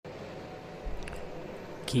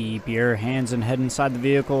Keep your hands and head inside the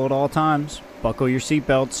vehicle at all times. Buckle your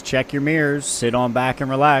seatbelts, check your mirrors, sit on back and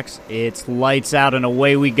relax. It's lights out and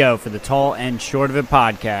away we go for the Tall and Short of It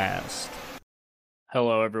podcast.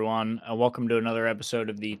 Hello, everyone, and welcome to another episode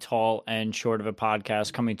of the Tall and Short of It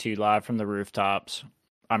podcast, coming to you live from the rooftops.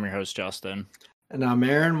 I'm your host, Justin. And I'm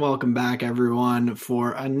Aaron. Welcome back, everyone,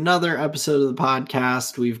 for another episode of the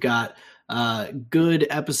podcast. We've got a good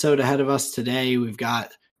episode ahead of us today. We've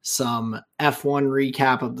got some F1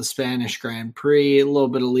 recap of the Spanish Grand Prix, a little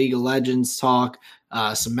bit of League of Legends talk,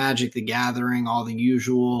 some Magic the Gathering, all the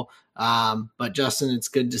usual. But Justin, it's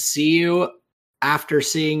good to see you after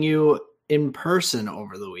seeing you in person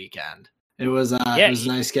over the weekend. It was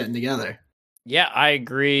nice getting together. Yeah, I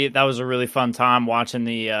agree. That was a really fun time watching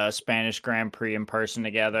the Spanish Grand Prix in person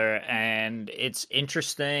together. And it's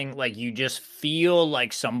interesting, like you just feel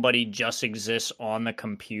like somebody just exists on the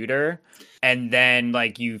computer. And then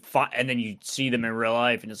like you see them in real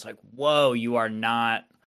life and it's like, whoa, you are not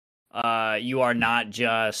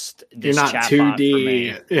just this chatbot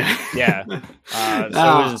 2D. For me. Yeah.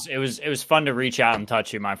 It was fun to reach out and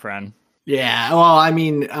touch you, my friend. Yeah, well, I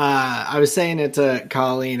mean, I was saying it to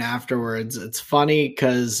Colleen afterwards. It's funny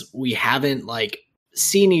because we haven't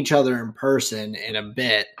seen each other in person in a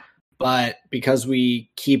bit, but because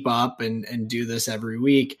we keep up and do this every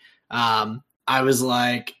week, I was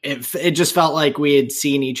like, it just felt like we had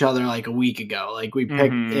seen each other like a week ago. Like we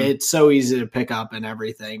picked, It's so easy to pick up and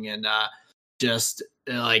everything, and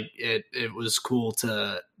it was cool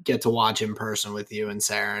to get to watch in person with you and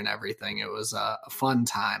Sarah and everything. It was a fun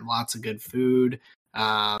time, lots of good food,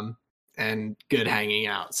 and good hanging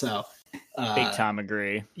out. So big time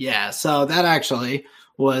agree. Yeah. So that actually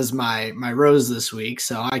was my rose this week.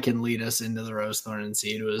 So I can lead us into the rose, thorn, and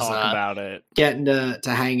seed. It was talk about it. Getting to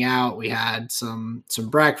hang out. We had some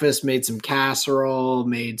breakfast, made some casserole,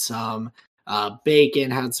 made some bacon,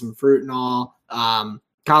 had some fruit and all.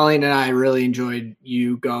 Colleen and I really enjoyed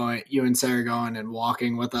you and Sarah going and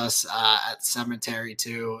walking with us at the cemetery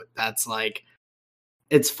too. That's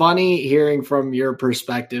it's funny hearing from your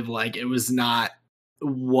perspective. Like it was not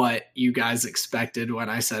what you guys expected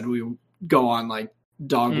when I said we go on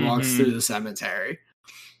dog walks through the cemetery.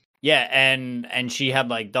 Yeah, and she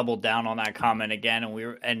had doubled down on that comment again,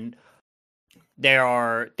 and there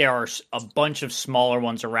are a bunch of smaller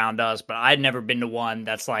ones around us, but I'd never been to one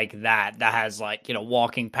that's like that has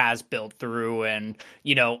walking paths built through and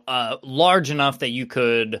large enough that you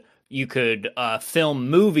could film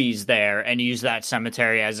movies there and use that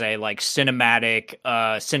cemetery as a cinematic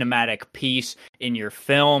piece in your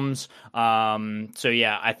films. So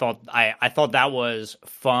yeah, I thought that was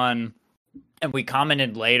fun, and we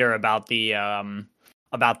commented later about the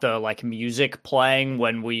music playing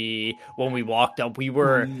when we walked up.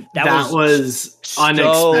 That was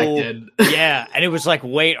unexpected. Yeah, and it was like,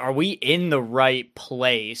 wait, are we in the right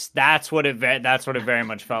place? That's what it very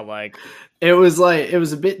much felt like. It was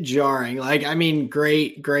a bit jarring.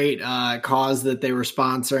 Great cause that they were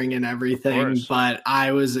sponsoring and everything, but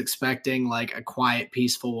I was expecting a quiet,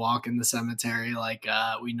 peaceful walk in the cemetery like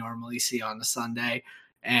we normally see on a Sunday,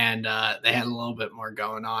 and they had a little bit more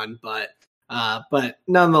going on, but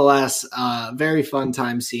nonetheless, very fun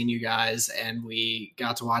time seeing you guys, and we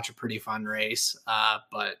got to watch a pretty fun race,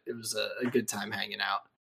 but it was a good time hanging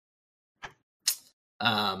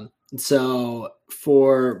out. So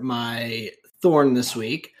for my thorn this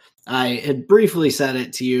week, I had briefly said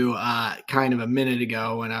it to you kind of a minute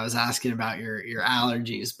ago when I was asking about your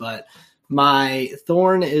allergies, but my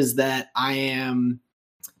thorn is that I am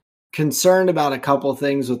concerned about a couple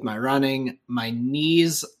things with my running. My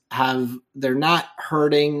knees they're not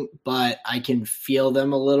hurting, but I can feel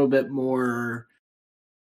them a little bit more,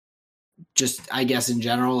 just I guess in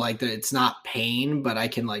general, it's not pain, but I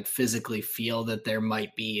can physically feel that there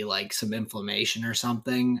might be some inflammation or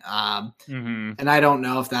something. And I don't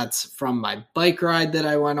know if that's from my bike ride that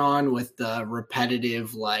I went on with the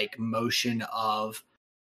repetitive motion of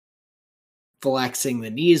flexing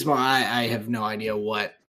the knees more. I have no idea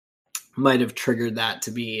what might have triggered that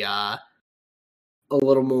to be a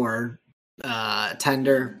little more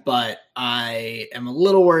tender, but I am a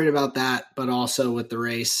little worried about that. But also with the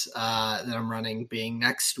race that I'm running being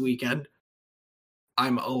next weekend,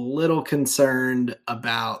 I'm a little concerned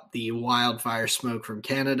about the wildfire smoke from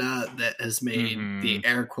Canada that has made the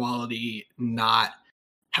air quality not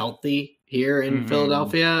healthy here in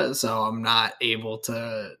Philadelphia. So I'm not able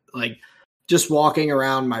to just walking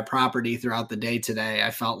around my property throughout the day today,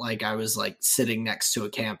 I felt like I was sitting next to a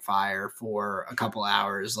campfire for a couple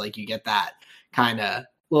hours. You get that kind of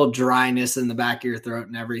little dryness in the back of your throat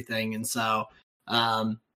and everything. And so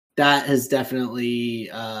that has definitely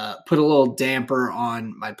put a little damper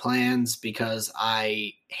on my plans because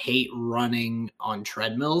I hate running on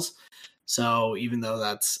treadmills. So even though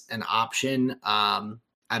that's an option,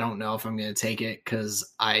 I don't know if I'm going to take it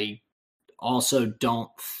because I also don't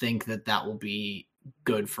think that will be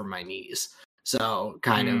good for my knees. So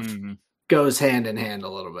kind of goes hand in hand a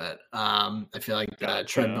little bit. I feel like the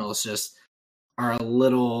treadmills just are a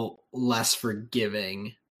little less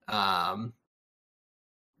forgiving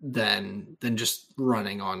than just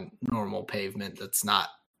running on normal pavement that's not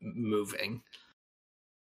moving.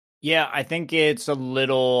 Yeah, I think it's a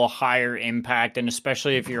little higher impact, and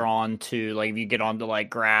especially if you're on to like if you get onto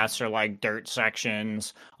like grass or like dirt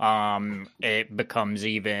sections, it becomes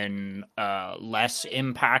even less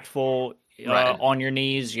impactful Right. on your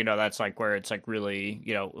knees. You know, that's like where it's like really,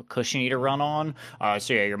 you know, cushiony to run on.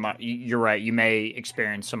 So yeah, you're right. You may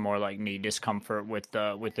experience some more like knee discomfort with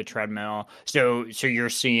the treadmill. So you're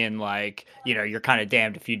seeing like, you know, you're kind of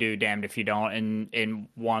damned if you do, damned if you don't in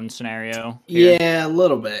one scenario here. Yeah, a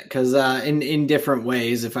little bit because in different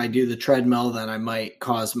ways, if I do the treadmill, then I might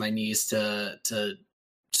cause my knees to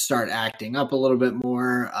start acting up a little bit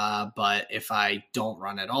more. But if I don't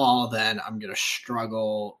run at all, then I'm gonna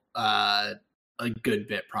struggle a good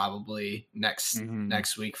bit probably next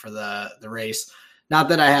week for the race. Not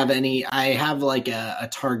that I have any. I have like a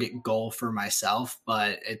target goal for myself,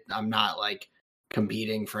 but I'm not like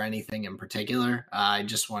competing for anything in particular. I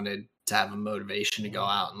just wanted to have a motivation to go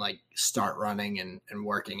out and like start running and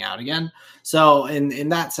working out again. So in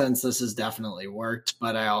that sense, this has definitely worked,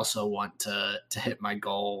 but I also want to hit my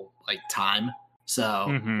goal like time.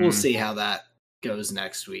 So we'll see how that goes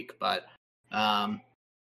next week. But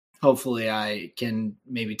hopefully I can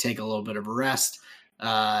maybe take a little bit of a rest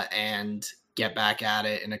and get back at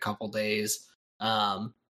it in a couple days.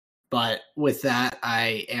 But with that,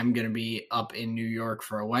 I am going to be up in New York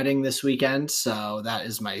for a wedding this weekend. So that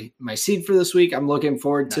is my seed for this week. I'm looking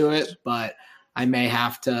forward to it, but I may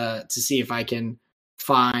have to see if I can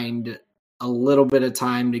find a little bit of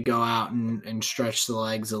time to go out and stretch the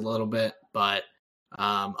legs a little bit. But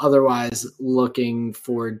otherwise, looking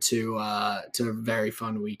forward to a very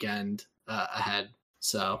fun weekend ahead.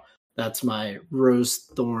 So that's my rose,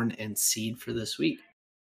 thorn, and seed for this week.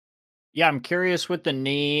 Yeah, I'm curious with the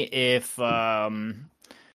knee if I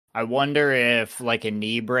wonder if like a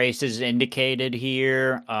knee brace is indicated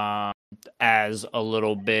here as a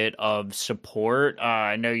little bit of support.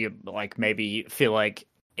 I know you like maybe feel like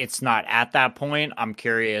it's not at that point. I'm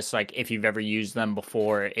curious like if you've ever used them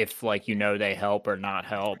before, if like you know they help or not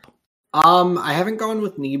help. I haven't gone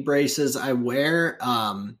with knee braces. I wear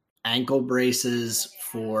ankle braces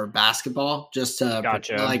for basketball just to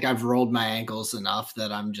like I've rolled my ankles enough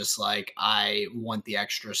that I'm just like I want the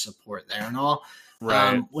extra support there and all.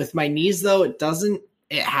 Right. With my knees though, it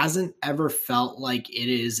hasn't ever felt like it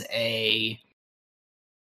is a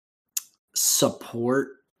support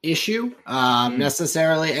issue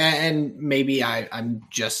necessarily, and maybe I'm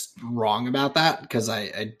just wrong about that because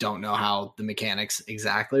I don't know how the mechanics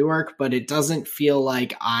exactly work, but it doesn't feel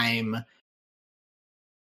like I'm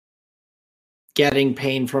getting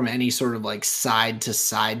pain from any sort of like side to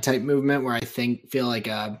side type movement where I feel like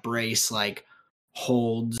a brace like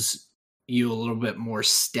holds you a little bit more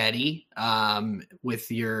steady with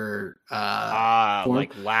your form.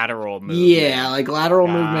 Like lateral movement. Yeah, like lateral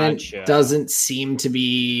movement doesn't seem to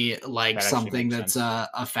be like that something that's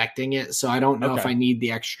affecting it. So I don't know if I need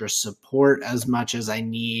the extra support as much as I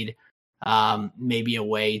need maybe a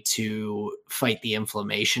way to fight the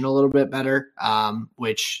inflammation a little bit better,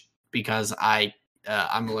 which because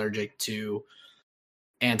I'm allergic to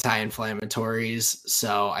anti-inflammatories,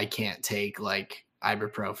 so I can't take like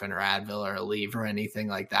ibuprofen or Advil or Aleve or anything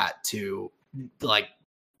like that to like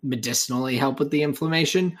medicinally help with the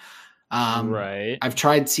inflammation. Right. I've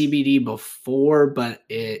tried CBD before, but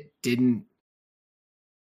it didn't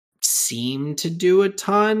seem to do a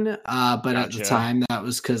ton. But at the time, that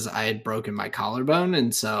was because I had broken my collarbone,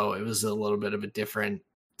 and so it was a little bit of a different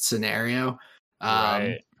scenario.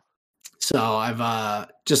 Right. So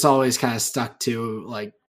I've just always kind of stuck to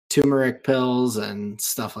like turmeric pills and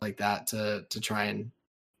stuff like that to try and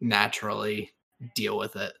naturally deal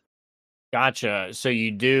with it. Gotcha. So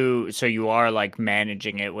you are like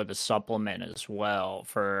managing it with a supplement as well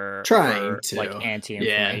for like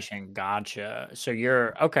anti-inflammation. Yeah. Gotcha. So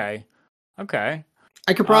you're okay.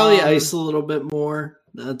 I could probably ice a little bit more.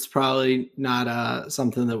 That's probably not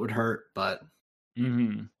something that would hurt, but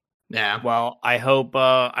yeah. Well, I hope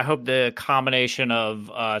the combination of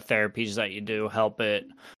therapies that you do help it,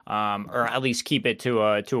 or at least keep it to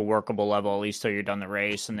a workable level, at least till you're done the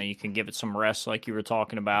race, and then you can give it some rest, like you were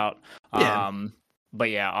talking about. Yeah.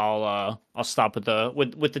 yeah, I'll stop with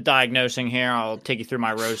the diagnosing here. I'll take you through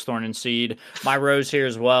my rose, thorn, and seed. My rose here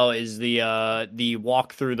as well is the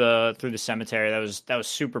walk through the cemetery. That was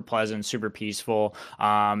super pleasant, super peaceful.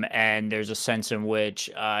 And there's a sense in which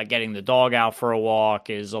getting the dog out for a walk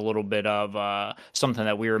is a little bit of something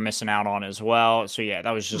that we were missing out on as well. So yeah,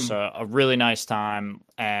 that was just a really nice time.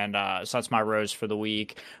 And so that's my rose for the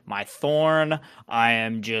week. My thorn, I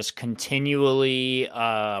am just continually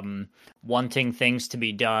wanting things to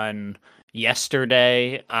be done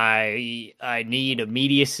yesterday. I need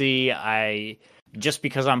immediacy. I just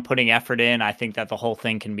because I'm putting effort in, I think that the whole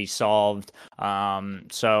thing can be solved.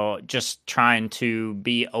 So just trying to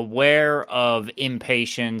be aware of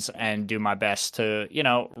impatience and do my best to,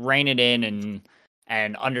 rein it in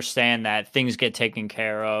and understand that things get taken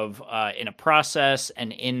care of in a process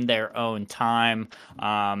and in their own time.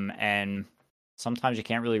 And sometimes you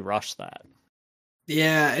can't really rush that.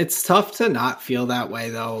 Yeah, it's tough to not feel that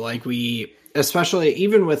way though. Like especially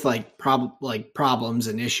even with problems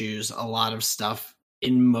and issues, a lot of stuff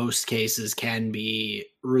in most cases can be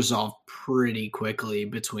resolved pretty quickly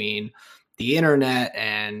between the internet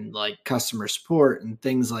and like customer support and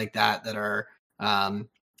things like that are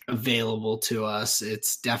available to us.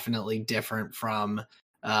 It's definitely different from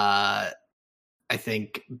I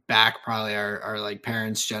think back probably our like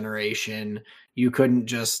parents' generation. You couldn't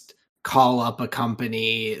just call up a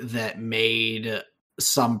company that made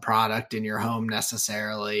some product in your home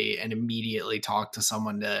necessarily and immediately talk to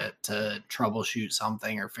someone to troubleshoot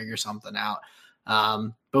something or figure something out.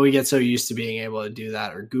 But we get so used to being able to do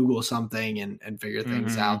that or Google something and figure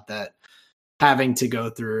things out that having to go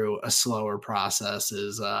through a slower process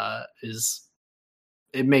is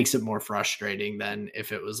it makes it more frustrating than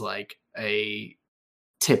if it was like a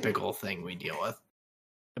typical thing we deal with.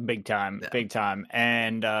 Big time, Yeah. big time.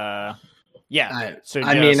 And yeah.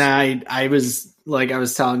 I was like I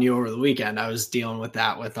was telling you over the weekend, I was dealing with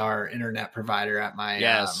that with our internet provider at my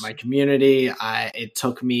my community. It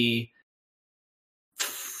took me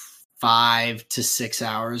 5 to 6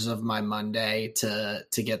 hours of my Monday to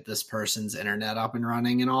get this person's internet up and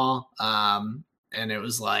running and all. And it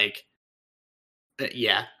was like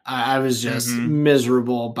yeah, I was just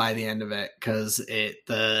miserable by the end of it because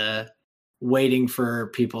the waiting for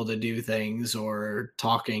people to do things or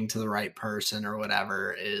talking to the right person or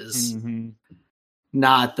whatever is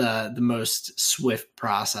not the most swift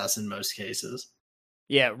process in most cases.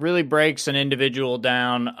 Yeah, it really breaks an individual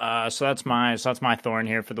down. So that's my thorn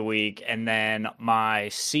here for the week, and then my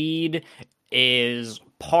seed is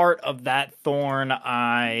part of that thorn.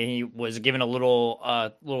 I was given a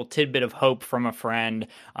little tidbit of hope from a friend,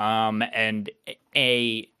 and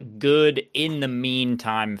a good in the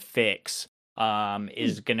meantime fix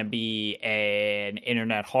is going to be an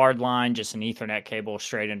internet hardline, just an Ethernet cable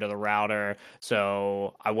straight into the router.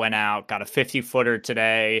 So I went out, got a 50-footer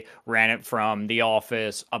today, ran it from the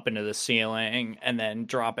office up into the ceiling, and then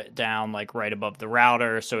drop it down like right above the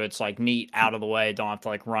router. So it's like neat out of the way. Don't have to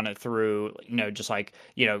like run it through, just like,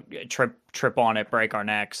 trip on it, break our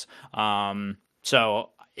necks. So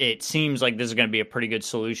it seems like this is going to be a pretty good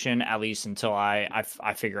solution, at least until I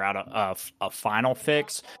figure out a final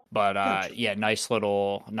fix. But yeah, nice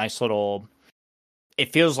little.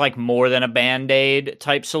 It feels like more than a Band-Aid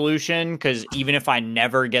type solution, because even if I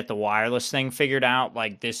never get the wireless thing figured out,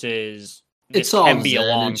 like this can be a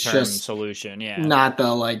long-term solution. Yeah, not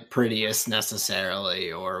the like prettiest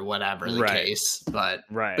necessarily or whatever the case, but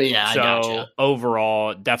yeah, so I gotcha.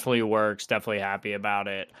 Overall, definitely works. Definitely happy about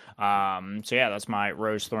it. So yeah, that's my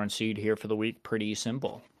rose, thorn, seed here for the week. Pretty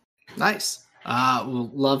simple. Nice.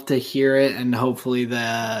 We'll love to hear it, and hopefully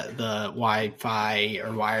the Wi-Fi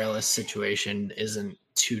or wireless situation isn't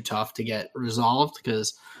too tough to get resolved,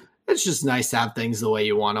 because it's just nice to have things the way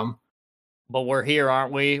you want them. But we're here,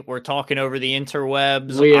 aren't we? We're talking over the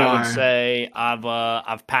interwebs. I would say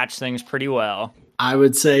I've patched things pretty well. I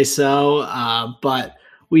would say so. But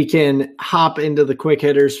we can hop into the quick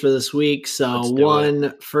hitters for this week.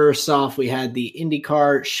 So first off, we had the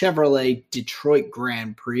IndyCar Chevrolet Detroit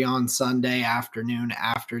Grand Prix on Sunday afternoon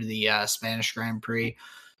after the Spanish Grand Prix.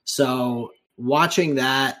 So watching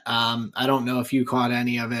that, I don't know if you caught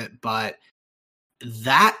any of it, but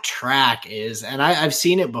that track is, and I've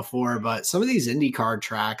seen it before, but some of these IndyCar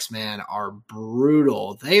tracks, man, are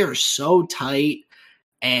brutal. They are so tight,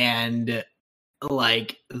 and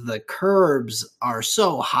like the curbs are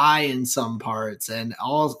so high in some parts, and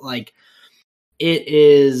all like it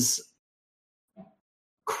is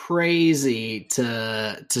crazy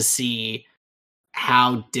to see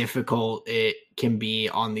how difficult it can be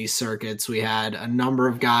on these circuits. We had a number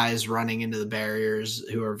of guys running into the barriers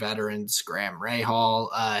who are veterans. Graham Rahal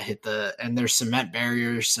and they're cement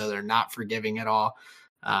barriers, so they're not forgiving at all.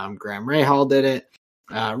 Graham Rahal did it.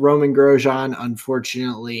 Roman Grosjean,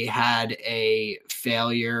 unfortunately, had a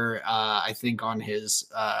failure, I think, on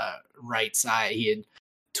his right side. He had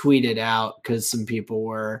tweeted out because some people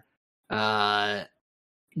were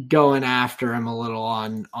going after him a little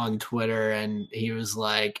on Twitter, and he was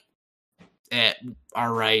like,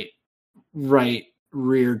 our right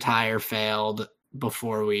rear tire failed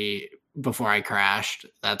before I crashed.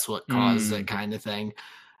 That's what caused it, kind of thing.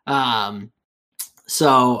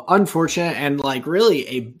 So unfortunate, and like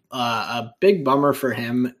really a big bummer for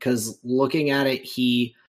him, because looking at it,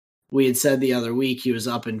 we had said the other week he was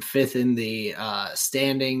up in 5th in the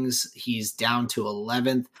standings. He's down to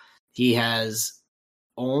 11th. He has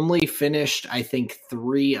only finished, I think,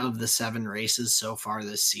 3 of the 7 races so far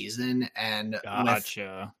this season. And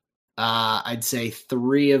gotcha. I'd say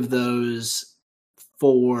 3 of those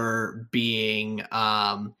 4 being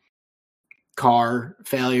car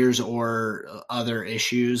failures or other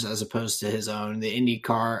issues, as opposed to his own. The Indy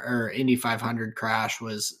 500 crash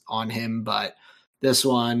was on him, but this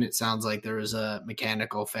one, it sounds like there was a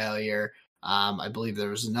mechanical failure. I believe there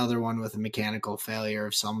was another one with a mechanical failure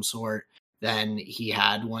of some sort. Then he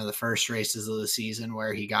had one of the first races of the season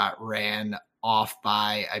where he got ran off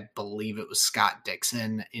by, I believe it was Scott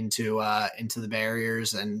Dixon, into the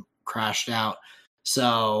barriers and crashed out.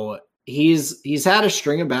 So he's had a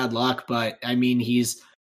string of bad luck, but I mean, he's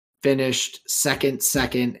finished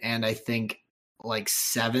second, and I think like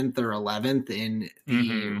 7th or 11th in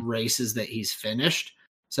the races that he's finished.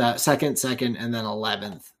 So second, and then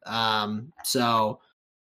 11th. So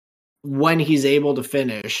when he's able to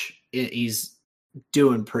finish, he's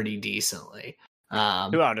doing pretty decently. 2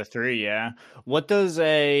 out of 3, yeah. What does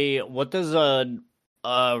a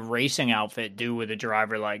racing outfit do with a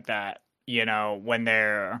driver like that? You know, when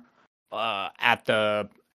they're at the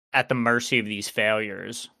mercy of these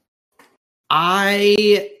failures.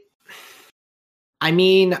 I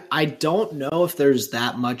mean, I don't know if there's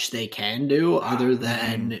that much they can do other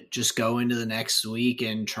than just go into the next week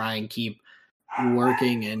and try and keep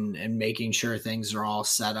working and making sure things are all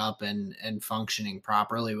set up and functioning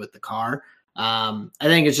properly with the car. I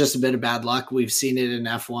think it's just a bit of bad luck. We've seen it in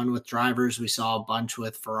F1 with drivers. We saw a bunch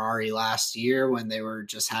with Ferrari last year when they were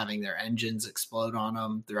just having their engines explode on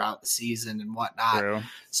them throughout the season and whatnot. True.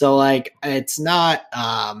 So like, it's not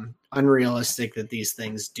unrealistic that these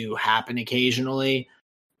things do happen occasionally,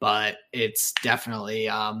 but it's definitely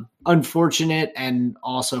unfortunate. And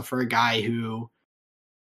also for a guy who,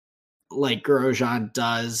 like Grosjean,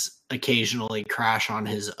 does occasionally crash on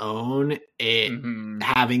his own,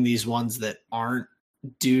 having these ones that aren't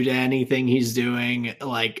due to anything he's doing,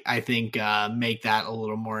 like, I think make that a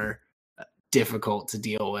little more difficult to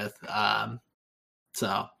deal with.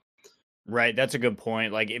 So right, that's a good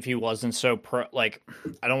point. Like, if he wasn't so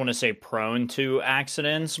I don't want to say prone to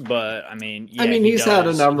accidents, but I mean, yeah, he's had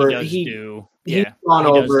a number. He's gone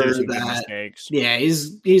over that. Yeah,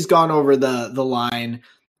 he's gone over the line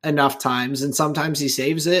enough times, and sometimes he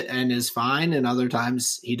saves it and is fine, and other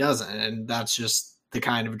times he doesn't, and that's just the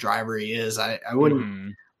kind of driver he is. I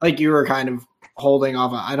wouldn't, like you were kind of holding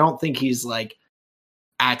off. I don't think he's like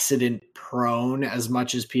accident prone as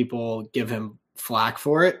much as people give him flack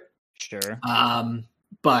for it. Sure.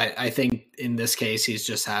 But I think in this case, he's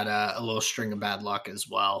just had a little string of bad luck as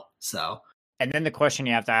well. So. And then the question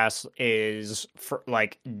you have to ask is,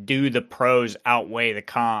 do the pros outweigh the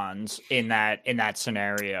cons in that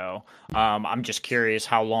scenario? I'm just curious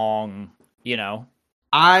how long, you know.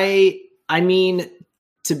 I mean,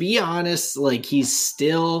 to be honest, like, he's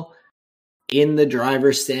still in the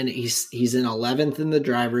driver's stand. He's in 11th in the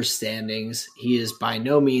driver's standings. He is by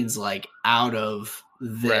no means like out of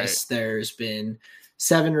this. Right. There's been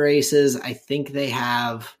 7 races. I think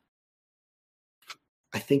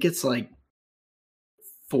it's like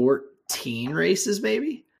 14 races,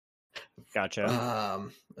 maybe. Gotcha.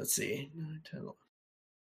 Let's see.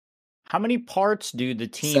 How many parts do the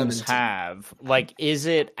teams 17 have? Like, is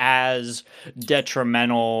it as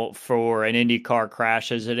detrimental for an IndyCar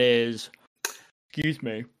crash as it is,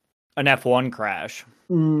 an F1 crash?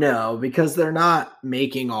 No, because they're not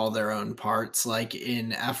making all their own parts like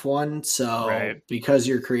in F1. So because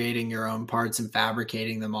you're creating your own parts and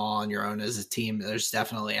fabricating them all on your own as a team, there's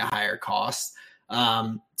definitely a higher cost.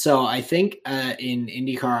 So I think in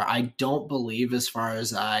IndyCar, I don't believe, as far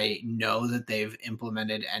as I know, that they've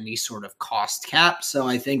implemented any sort of cost cap. So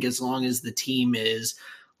I think as long as the team is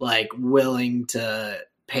like willing to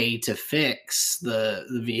pay to fix the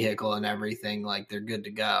vehicle and everything, like, they're good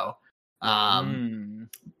to go.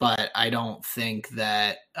 But I don't think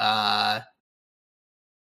that I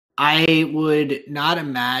would not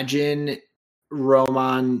imagine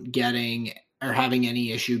Roman getting or having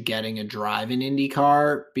any issue getting a drive in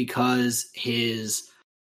IndyCar because his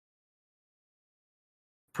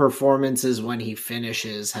performances when he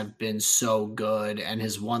finishes have been so good, and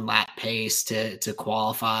his one lap pace to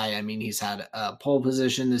qualify. I mean, he's had a pole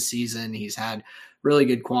position this season. He's had really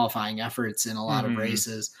good qualifying efforts in a lot of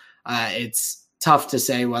races. It's tough to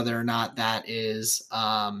say whether or not that is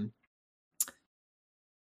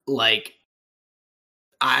like,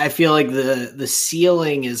 I feel like the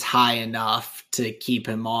ceiling is high enough to keep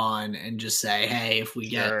him on and just say, hey, if we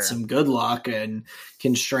get some good luck and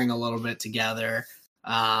can string a little bit together,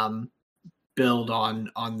 build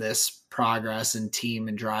on this progress and team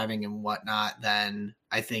and driving and whatnot, then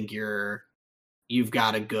I think you've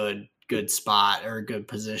got a good spot or a good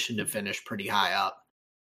position to finish pretty high up.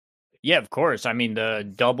 Yeah, of course. I mean,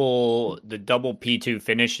 the double P2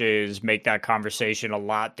 finishes make that conversation a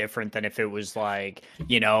lot different than if it was like,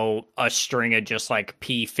 you know, a string of just like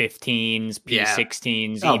P15s,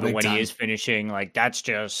 P16s, even when he is finishing. Like, that's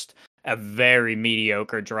just a very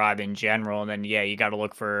mediocre drive in general. And then you got to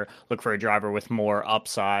look for a driver with more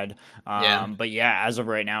upside. But yeah, as of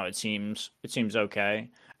right now, it seems okay.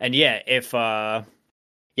 And if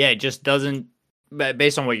it just doesn't.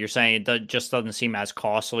 Based on what you're saying, it just doesn't seem as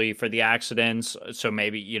costly for the accidents. So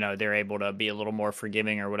maybe, you know, they're able to be a little more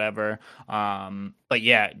forgiving or whatever. But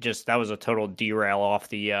yeah, just that was a total derail off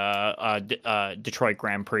the Detroit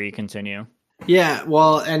Grand Prix. Continue. Yeah,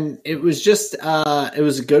 well, and it was just it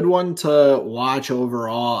was a good one to watch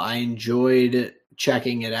overall. I enjoyed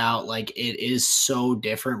checking it out. Like, it is so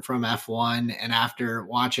different from F1, and after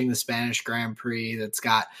watching the Spanish Grand Prix that's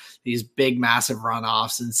got these big massive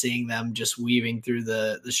runoffs and seeing them just weaving through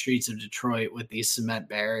the streets of Detroit with these cement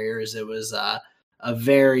barriers, it was a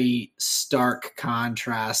very stark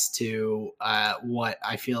contrast to what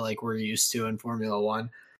I feel like we're used to in Formula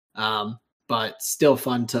One. But still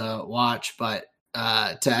fun to watch. But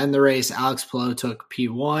to end the race, Alex Palou took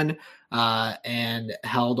P1 and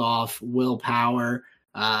held off Will Power,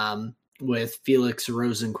 with Felix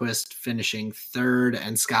Rosenquist finishing third,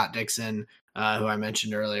 and Scott Dixon, who I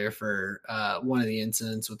mentioned earlier for one of the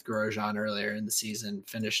incidents with Grosjean earlier in the season,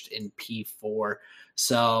 finished in P4.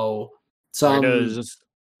 So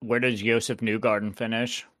where does Josef Newgarden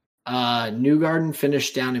finish? Newgarden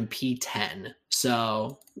finished down in P10.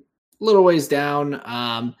 So little ways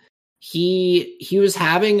down. He was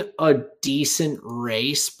having a decent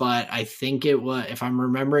race, but I think it was, if I'm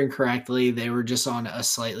remembering correctly, they were just on a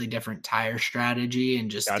slightly different tire strategy and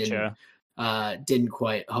just didn't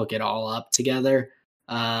quite hook it all up together.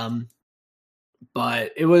 But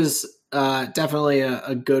it was definitely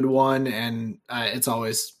a good one, and it's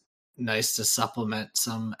always nice to supplement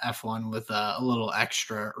some F1 with a little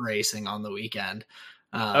extra racing on the weekend.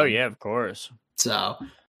 Oh yeah, of course. So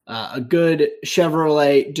a good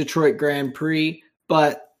Chevrolet Detroit Grand Prix.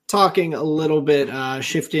 But talking a little bit,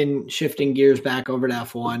 shifting gears back over to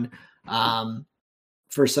F1,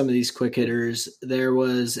 for some of these quick hitters, there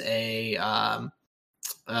was a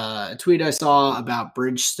tweet I saw about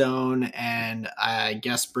Bridgestone, and I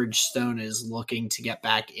guess Bridgestone is looking to get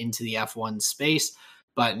back into the F1 space,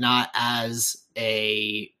 but not as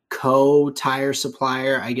a co-tire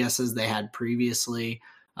supplier, I guess, as they had previously.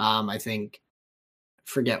 I think,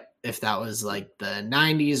 forget if that was like the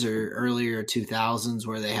 90s or earlier 2000s,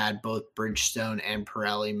 where they had both Bridgestone and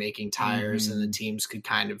Pirelli making tires, and the teams could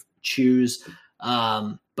kind of choose.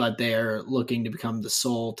 But they're looking to become the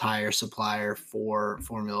sole tire supplier for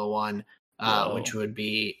Formula One, which would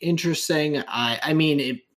be interesting. I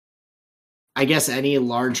mean, I guess any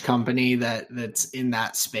large company that's in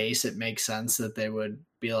that space, it makes sense that they would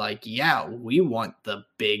be like, yeah, we want the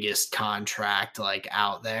biggest contract like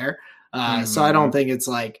out there. So I don't think it's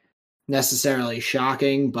like necessarily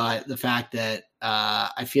shocking, but the fact that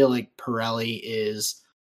I feel like Pirelli is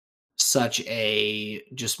such a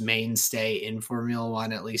just mainstay in Formula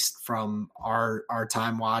One, at least from our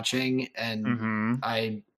time watching, and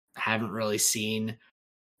I haven't really seen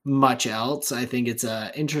much else. I think it's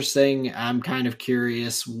interesting. I'm kind of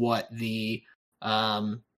curious what the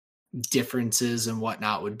differences and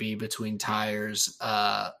whatnot would be between tires,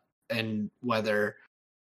 and whether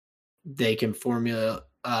they can formulate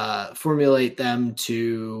them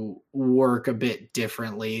to work a bit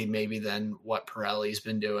differently maybe than what Pirelli's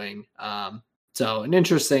been doing. So an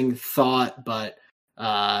interesting thought, but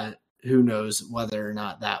who knows whether or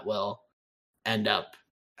not that will end up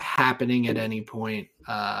happening at any point.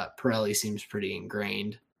 Pirelli seems pretty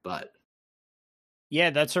ingrained, but Yeah,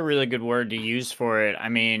 that's a really good word to use for it. I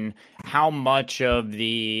mean, how much of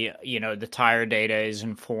the tire data is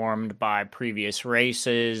informed by previous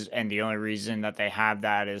races, and the only reason that they have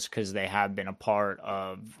that is because they have been a part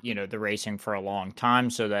of, the racing for a long time,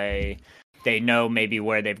 so they know maybe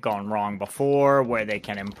where they've gone wrong before, where they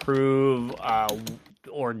can improve,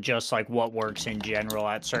 or just like what works in general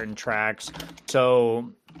at certain tracks. So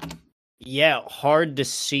yeah, hard to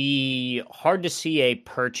see a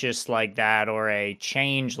purchase like that or a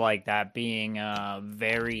change like that being a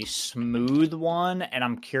very smooth one. And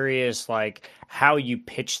I'm curious like how you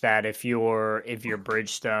pitch that if you're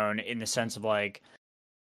Bridgestone, in the sense of like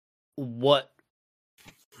what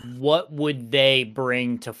what would they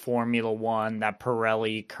bring to Formula One that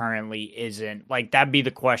Pirelli currently isn't? Like, that'd be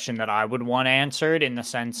the question that I would want answered, in the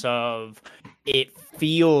sense of it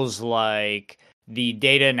feels like the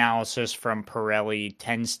data analysis from Pirelli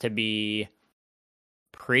tends to be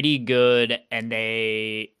pretty good, and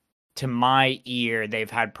to my ear, they've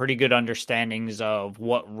had pretty good understandings of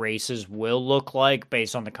what races will look like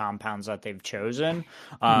based on the compounds that they've chosen.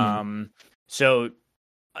 So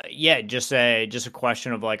yeah, just a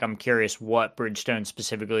question of like, I'm curious what Bridgestone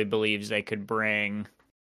specifically believes they could bring.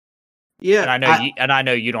 Yeah, And I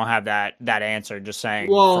know you don't have that answer. Just saying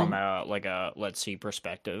from a let's see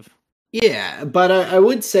perspective. yeah, but I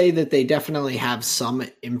would say that they definitely have some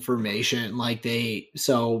information.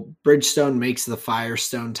 So Bridgestone makes the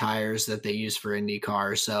Firestone tires that they use for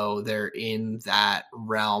IndyCar, so they're in that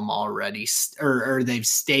realm already, or they've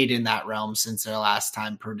stayed in that realm since their last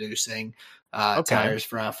time producing Okay. tires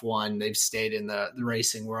for F1. They've stayed in the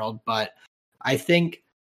racing world, but I think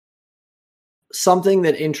something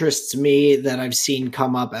that interests me that I've seen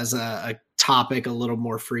come up as a topic a little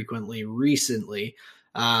more frequently recently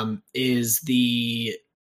is the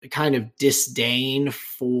kind of disdain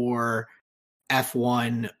for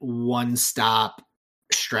F1 one stop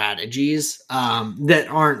strategies that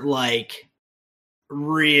aren't like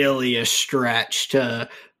really a stretch to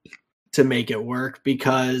make it work,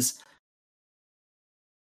 because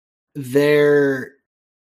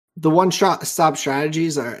the one stop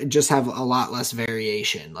strategies just have a lot less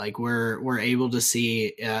variation. Like we're able to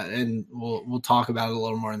see, and we'll talk about it a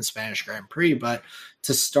little more in the Spanish Grand Prix. But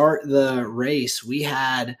to start the race, we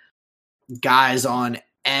had guys on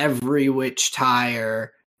every which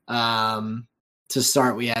tire. To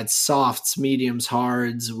start, we had softs, mediums,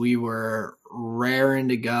 hards. We were raring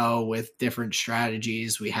to go with different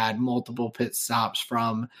strategies. We had multiple pit stops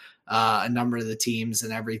from a number of the teams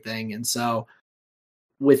and everything, and so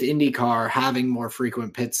with IndyCar having more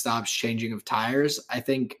frequent pit stops, changing of tires, I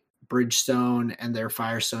think Bridgestone and their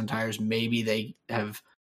Firestone tires, maybe they have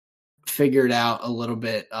figured out a little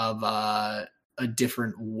bit of a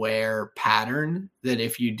different wear pattern, that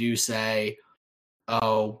if you do say,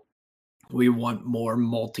 oh, we want more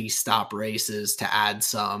multi-stop races to add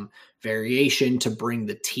some variation, to bring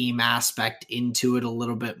the team aspect into it a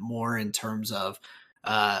little bit more, in terms of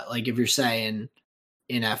like if you're saying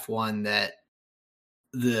in F1 that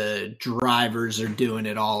the drivers are doing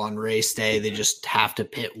it all on race day, they just have to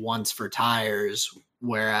pit once for tires.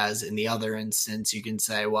 Whereas in the other instance, you can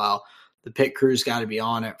say, well, the pit crew's got to be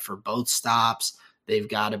on it for both stops. They've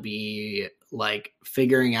got to be like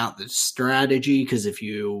figuring out the strategy, because if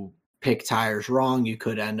you pick tires wrong, you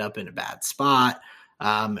could end up in a bad spot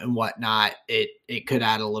and whatnot. It could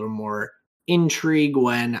add a little more intrigue,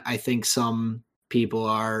 when I think some people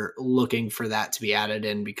are looking for that to be added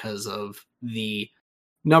in because of the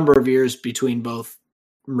number of years between both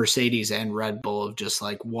Mercedes and Red Bull of just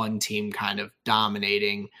like one team kind of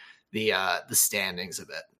dominating the standings a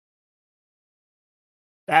bit.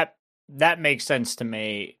 That makes sense to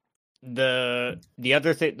me. The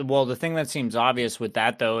other thing, well, the thing that seems obvious with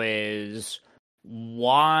that though is,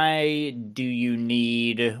 why do you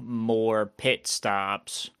need more pit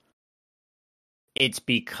stops? It's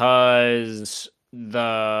because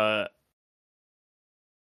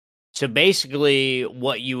so basically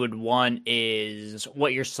what you would want is,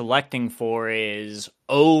 what you're selecting for is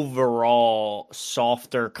overall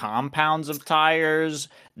softer compounds of tires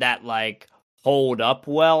that like hold up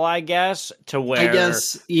well, I guess, to where I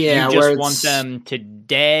guess, yeah, you just where want it's them to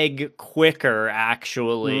dag quicker,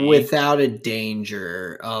 actually. without a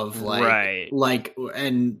danger of Right.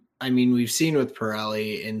 and I mean, we've seen with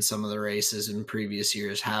Pirelli in some of the races in previous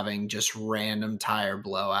years having just random tire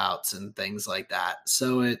blowouts and things like that.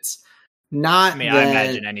 So it's not I mean, I that.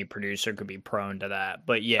 imagine any producer could be prone to that,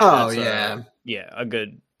 but yeah, Oh that's yeah. a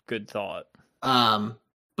good thought.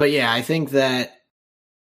 But yeah, I think that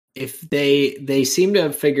if they seem to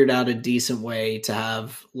have figured out a decent way to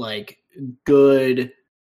have like good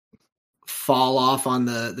fall off on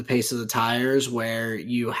the pace of the tires where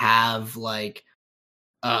you have like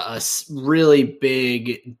a really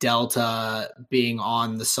big delta being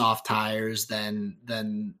on the soft tires than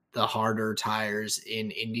the harder tires in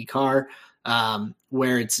IndyCar,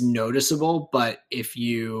 where it's noticeable. But if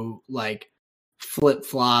you like flip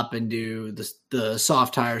flop and do the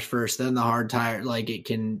soft tires first, then the hard tire, like it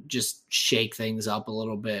can just shake things up a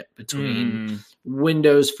little bit between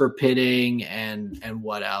windows for pitting and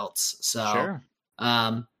what else. So, Sure.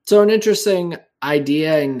 So an interesting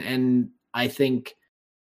idea, and I think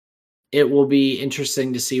it will be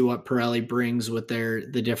interesting to see what Pirelli brings with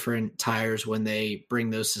the different tires when they bring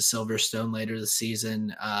those to Silverstone later this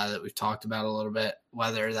season, that we've talked about a little bit,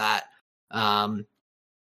 whether that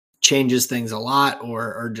changes things a lot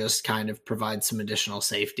or just kind of provides some additional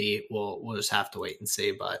safety. We'll just have to wait and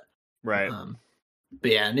see. But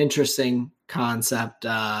yeah, an interesting concept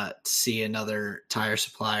to see another tire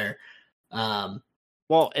supplier.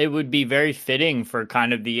 Well, it would be very fitting for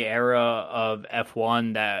kind of the era of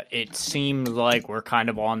F1 that it seems like we're kind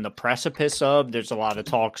of on the precipice of. There's a lot of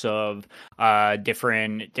talks of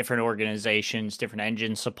different organizations, different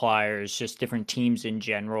engine suppliers, just different teams in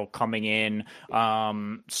general coming in,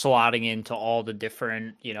 slotting into all the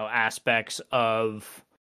different, aspects of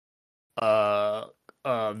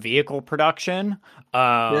vehicle production.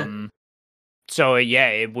 So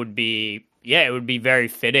it would be very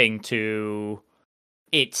fitting to.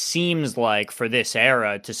 It seems like for this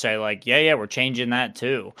era to say like, we're changing that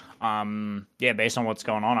too. Based on what's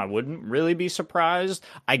going on, I wouldn't really be surprised.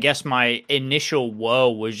 I guess my initial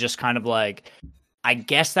woe was just kind of like, I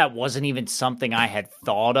guess that wasn't even something I had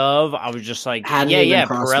thought of. I was just like,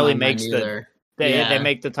 Pirelli makes they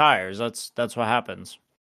make the tires. That's what happens.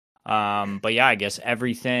 But yeah, I guess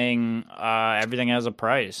everything has a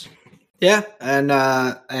price. Yeah,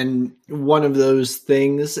 and one of those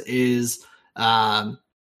things is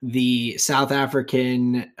the South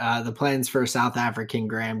African, the plans for a South African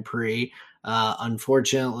Grand Prix,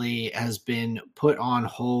 unfortunately has been put on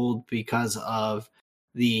hold because of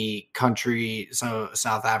the country. So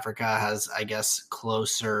South Africa has, I guess,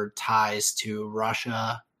 closer ties to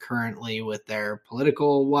Russia currently with their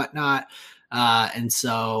political whatnot. And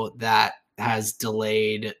so that has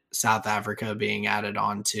delayed South Africa being added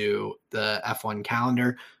onto the F1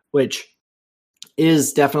 calendar, which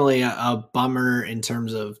is definitely a bummer in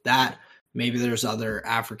terms of that. Maybe there's other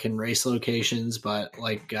African race locations, but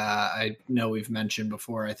like I know we've mentioned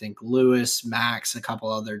before, I think Lewis, Max, a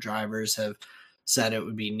couple other drivers have said it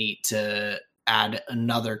would be neat to add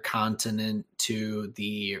another continent to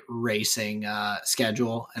the racing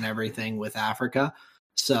schedule and everything with Africa.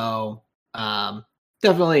 So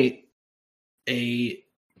definitely a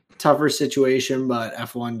tougher situation, but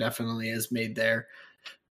F1 definitely has made their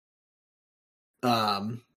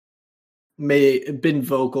been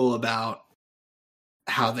vocal about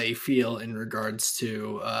how they feel in regards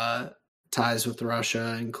to ties with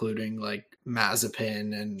Russia, including like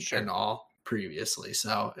Mazepin and all previously.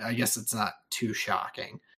 So I guess it's not too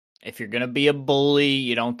shocking. If you're gonna be a bully,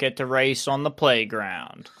 you don't get to race on the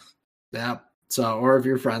playground. Yep. So, or if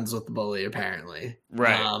you're friends with the bully, apparently.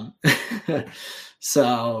 Right.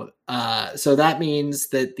 So that means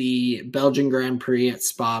that the Belgian Grand Prix at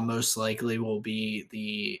Spa most likely will be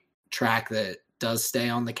the track that does stay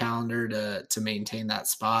on the calendar to maintain that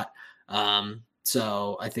spot.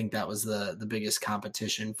 So I think that was the biggest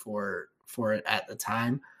competition for it at the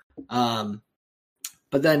time.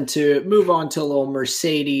 But then to move on to a little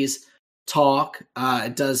Mercedes talk,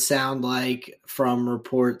 it does sound like from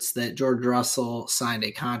reports that George Russell signed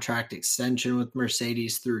a contract extension with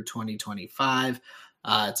Mercedes through 2025.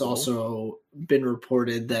 It's also been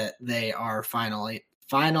reported that they are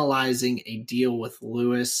finalizing a deal with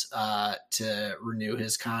Lewis to renew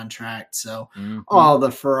his contract. So all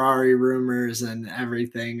the Ferrari rumors and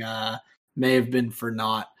everything may have been for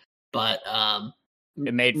naught, but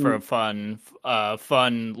it made for a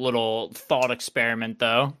fun little thought experiment,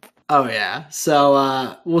 though. Oh, yeah.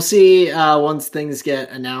 So we'll see once things get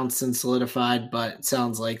announced and solidified, but it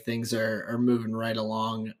sounds like things are moving right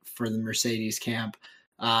along for the Mercedes camp.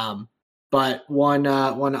 But one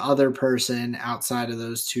other person outside of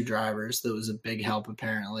those two drivers that was a big help,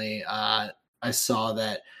 apparently, I saw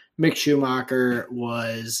that Mick Schumacher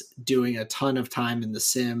was doing a ton of time in the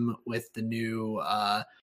sim with the new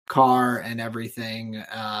car and everything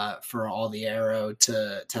for all the aero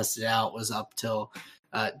to test it out, was up till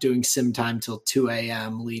doing sim time till 2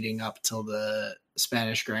 a.m. leading up till the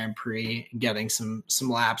Spanish Grand Prix, getting some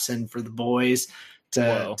laps in for the boys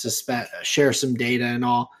to share some data and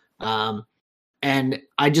all. And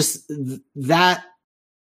I just that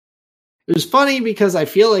it was funny because I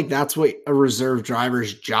feel like that's what a reserve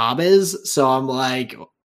driver's job is. So I'm like,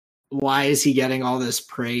 why is he getting all this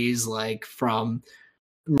praise like from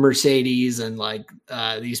Mercedes and like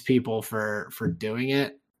these people for doing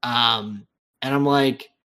it? And I'm like,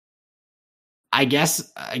 I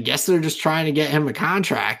guess they're just trying to get him a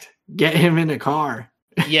contract, get him in a car.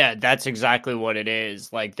 Yeah, that's exactly what it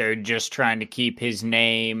is. Like they're just trying to keep his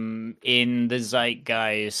name in the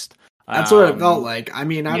zeitgeist. That's what it felt like. I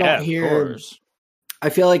mean, I yeah, don't hear. I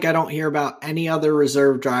feel like I don't hear about any other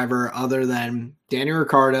reserve driver other than Danny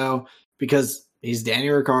Ricciardo because he's Danny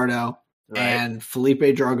Ricciardo, right. and Felipe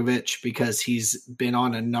Drugovich because he's been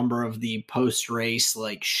on a number of the post-race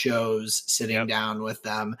like shows, sitting down with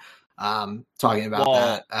them, talking about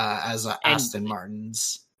that as Aston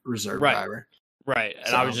Martin's reserve driver. Right.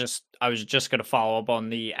 And I was just going to follow up on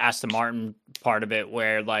the Aston Martin part of it,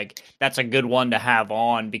 where like that's a good one to have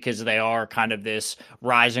on because they are kind of this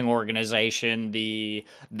rising organization. The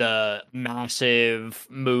massive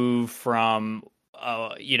move from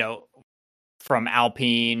from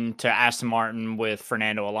Alpine to Aston Martin with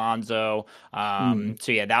Fernando Alonso.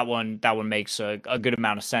 So yeah, that one makes a good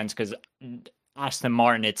amount of sense because Aston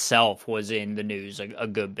Martin itself was in the news a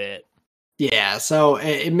good bit. Yeah, so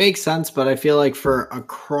it makes sense, but I feel like for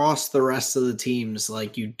across the rest of the teams,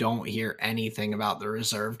 like you don't hear anything about the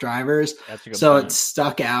reserve drivers. That's a good so point. It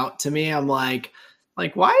stuck out to me. I'm like,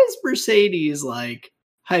 why is Mercedes like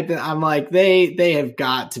hyping? I'm like, they have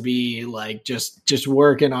got to be like just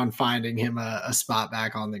working on finding him a spot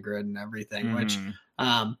back on the grid and everything. Which,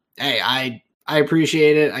 hey, I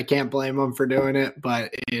appreciate it. I can't blame them for doing it, but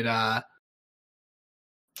it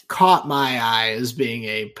caught my eye as being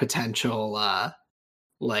a potential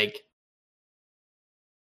like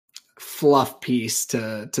fluff piece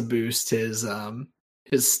to boost his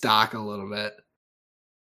stock a little bit.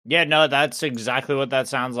 Yeah, no, that's exactly what that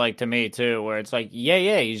sounds like to me too, where it's like,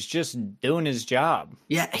 yeah, he's just doing his job.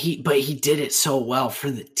 Yeah, but he did it so well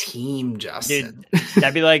for the team, Justin. Dude,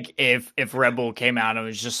 that'd be like if Red Bull came out and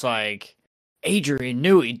was just like, Adrian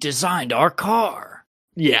Newey designed our car.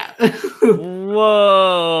 Yeah.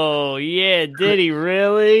 Whoa. Yeah, did he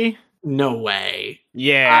really? No way.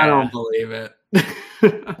 Yeah. I don't believe it.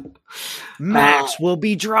 Max will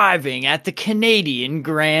be driving at the Canadian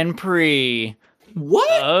Grand Prix.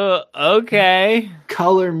 What? Okay.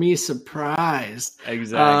 Color me surprised.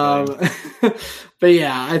 Exactly. But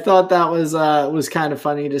yeah, I thought that was kind of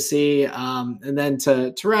funny to see. And then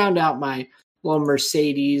to round out my little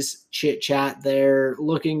Mercedes chit chat, they're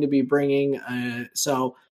looking to be bringing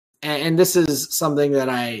and this is something that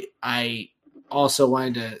I also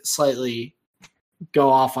wanted to slightly go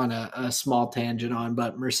off on a small tangent on,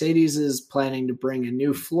 but Mercedes is planning to bring a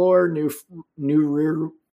new floor, new rear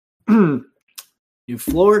new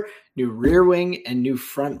floor, new rear wing, and new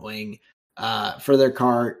front wing for their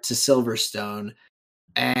car to Silverstone.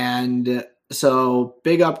 And so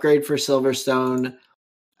big upgrade for Silverstone.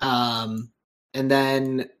 And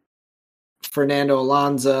then Fernando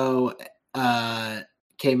Alonso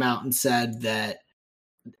came out and said that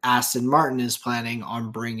Aston Martin is planning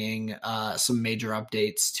on bringing some major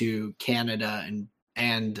updates to Canada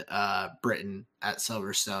and Britain at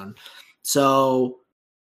Silverstone. So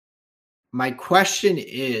my question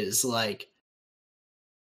is, like,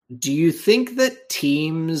 do you think that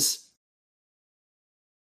teams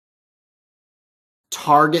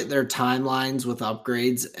target their timelines with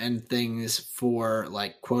upgrades and things for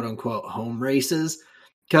like quote unquote home races?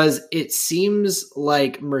 Because it seems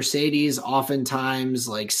like Mercedes oftentimes,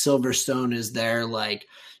 like, Silverstone is their like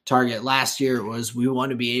target. Last year it was, we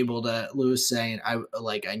want to be able to, Lewis saying, I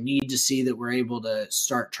need to see that we're able to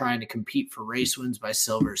start trying to compete for race wins by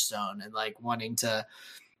Silverstone and like wanting to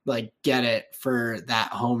like get it for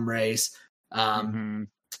that home race.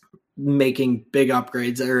 Making big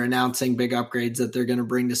upgrades or announcing big upgrades that they're going to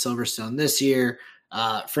bring to Silverstone this year.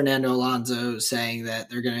 Fernando Alonso saying that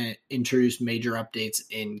they're going to introduce major updates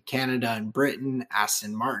in Canada and Britain.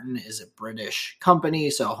 Aston Martin is a British company,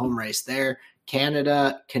 so a home race there.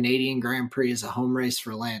 Canadian Grand Prix is a home race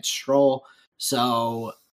for Lance Stroll.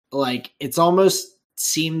 So like, it's almost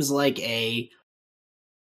seems like a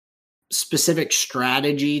specific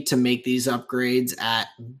strategy to make these upgrades at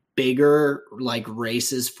bigger like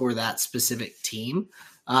races for that specific team.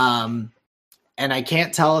 And I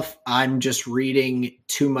can't tell if I'm just reading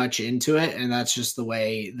too much into it and that's just the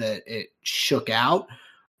way that it shook out,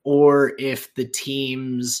 or if the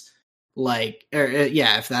teams like,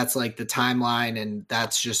 if that's like the timeline and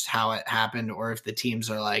that's just how it happened, or if the teams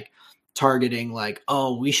are like targeting like,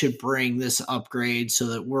 oh, we should bring this upgrade so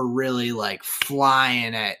that we're really like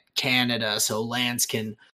flying at Canada so Lance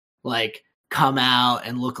can like come out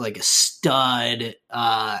and look like a stud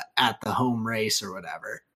at the home race or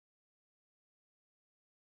whatever.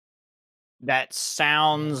 That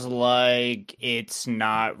sounds like it's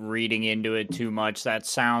not reading into it too much. That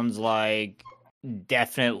sounds like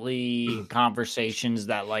definitely conversations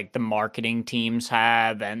that like the marketing teams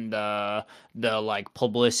have and the like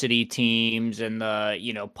publicity teams and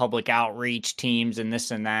the public outreach teams and this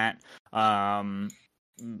and that.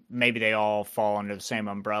 Maybe they all fall under the same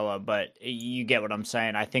umbrella, but you get what I'm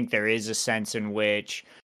saying. I think there is a sense in which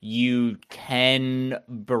you can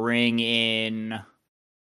bring in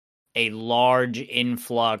a large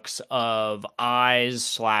influx of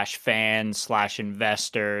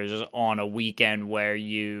eyes/fans/investors on a weekend where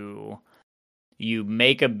you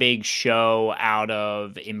make a big show out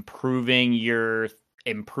of improving your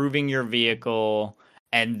vehicle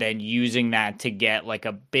and then using that to get like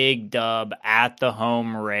a big dub at the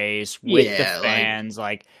home race with the fans.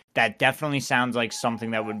 Like that definitely sounds like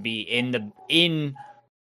something that would be in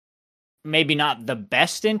maybe not the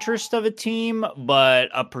best interest of a team, but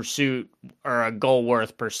a pursuit or a goal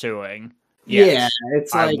worth pursuing. Yes, Yeah,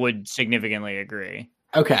 it's I would significantly agree.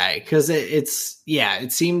 Okay, because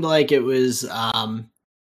it seemed like it was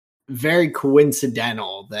very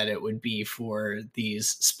coincidental that it would be for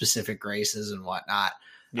these specific races and whatnot.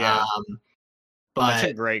 Yeah, but that's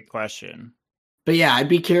a great question. But yeah, I'd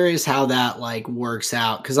be curious how that like works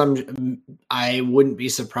out because I wouldn't be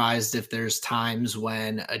surprised if there's times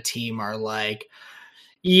when a team are like,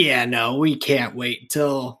 yeah, no, we can't wait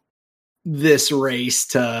till this race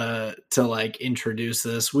to like introduce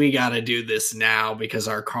this. We got to do this now because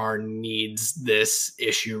our car needs this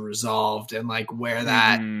issue resolved, and like where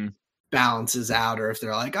that balances out, or if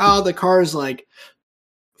they're like, oh, the car's like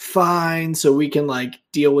fine, so we can like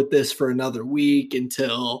deal with this for another week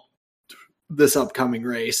until this upcoming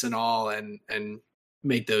race and all, and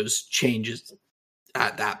make those changes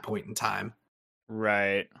at that point in time.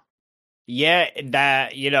 Right. Yeah,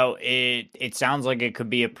 that it sounds like it could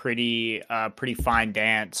be a pretty fine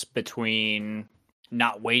dance between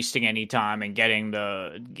not wasting any time and getting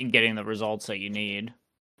the results that you need.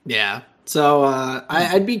 Yeah. So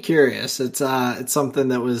I'd be curious. It's something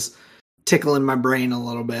that was tickling my brain a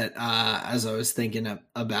little bit as I was thinking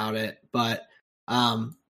about it, but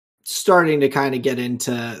starting to kind of get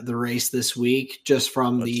into the race this week, just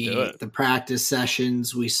from the practice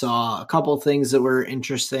sessions. We saw a couple things that were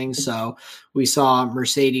interesting. So we saw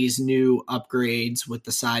Mercedes' new upgrades with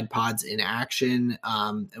the side pods in action.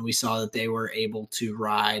 And we saw that they were able to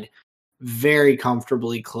ride very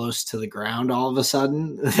comfortably close to the ground all of a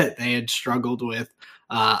sudden, that they had struggled with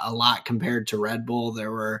a lot compared to Red Bull.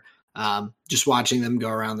 There were just watching them go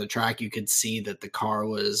around the track, you could see that the car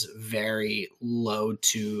was very low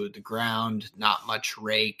to the ground, not much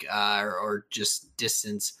rake or just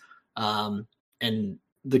distance. And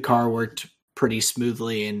the car worked pretty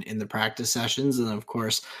smoothly in the practice sessions. And of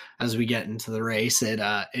course, as we get into the race,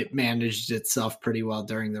 it managed itself pretty well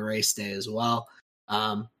during the race day as well.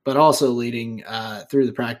 But also leading through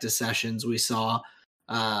the practice sessions, we saw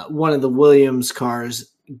one of the Williams cars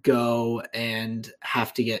go and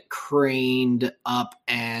have to get craned up,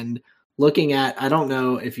 and looking at, I don't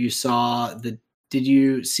know if you saw did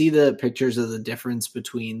you see the pictures of the difference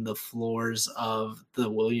between the floors of the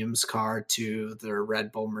Williams car to the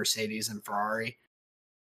Red Bull, Mercedes, and Ferrari?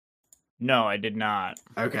 No, I did not.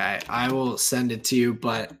 Okay, I will send it to you,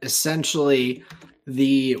 but essentially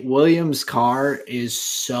the Williams car is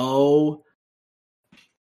so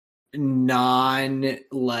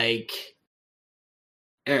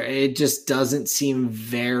it just doesn't seem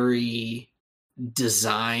very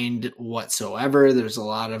designed whatsoever. There's a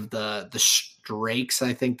lot of the strakes,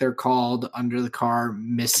 I think they're called, under the car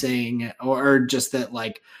missing, or just that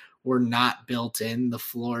like were not built in. The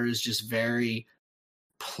floor is just very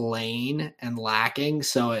plain and lacking.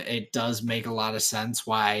 So it does make a lot of sense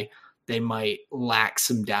why they might lack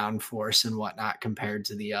some downforce and whatnot compared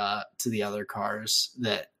to the other cars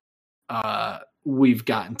that we've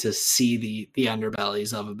gotten to see the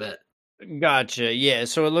underbellies of a bit. Gotcha. Yeah.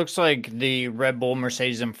 So it looks like the Red Bull,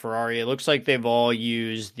 Mercedes, and Ferrari, it looks like they've all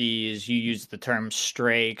used these, you use the term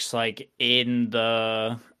strakes, like in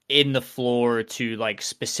the floor to like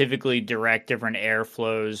specifically direct different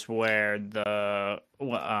airflows where the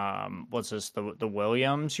what's this, the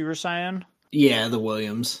Williams you were saying? Yeah, the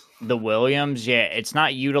Williams. The Williams, yeah, it's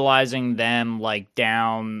not utilizing them like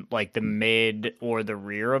down like the mid or the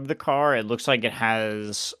rear of the car. It looks like it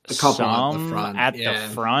has a couple some at the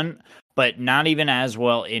front, but not even as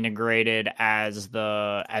well integrated as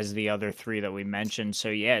the other three that we mentioned. So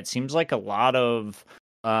yeah, it seems like a lot of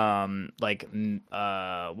what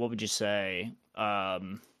would you say?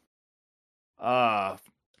 uh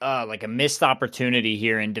like a missed opportunity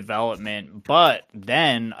here in development. But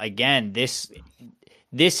then again, this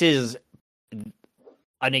is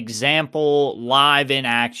an example live in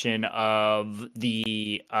action of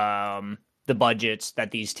the budgets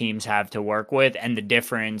that these teams have to work with and the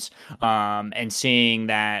difference, and seeing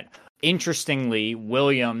that, interestingly,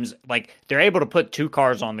 Williams, like, they're able to put two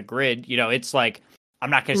cars on the grid. It's like, I'm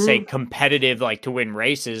not going to say competitive, like, to win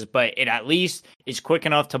races, but it at least is quick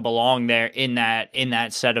enough to belong there in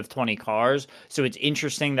that set of 20 cars. So it's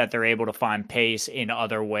interesting that they're able to find pace in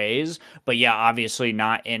other ways, but yeah, obviously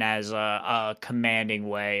not in as a commanding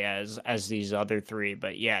way as these other three.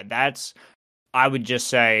 But yeah, that's, I would just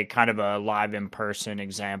say, kind of a live in person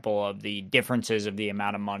example of the differences of the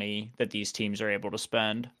amount of money that these teams are able to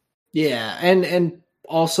spend. Yeah, and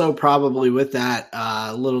also probably with that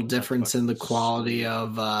little difference in the quality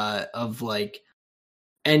of like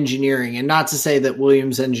engineering, and not to say that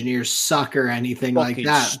Williams engineers suck or anything like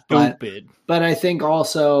that, stupid. but I think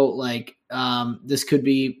also, like, this could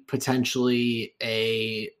be potentially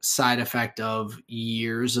a side effect of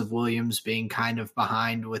years of Williams being kind of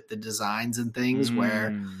behind with the designs and things,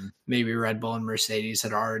 where maybe Red Bull and Mercedes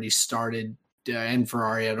had already started, and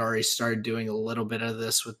Ferrari had already started doing a little bit of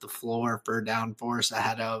this with the floor for downforce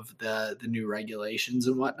ahead of the new regulations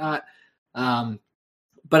and whatnot.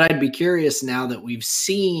 But I'd be curious, now that we've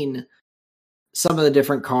seen some of the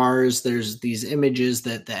different cars, there's these images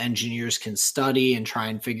that the engineers can study and try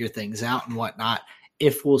and figure things out and whatnot,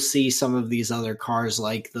 if we'll see some of these other cars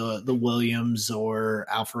like the Williams or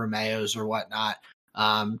Alfa Romeos or whatnot,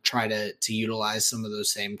 try to utilize some of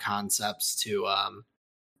those same concepts to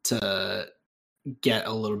get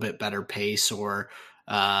a little bit better pace or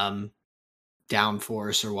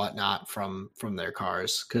downforce or whatnot from their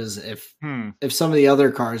cars. Because if some of the other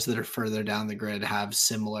cars that are further down the grid have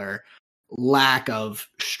similar lack of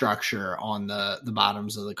structure on the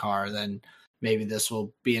bottoms of the car, then maybe this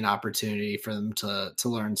will be an opportunity for them to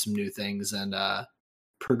learn some new things and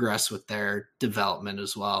progress with their development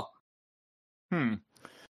as well.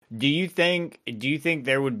 Do you think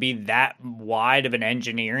there would be that wide of an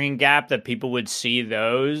engineering gap that people would see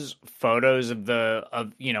those photos of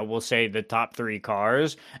we'll say the top three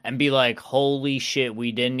cars and be like, holy shit,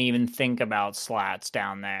 we didn't even think about slats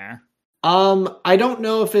down there? I don't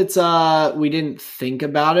know if it's we didn't think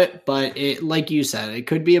about it, but it, like you said, it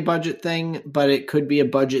could be a budget thing, but it could be a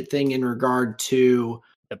budget thing in regard to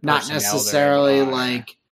not necessarily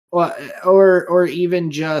like, or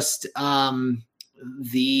even just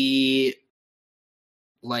the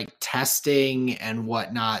like testing and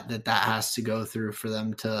whatnot that has to go through for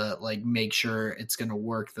them to like make sure it's going to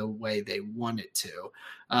work the way they want it to.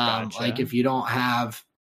 Gotcha. Like if you don't have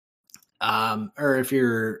or if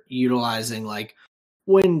you're utilizing like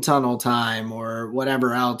wind tunnel time or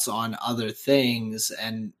whatever else on other things,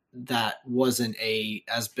 and that wasn't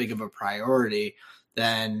as big of a priority,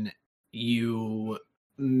 then you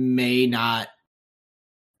may not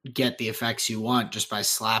get the effects you want just by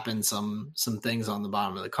slapping some things on the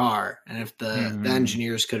bottom of the car. And if the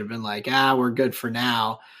engineers could have been like, we're good for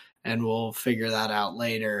now and we'll figure that out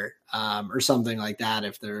later, or something like that,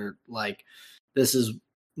 if they're like, this is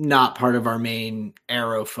not part of our main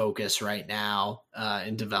aero focus right now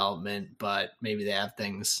in development, but maybe they have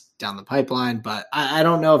things down the pipeline. But I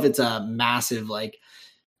don't know if it's a massive like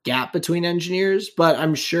gap between engineers, but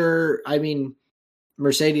I'm sure, I mean,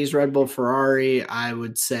 Mercedes, Red Bull, Ferrari, I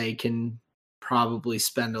would say, can probably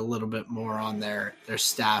spend a little bit more on their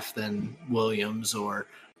staff than Williams or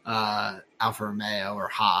Alfa Romeo or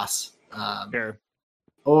Haas. Sure.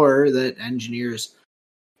 Or that engineers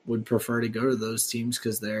would prefer to go to those teams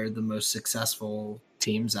because they're the most successful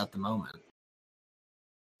teams at the moment.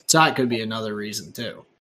 So that could be another reason too.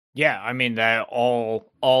 Yeah, I mean, that all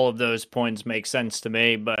of those points make sense to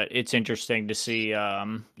me, but it's interesting to see,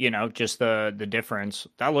 just the difference.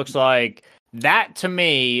 That to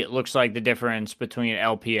me looks like the difference between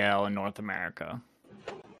LPL and North America.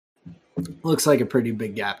 Looks like a pretty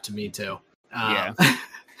big gap to me too. Yeah.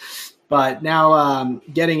 But now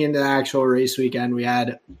getting into the actual race weekend, we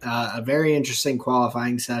had a very interesting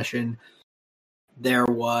qualifying session. There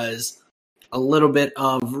was a little bit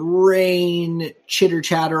of rain, chitter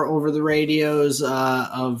chatter over the radios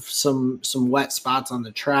of some wet spots on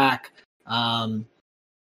the track.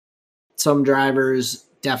 Some drivers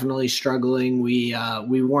definitely struggling. We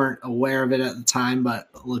weren't aware of it at the time, but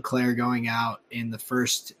Leclerc going out in the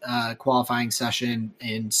first qualifying session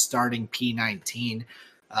and starting P19,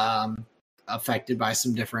 affected by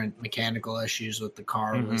some different mechanical issues with the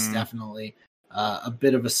car, was definitely a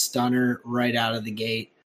bit of a stunner right out of the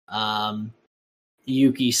gate.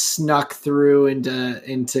 Yuki snuck through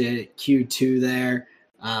into Q2 there.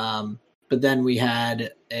 But then we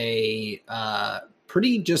had a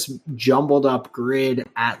pretty just jumbled up grid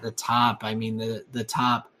at the top. I mean, the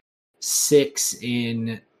top 6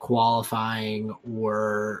 in qualifying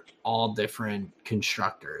were all different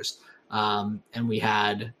constructors. And we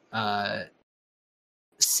had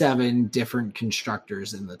 7 different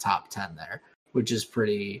constructors in the top 10 there, which is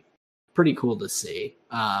pretty cool to see.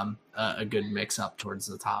 A good mix up towards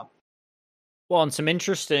the top. Well, and some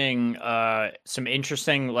interesting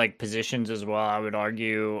like positions as well. I would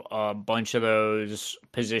argue a bunch of those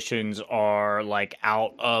positions are like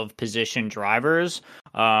out of position drivers,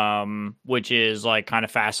 which is like kind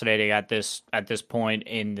of fascinating at this point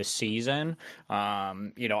in the season.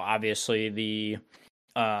 Obviously the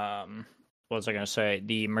what was I going to say?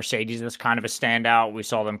 The Mercedes is kind of a standout. We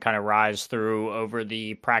saw them kind of rise through over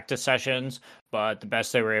the practice sessions, but the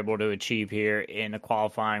best they were able to achieve here in the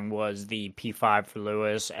qualifying was the P5 for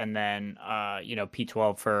Lewis, and then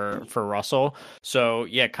P12 for Russell. So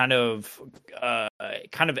yeah, kind of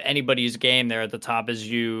anybody's game there at the top, as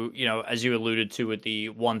you alluded to, with the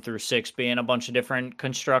 1 through 6 being a bunch of different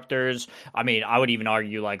constructors. I mean, I would even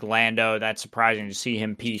argue like Lando. That's surprising to see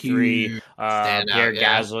him P3. Pierre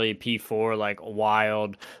Gasly P4, like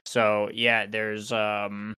wild. So yeah, there's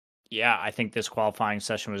I think this qualifying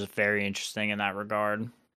session was very interesting in that regard.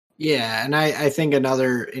 Yeah, and I think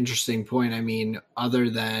another interesting point, I mean, other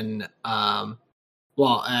than I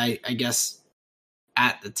guess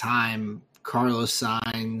at the time Carlos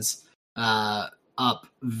Sainz up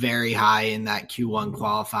very high in that Q1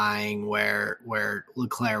 qualifying where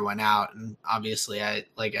Leclerc went out, and obviously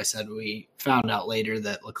like I said, we found out later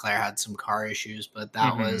that Leclerc had some car issues, but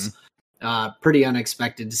that was pretty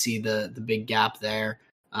unexpected to see the big gap there.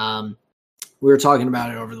 We were talking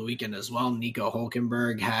about it over the weekend as well. Nico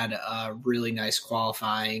Hülkenberg had a really nice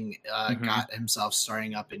qualifying, got himself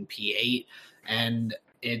starting up in P8, and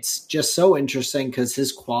it's just so interesting because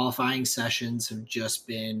his qualifying sessions have just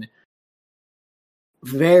been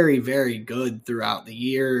very, very good throughout the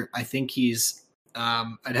year. I think he's,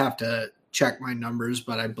 I'd have to check my numbers,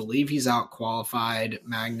 but I believe he's out qualified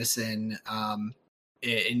Magnussen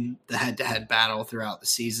in the head-to-head battle throughout the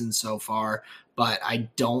season so far. But I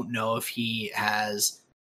don't know if he has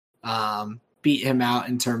beat him out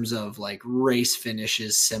in terms of like race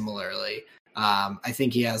finishes similarly. I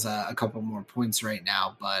think he has a couple more points right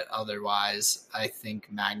now, but otherwise I think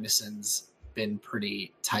Magnussen's been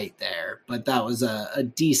pretty tight there, but that was a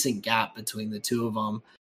decent gap between the two of them.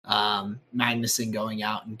 Magnussen going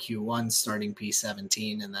out in Q1 starting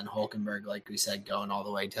P17, and then Hülkenberg, like we said, going all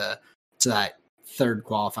the way to that third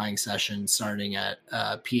qualifying session starting at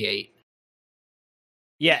P8.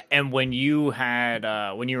 Yeah, and when you were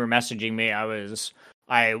messaging me, I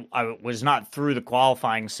was not through the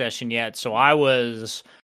qualifying session yet, so I was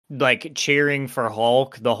like cheering for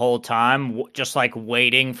Hulk the whole time, just like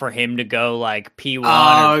waiting for him to go like P1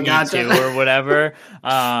 or P2 or whatever.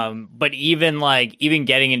 But even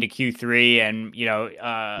getting into Q3 and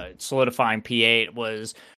solidifying P8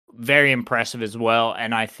 was very impressive as well.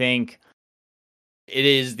 And I think it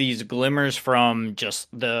is these glimmers from just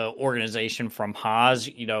the organization from Haas,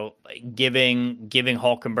 giving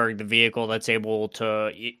Hülkenberg the vehicle that's able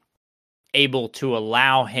to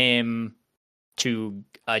allow him to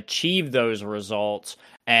achieve those results.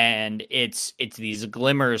 And it's these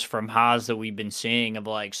glimmers from Haas that we've been seeing of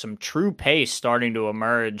like some true pace starting to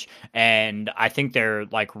emerge, and I think they're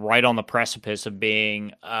like right on the precipice of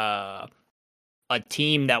being a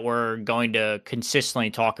team that we're going to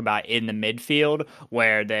consistently talk about in the midfield,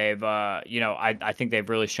 where they've I think they've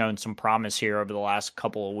really shown some promise here over the last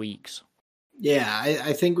couple of weeks. Yeah,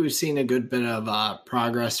 I think we've seen a good bit of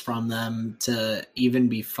progress from them to even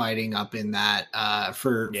be fighting up in that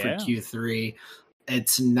for Q3.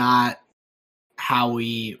 It's not how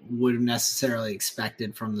we would have necessarily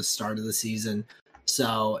expected from the start of the season.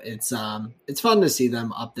 So it's fun to see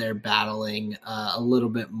them up there battling a little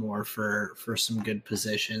bit more for some good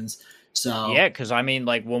positions. So yeah, because I mean,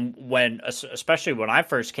 like when especially when I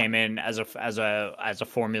first came in as a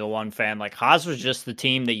Formula One fan, like Haas was just the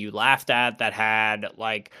team that you laughed at, that had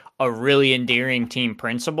like a really endearing team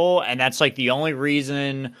principle, and that's like the only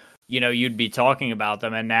reason you'd be talking about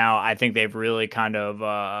them. And now I think they've really kind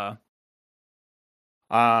of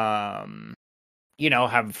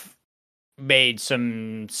have made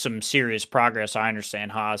some serious progress. I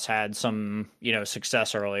understand Haas had some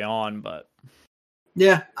success early on, but.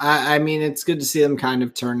 Yeah, I mean, it's good to see them kind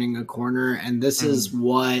of turning a corner, and this is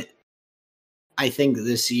what I think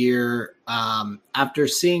this year, after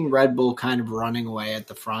seeing Red Bull kind of running away at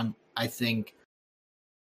the front, I think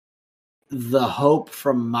the hope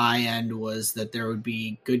from my end was that there would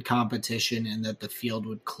be good competition and that the field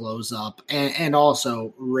would close up and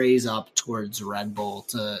also raise up towards Red Bull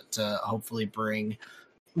to hopefully bring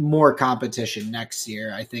more competition next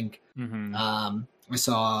year. I think I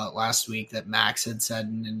saw last week that Max had said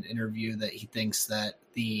in an interview that he thinks that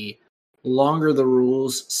the longer the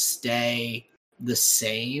rules stay the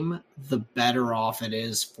same, the better off it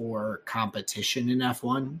is for competition in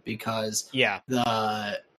F1 because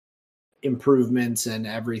the improvements and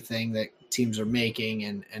everything that teams are making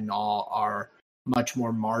and all are much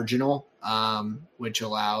more marginal, which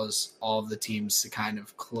allows all of the teams to kind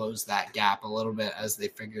of close that gap a little bit as they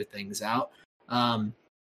figure things out.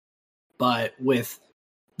 But with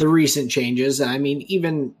the recent changes, I mean,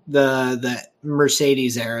 even the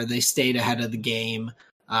Mercedes era, they stayed ahead of the game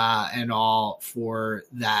and all for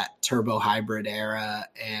that turbo hybrid era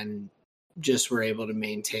and just were able to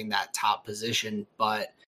maintain that top position.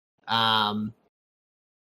 But I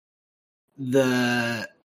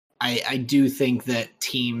do think that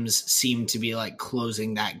teams seem to be like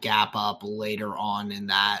closing that gap up later on in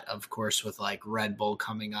that, of course, with like Red Bull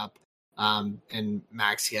coming up and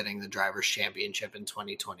Max getting the Drivers' Championship in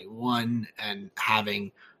 2021 and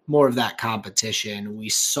having more of that competition. We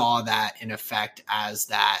saw that in effect as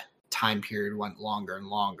that time period went longer and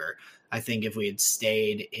longer. I think if we had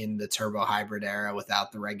stayed in the turbo hybrid era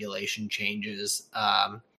without the regulation changes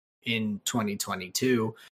in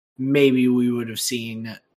 2022, maybe we would have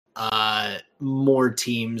seen more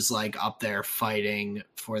teams like up there fighting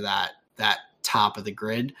for that top of the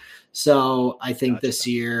grid. So I think this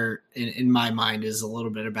year in my mind is a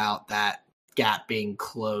little bit about that gap being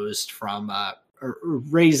closed from or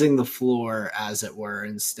raising the floor, as it were,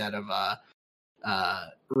 instead of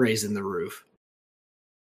raising the roof.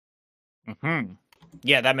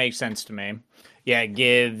 Yeah, that makes sense to me. Yeah, it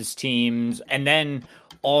gives teams, and then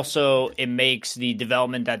also it makes the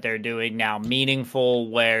development that they're doing now meaningful,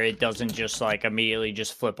 where it doesn't just like immediately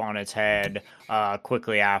just flip on its head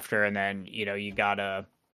quickly after, and then you gotta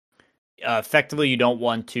effectively you don't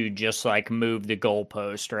want to just like move the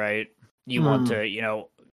goalpost, right? You want to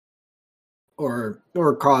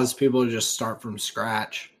or cause people to just start from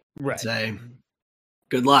scratch, right? Say,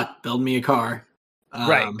 good luck, build me a car.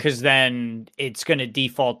 Right, because then it's going to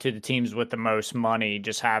default to the teams with the most money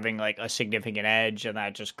just having like a significant edge, and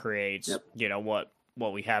that just creates,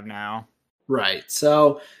 what we have now. Right.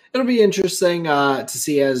 So it'll be interesting to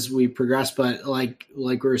see as we progress. But like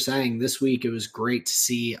we were saying, this week it was great to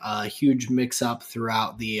see a huge mix up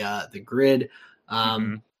throughout the grid.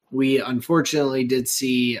 We unfortunately did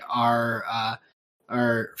see our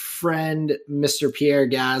friend, Mr. Pierre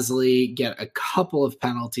Gasly, get a couple of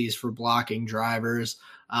penalties for blocking drivers.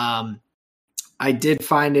 I did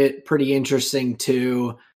find it pretty interesting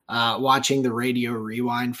too, watching the radio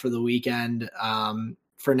rewind for the weekend.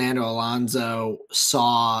 Fernando Alonso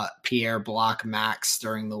saw Pierre block Max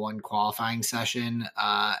during the one qualifying session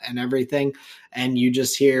and everything. And you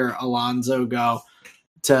just hear Alonso go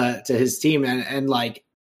to his team and like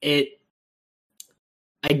it,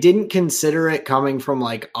 I didn't consider it coming from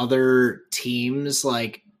like other teams,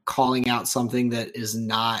 like calling out something that is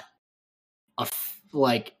not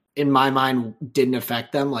like in my mind didn't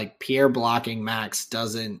affect them. Like Pierre blocking Max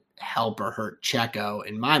doesn't help or hurt Checo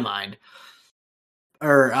in my mind,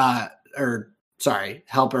 or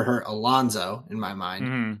help or hurt Alonso in my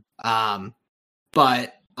mind.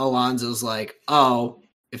 But Alonso's like, oh,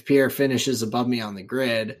 if Pierre finishes above me on the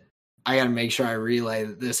grid, I got to make sure I relay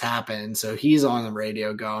that this happened. So he's on the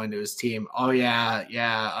radio going to his team. Oh yeah.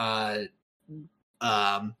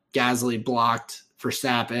 Gasly blocked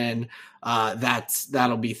Verstappen.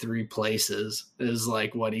 That'll be 3 places is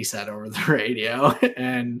like what he said over the radio.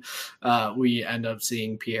 And we end up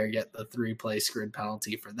seeing Pierre get the 3-place grid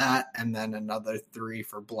penalty for that. And then another 3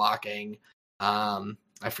 for blocking. I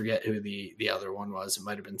forget who the other one was. It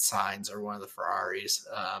might've been Sainz or one of the Ferraris.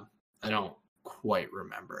 I don't quite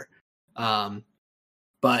remember.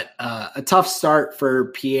 But a tough start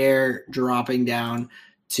for Pierre, dropping down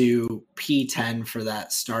to P10 for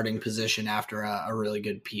that starting position after a really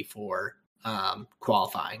good P4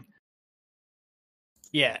 qualifying.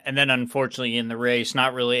 Yeah, and then unfortunately in the race,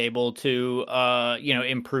 not really able to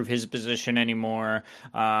improve his position anymore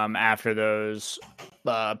after those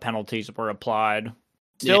penalties were applied.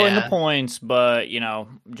 Still in the points, but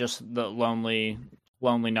just the lonely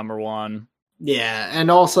number one. Yeah,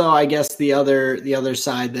 and also I guess the other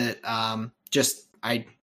side that I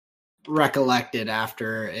recollected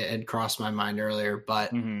after it had crossed my mind earlier,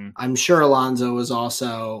 but I'm sure Alonso was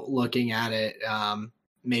also looking at it,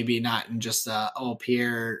 maybe not in just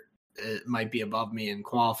Pierre might be above me in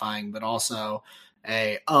qualifying, but also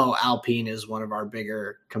Alpine is one of our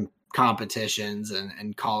bigger competitions,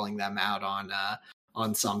 and calling them out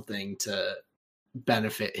on something to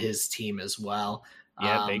benefit his team as well.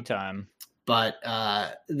 Yeah, big time. But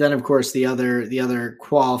then, of course, the other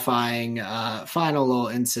qualifying final little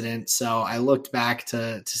incident. So I looked back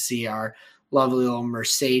to see our lovely little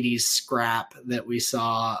Mercedes scrap that we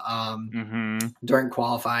saw during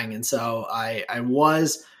qualifying, and so I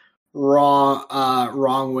was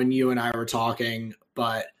wrong when you and I were talking,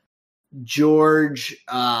 but George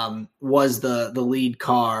was the lead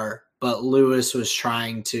car, but Lewis was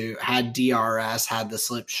had DRS, had the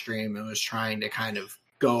slipstream, and was trying to kind of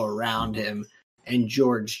go around him, and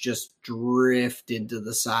George just drifted to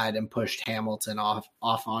the side and pushed Hamilton off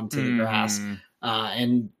onto the grass,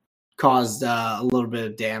 and caused a little bit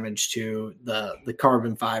of damage to the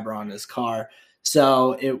carbon fiber on his car.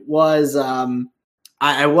 So it was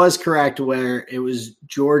I was correct where it was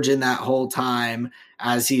George in that whole time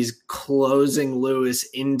as he's closing Lewis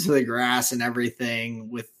into the grass and everything,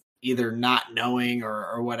 with either not knowing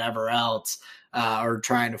or whatever else, or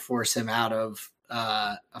trying to force him out of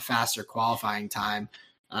a faster qualifying time.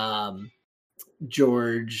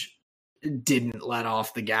 George didn't let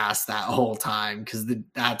off the gas that whole time, because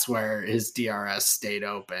that's where his DRS stayed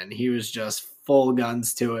open. He was just full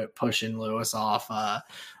guns to it, pushing Lewis off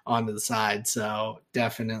onto the side. So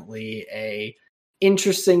definitely a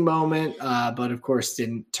interesting moment, but of course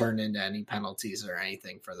didn't turn into any penalties or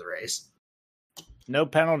anything for the race. No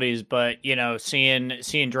penalties, but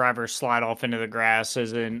seeing drivers slide off into the grass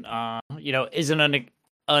isn't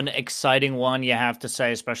an exciting one, you have to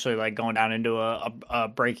say, especially like going down into a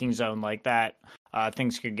braking zone like that.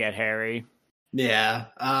 Things could get hairy. Yeah.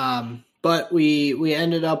 But we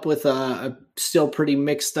ended up with a still pretty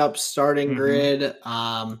mixed up starting grid.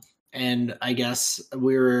 And I guess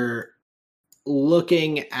we were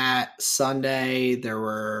looking at Sunday. There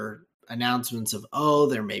were announcements of,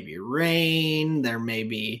 there may be rain, there may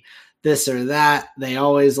be this or that. They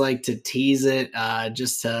always like to tease it,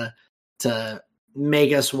 just to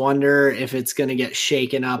make us wonder if it's going to get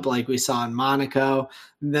shaken up like we saw in Monaco.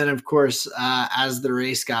 And then, of course, as the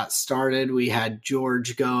race got started, we had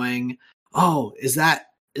George going, is that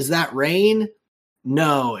rain?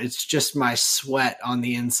 No, it's just my sweat on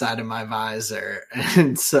the inside of my visor.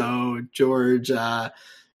 And so George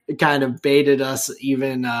kind of baited us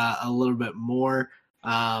even a little bit more.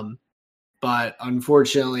 But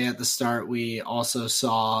unfortunately, at the start, we also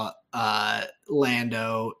saw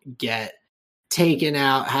Lando get taken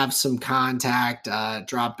out, have some contact,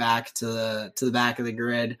 drop back to the back of the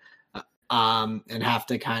grid, and have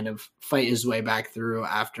to kind of fight his way back through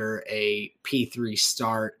after a P3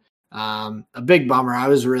 start. A big bummer. I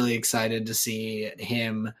was really excited to see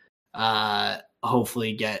him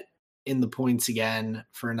hopefully get in the points again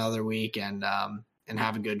for another week and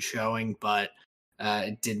have a good showing, but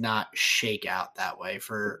it did not shake out that way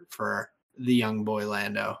for the young boy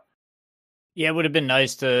Lando. Yeah, it would have been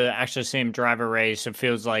nice to actually see him drive a race. It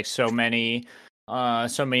feels like so many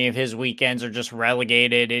of his weekends are just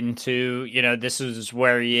relegated into, this is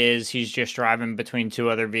where he is. He's just driving between two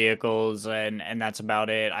other vehicles, and that's about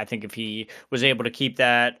it. I think if he was able to keep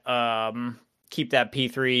that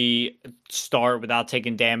P3 start without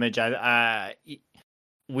taking damage,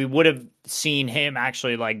 we would have seen him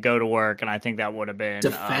actually like go to work, and I think that would have been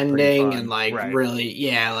defending and right. Really,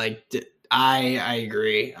 yeah, I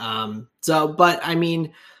agree. But I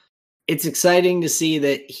mean, it's exciting to see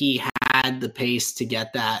that he had the pace to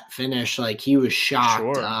get that finish. Like, he was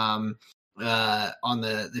shocked. Sure. On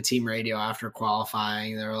the team radio after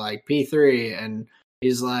qualifying, they were like, P3, and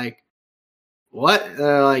he's like, what?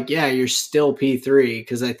 They're like, yeah, you're still P3,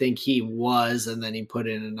 because I think he was, and then he put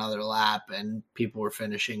in another lap and people were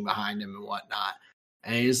finishing behind him and whatnot.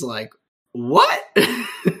 And he's like, what?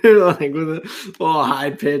 Like, with a little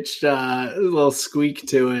high pitched little squeak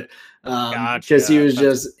to it. Because he was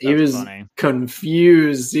funny.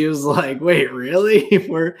 Confused. He was like, wait, really?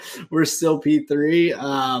 we're still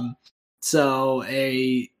P3. So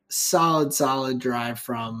a solid drive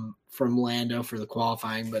from Lando for the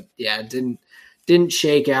qualifying, but yeah, didn't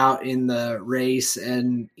shake out in the race,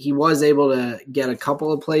 and he was able to get a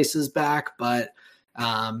couple of places back, but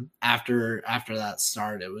after that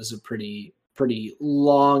start, it was a pretty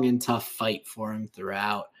long and tough fight for him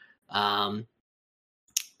throughout.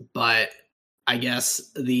 But I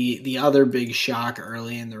guess the other big shock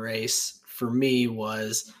early in the race for me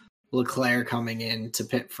was Leclerc coming in to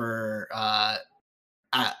pit for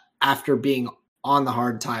after being on the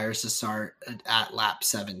hard tires to start at lap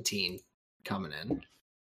 17 coming in.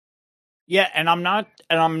 Yeah, and I'm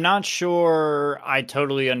not sure I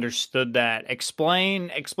totally understood that. Explain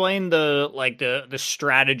the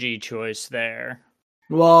strategy choice there.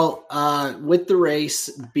 Well, with the race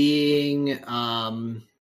being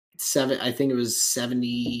I think it was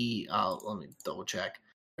 70. Let me double check,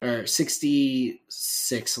 or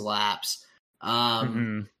 66 laps.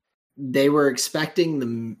 Hmm. They were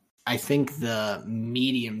expecting I think the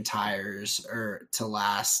medium tires or to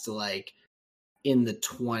last like in the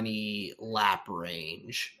 20 lap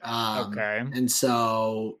range. Okay. And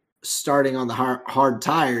so starting on the hard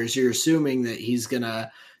tires, you're assuming that he's going to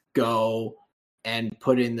go and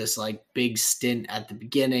put in this like big stint at the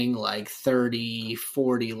beginning, like 30,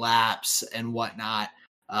 40 laps and whatnot,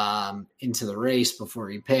 into the race before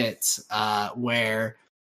he pits, where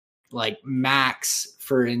like Max,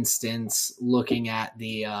 for instance, looking at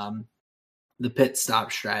the pit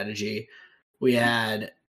stop strategy, we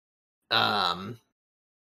had, um,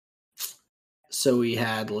 so we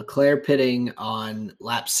had Leclerc pitting on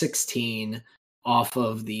lap 16 off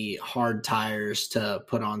of the hard tires to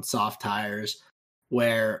put on soft tires,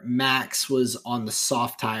 where Max was on the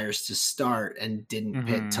soft tires to start and didn't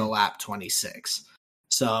pit till Hmm. lap 26.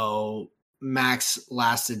 So Max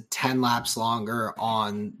lasted 10 laps longer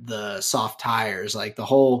on the soft tires. Like the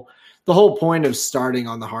whole point of starting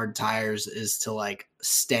on the hard tires is to like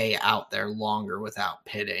stay out there longer without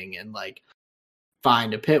pitting and like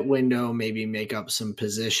find a pit window, maybe make up some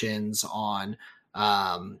positions on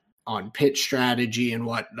pit strategy and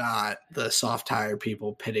whatnot. The soft tire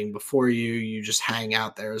people pitting before you just hang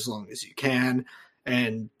out there as long as you can.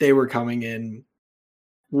 And they were coming in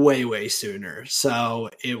way sooner. So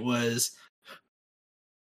it was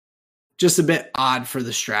just a bit odd for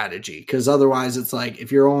the strategy because otherwise it's like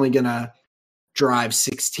if you're only gonna drive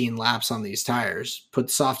 16 laps on these tires, put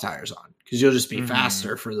the soft tires on because you'll just be Hmm.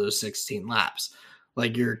 faster for those 16 laps.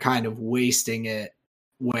 Like you're kind of wasting it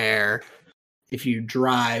where if you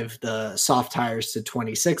drive the soft tires to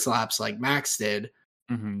 26 laps like Max did,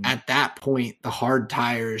 Hmm. at that point the hard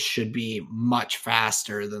tires should be much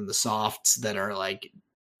faster than the softs that are like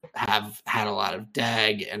have had a lot of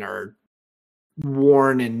dag and are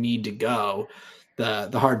worn and need to go. The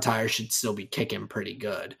hard tires should still be kicking pretty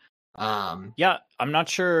good. Um, Yeah, I'm not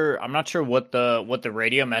sure what the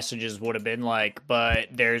radio messages would have been like, but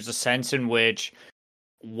there's a sense in which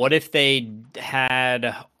what if they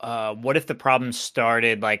had what if the problem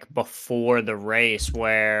started like before the race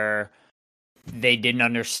where they didn't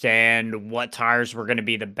understand what tires were going to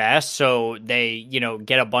be the best, so they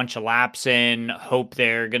get a bunch of laps in, hope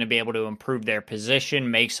they're going to be able to improve their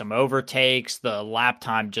position, make some overtakes, the lap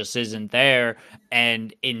time just isn't there,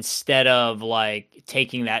 and instead of like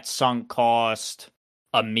taking that sunk cost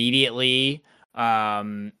immediately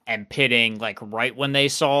and pitting like right when they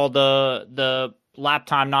saw the lap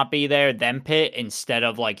time not be there, then pit instead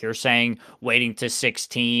of like you're saying waiting to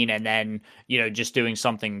 16 and then just doing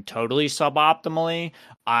something totally suboptimally.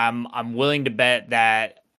 I'm willing to bet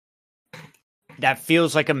that that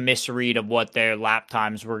feels like a misread of what their lap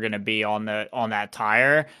times were going to be on that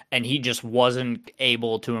tire, and he just wasn't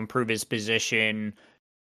able to improve his position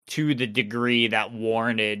to the degree that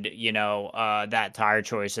warranted, that tire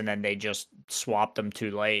choice, and then they just swapped them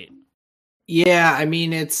too late. yeah, I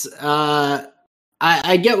mean it's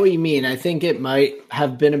I get what you mean. I think it might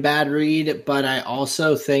have been a bad read, but I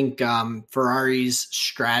also think Ferrari's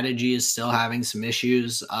strategy is still having some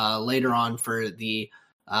issues. Later on for the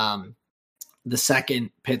second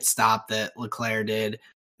pit stop that Leclerc did,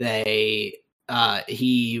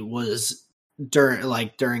 he was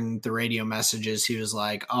during the radio messages, he was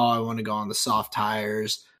like, "Oh, I want to go on the soft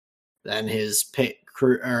tires." Then his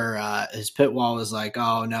his pit wall was like,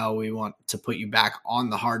 "Oh no, we want to put you back on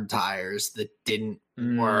the hard tires." That didn't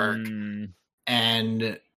work, Mm,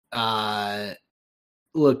 and uh,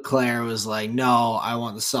 Leclerc was like, "No, I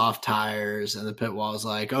want the soft tires," and the pit wall was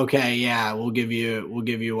like, "Okay, yeah, we'll give you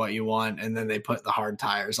what you want," and then they put the hard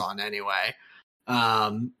tires on anyway.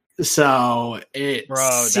 So it bro,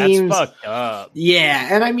 that's seems, fucked up. yeah,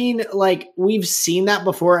 and I mean, like we've seen that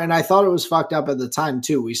before, and I thought it was fucked up at the time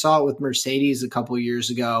too. We saw it with Mercedes a couple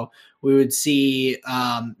years ago. We would see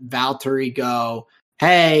Valtteri go,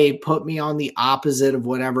 "Hey, put me on the opposite of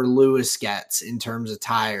whatever Lewis gets in terms of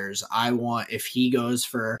tires. I want if he goes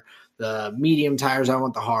for the medium tires, I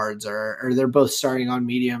want the hards, or they're both starting on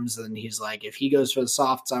mediums, and he's like, if he goes for the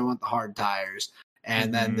softs, I want the hard tires."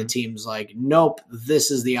 And then the Hmm. team's like, "Nope,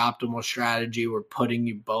 this is the optimal strategy. We're putting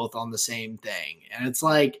you both on the same thing." And it's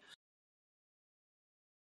like,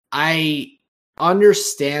 I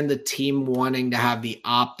understand the team wanting to have the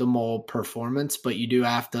optimal performance, but you do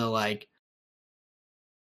have to like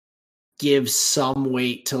give some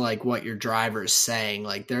weight to like what your driver is saying.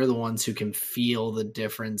 Like they're the ones who can feel the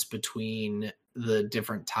difference between the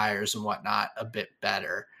different tires and whatnot a bit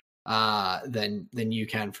better than you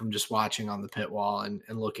can from just watching on the pit wall and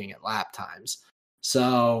looking at lap times.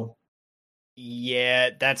 So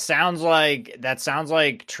yeah, that sounds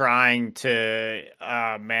like trying to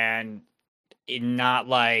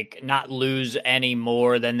not lose any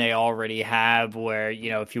more than they already have, where, you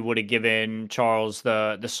know, if you would have given Charles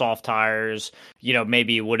the soft tires, you know,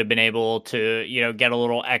 maybe you would have been able to, you know, get a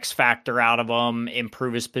little X factor out of him,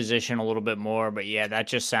 improve his position a little bit more. But yeah, that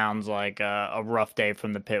just sounds like a rough day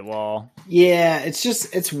from the pit wall. Yeah,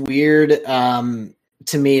 it's weird.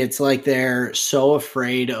 To me, it's like they're so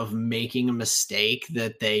afraid of making a mistake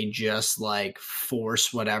that they just like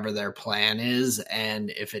force whatever their plan is. And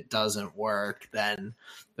if it doesn't work, then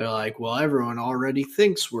they're like, well, everyone already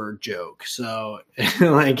thinks we're a joke. So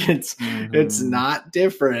like it's not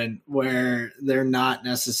different, where they're not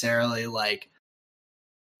necessarily like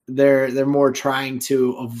they're more trying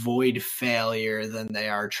to avoid failure than they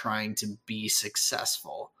are trying to be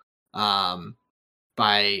successful.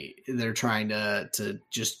 They're trying to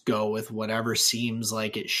just go with whatever seems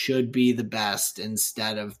like it should be the best,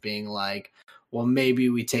 instead of being like, well, maybe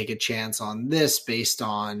we take a chance on this based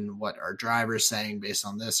on what our driver's saying, based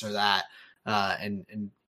on this or that, and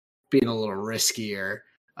being a little riskier.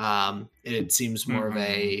 It seems more of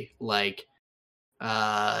a like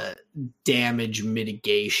damage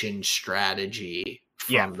mitigation strategy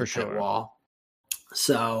from the pit wall.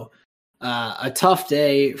 So a tough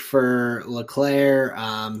day for Leclerc.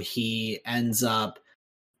 He ends up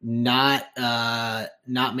not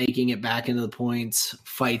making it back into the points,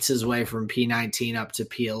 fights his way from P19 up to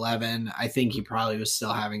P11. I think he probably was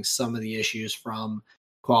still having some of the issues from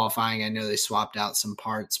qualifying. I know they swapped out some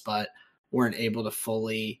parts, but weren't able to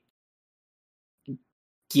fully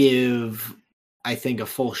give, I think, a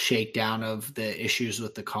full shakedown of the issues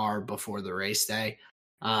with the car before the race day.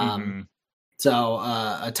 So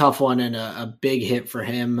a tough one and a big hit for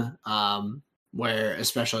him, where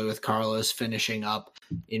especially with Carlos finishing up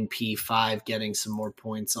in P5, getting some more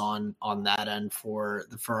points on that end for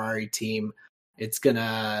the Ferrari team. It's going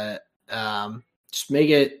to just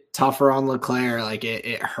make it tougher on Leclerc. Like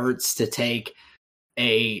it hurts to take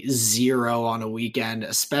a 0 on a weekend,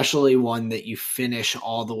 especially one that you finish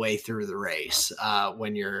all the way through the race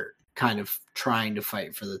when you're kind of trying to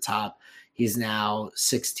fight for the top. He's now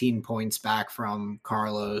 16 points back from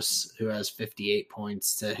Carlos, who has 58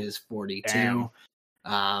 points to his 42.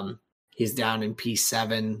 He's down in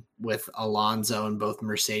P7 with Alonso and both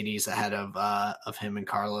Mercedes ahead of him and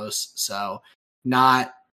Carlos. So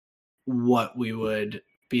not what we would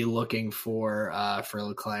be looking for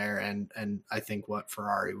Leclerc, and I think what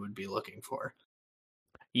Ferrari would be looking for.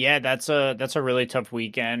 Yeah, that's a really tough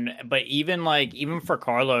weekend. But even for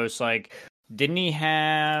Carlos, like, didn't he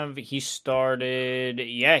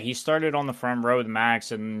started on the front row with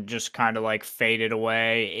Max and just kind of like faded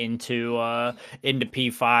away into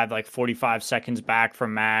P5, like 45 seconds back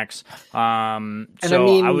from Max. And so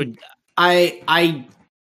I mean,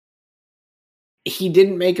 he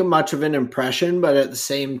didn't make much of an impression, but at the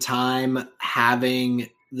same time, having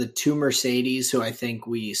the two Mercedes, who I think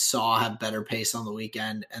we saw have better pace on the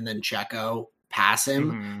weekend, and then Checo pass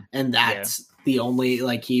him, and that's the only,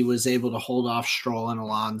 like, he was able to hold off Stroll and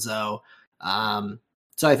Alonso.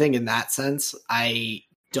 So I think in that sense, I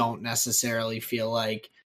don't necessarily feel like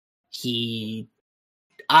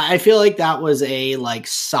I feel like that was a like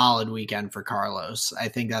solid weekend for Carlos. I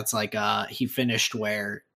think that's like he finished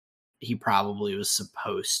where he probably was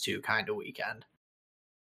supposed to kind of weekend.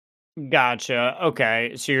 Gotcha.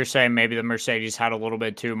 Okay. So you're saying maybe the Mercedes had a little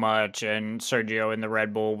bit too much and Sergio in the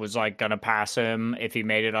Red Bull was like going to pass him if he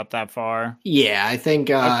made it up that far? Yeah, I think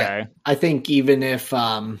okay. I think even if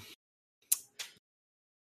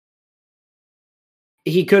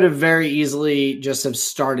he could have very easily just have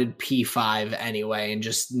started P5 anyway and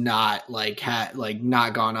just not like had like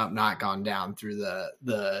not gone up, not gone down through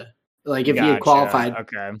the like if he had qualified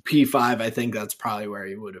P5, I think that's probably where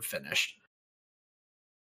he would have finished.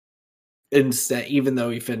 Instead, even though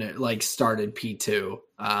he started P2,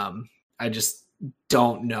 I just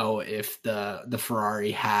don't know if the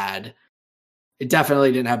Ferrari it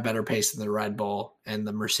definitely didn't have better pace than the Red Bull, and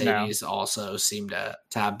the Mercedes also seemed to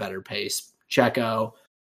have better pace. Checo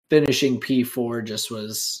finishing P4 just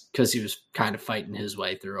was because he was kind of fighting his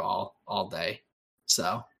way through all day.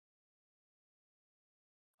 So,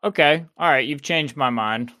 okay, all right, you've changed my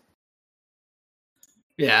mind.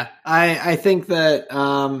 Yeah, I think that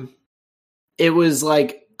it was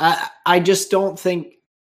like I just don't think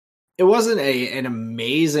it wasn't an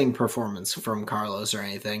amazing performance from Carlos or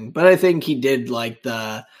anything, but I think he did like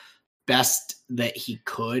the best that he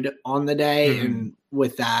could on the day. And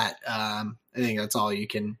with that, I think that's all you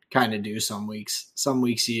can kind of do some weeks. Some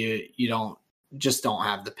weeks you don't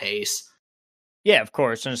have the pace. Yeah, of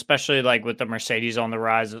course, and especially like with the Mercedes on the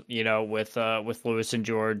rise, with Lewis and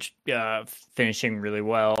George finishing really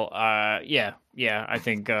well. Yeah, I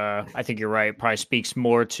think you're right. Probably speaks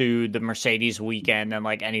more to the Mercedes weekend than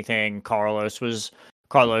like anything Carlos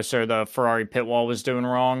or the Ferrari pit wall was doing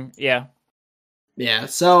wrong. Yeah. Yeah,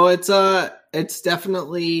 so it's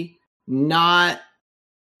definitely not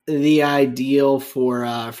the ideal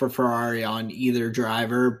for Ferrari on either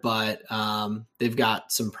driver, but they've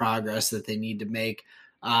got some progress that they need to make.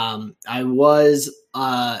 I was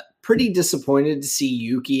pretty disappointed to see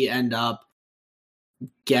Yuki end up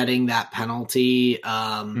getting that penalty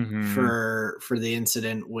for the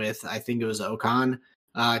incident with, I think it was Ocon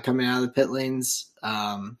coming out of the pit lanes.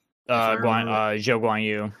 Zhou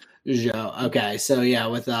Guanyu. Zhou. Okay, so yeah,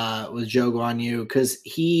 with Zhou Guanyu, because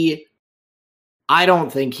I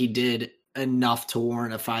don't think he did enough to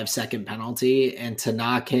warrant a 5-second penalty, and to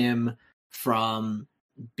knock him from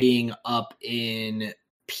being up in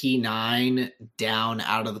P9 down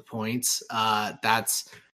out of the points, that's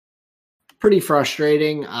pretty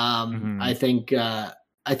frustrating. I think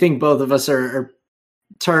both of us are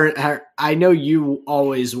I know you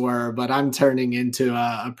always were, but I'm turning into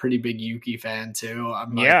a pretty big Yuki fan too.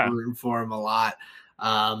 I'm rooting for him a lot.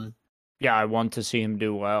 Yeah, I want to see him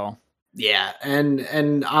do well. Yeah, and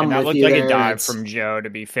that looked like a dive from Joe, to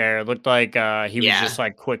be fair. It looked like he was just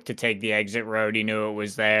like quick to take the exit road. He knew it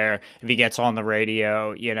was there. If he gets on the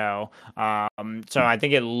radio, so I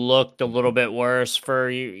think it looked a little bit worse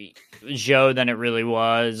for Joe than it really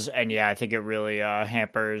was. And yeah, I think it really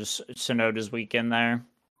hampers Tsunoda's weekend there.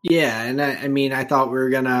 Yeah, and I mean, I thought we were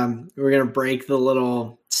gonna break the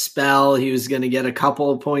little spell. He was gonna get a couple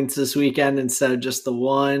of points this weekend instead of just the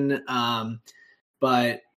one.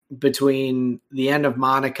 But between the end of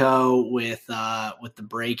Monaco with the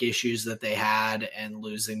brake issues that they had and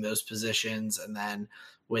losing those positions, and then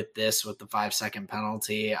with the 5-second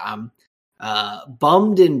penalty, I'm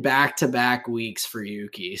bummed in back-to-back weeks for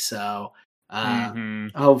Yuki. So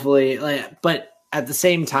hopefully, but at the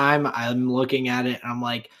same time, I'm looking at it and I'm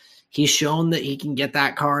like, he's shown that he can get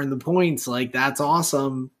that car in the points. Like, that's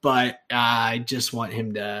awesome. But I just want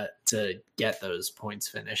him to get those points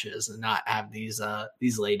finishes and not have these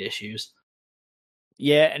late issues.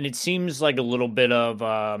 Yeah, and it seems like a little bit of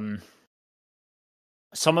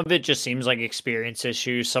some of it just seems like experience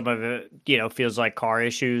issues. Some of it, feels like car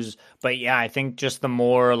issues. But yeah, I think just the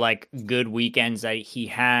more like good weekends that he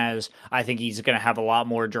has, I think he's going to have a lot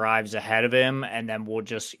more drives ahead of him. And then we'll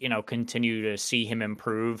just, continue to see him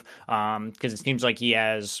improve. Because it seems like he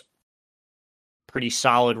has pretty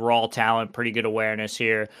solid raw talent, pretty good awareness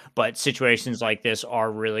here. But situations like this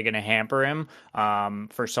are really going to hamper him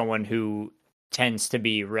for someone who tends to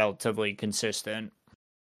be relatively consistent.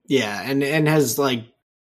 Yeah, and has like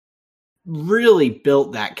really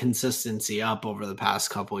built that consistency up over the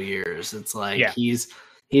past couple of years. It's like he's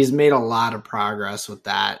made a lot of progress with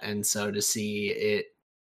that, and so to see it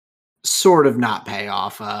sort of not pay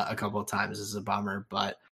off a couple of times is a bummer.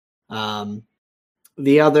 But the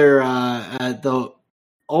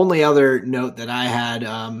only other note that I had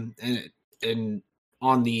in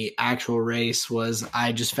on the actual race was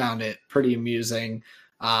I just found it pretty amusing.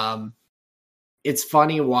 It's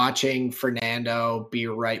funny watching Fernando be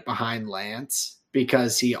right behind Lance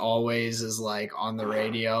because he always is like on the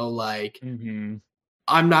radio, like, I'm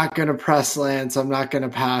not going to press Lance. I'm not going to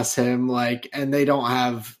pass him. Like, and they don't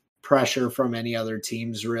have pressure from any other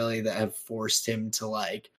teams really that have forced him to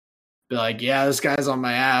like, be like, yeah, this guy's on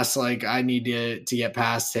my ass. Like, I need to get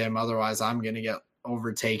past him. Otherwise I'm going to get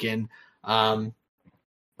overtaken.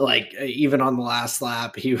 Like even on the last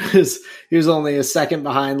lap, he was only a second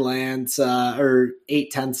behind Lance, or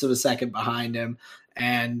 0.8 of a second behind him.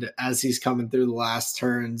 And as he's coming through the last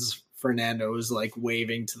turns, Fernando was like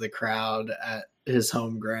waving to the crowd at his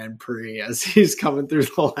home Grand Prix as he's coming through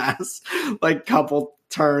the last like couple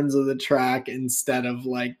turns of the track instead of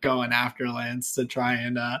like going after Lance to try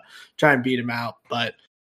and beat him out. But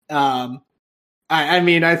I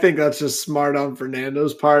mean, I think that's just smart on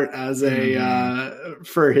Fernando's part as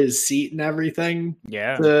for his seat and everything.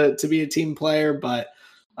 Yeah, to be a team player, but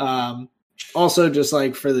also just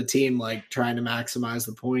like for the team, like trying to maximize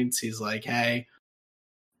the points. He's like, hey,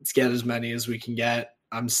 let's get as many as we can get.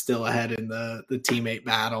 I'm still ahead in the teammate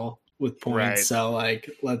battle with points, right. So like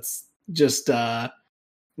let's just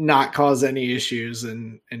not cause any issues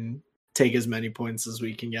and take as many points as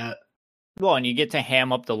we can get. Well, and you get to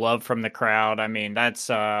ham up the love from the crowd. I mean, that's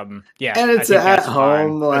yeah. And I it's think at that's fine.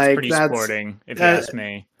 home, That's like pretty sporting, if you uh, ask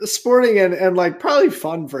me. sporting and like probably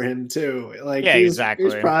fun for him too. Like Yeah, he's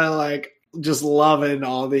exactly. probably like just loving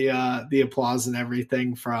all the applause and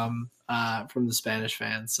everything from the Spanish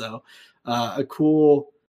fans. So a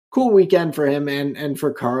cool weekend for him and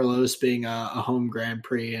for Carlos being a home Grand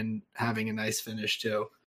Prix and having a nice finish too.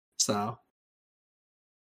 So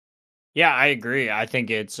Yeah, I agree. I think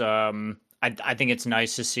it's I think it's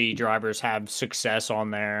nice to see drivers have success on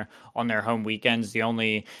their home weekends. The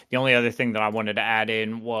only other thing that I wanted to add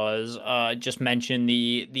in was just mention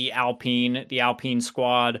the Alpine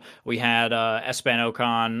squad. We had Esteban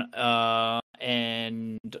Ocon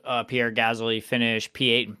and Pierre Gasly finish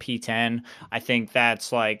P8 and P10. I think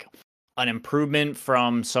that's like an improvement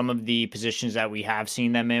from some of the positions that we have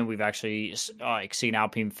seen them in. We've actually like seen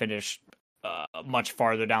Alpine finish much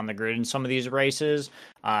farther down the grid in some of these races.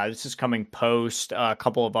 This is coming post a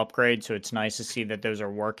couple of upgrades, so it's nice to see that those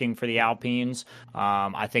are working for the Alpines.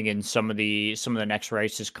 I think in some of the next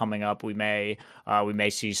races coming up, we may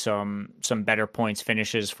see some better points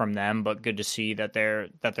finishes from them. But good to see that they're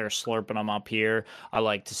slurping them up here. I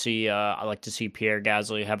like to see Pierre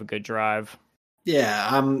Gasly have a good drive. yeah,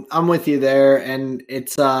 I'm with you there, and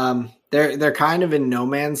it's they're kind of in no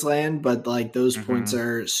man's land, but like those points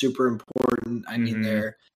are super important. I mean,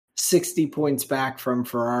 they're 60 points back from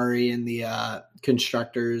Ferrari in the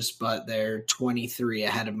constructors, but they're 23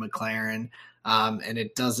 ahead of McLaren, and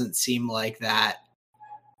it doesn't seem like that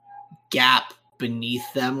gap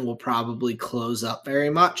beneath them will probably close up very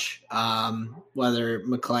much. Whether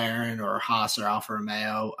McLaren or Haas or Alfa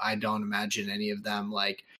Romeo, I don't imagine any of them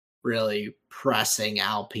like really pressing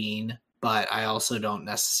Alpine, but I also don't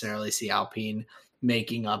necessarily see Alpine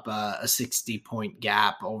making up a 60-point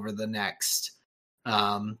gap over the next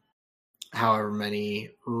however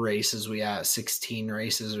many races we have, 16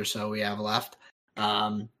 races or so we have left.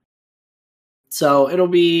 So it'll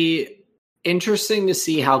be interesting to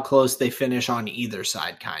see how close they finish on either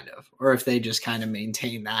side, kind of, or if they just kind of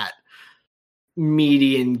maintain that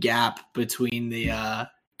median gap between the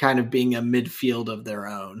kind of being a midfield of their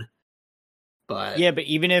own. But yeah, but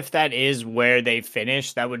even if that is where they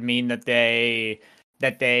finish, that would mean that they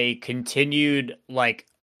continued like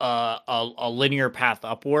a linear path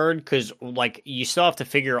upward, because like you still have to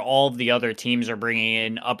figure all of the other teams are bringing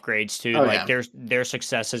in upgrades too. Oh, like yeah. their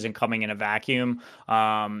success isn't coming in a vacuum.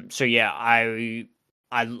 So yeah, I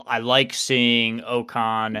like seeing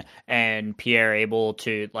Ocon and Pierre able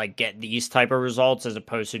to like get these type of results as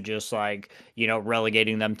opposed to just like,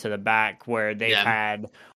 relegating them to the back where they've Yeah. had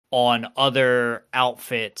on other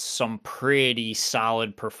outfits some pretty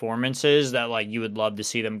solid performances that like you would love to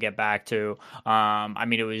see them get back to. I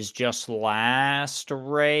mean, it was just last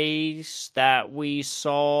race that we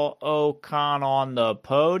saw Ocon on the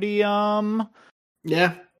podium.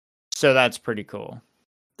 Yeah. So that's pretty cool.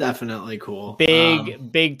 Definitely cool.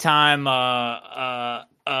 Big time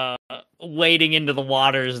wading into the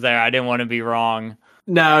waters there. I didn't want to be wrong.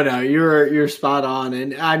 No, you're spot on.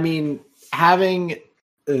 And I mean, having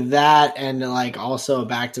that and like also a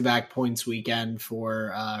back-to-back points weekend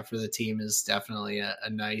for the team is definitely a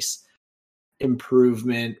nice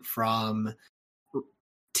improvement from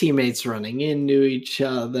teammates running into each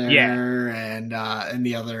other and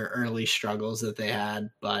the other early struggles that they had.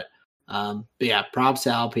 But yeah, props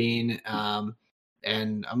to Alpine.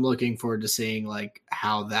 And I'm looking forward to seeing like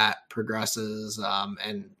how that progresses.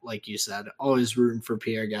 And like you said, always rooting for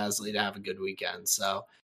Pierre Gasly to have a good weekend. So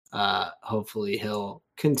hopefully he'll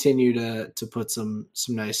continue to put some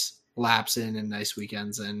nice laps in and nice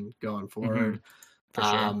weekends in going forward. For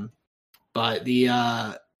sure. But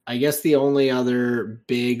I guess the only other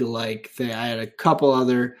big like thing, I had a couple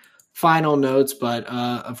other final notes, but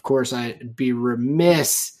of course I'd be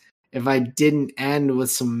remiss if I didn't end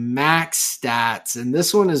with some max stats. And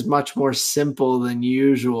this one is much more simple than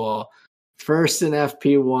usual. First in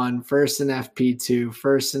FP1, first in FP2,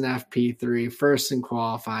 first in FP3, first in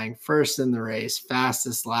qualifying, first in the race,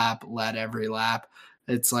 fastest lap, led every lap.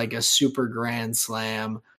 It's like a super grand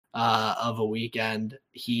slam of a weekend.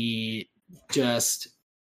 He just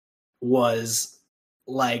was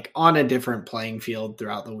like on a different playing field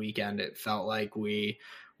throughout the weekend. It felt like we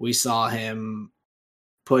saw him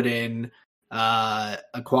put in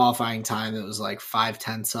a qualifying time that was like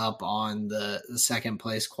 5/10 up on the second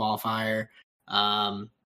place qualifier.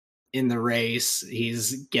 In the race,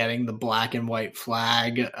 he's getting the black and white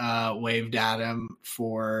flag waved at him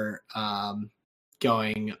for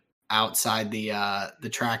going outside the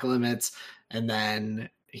track limits, and then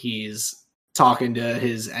he's talking to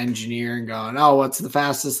his engineer and going, "Oh, what's the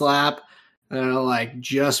fastest lap?" And they're like,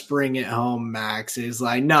 just bring it home, Max. And he's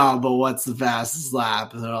like, no, but what's the fastest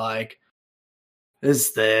lap? And they're like,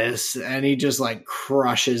 it's this. And he just like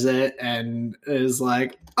crushes it and is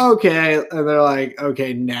like, okay. And they're like,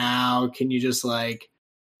 okay, now can you just like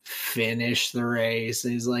finish the race?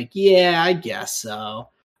 And he's like, yeah, I guess so.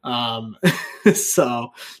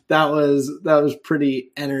 So that was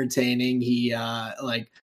pretty entertaining. He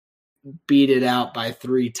like beat it out by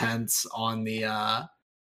 0.3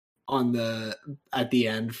 on the at the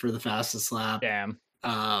end for the fastest lap. Damn.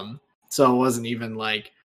 So it wasn't even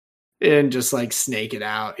like, it didn't just like snake it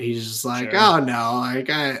out. He's just like, Sure. oh no, like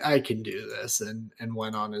I can do this, and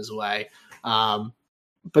went on his way.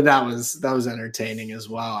 But that was entertaining as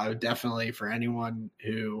well. I would definitely, for anyone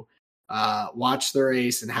who watched the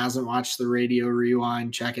race and hasn't watched the radio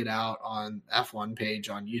rewind, check it out on F1 page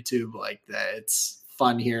on YouTube. Like that, it's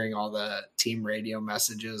fun hearing all the team radio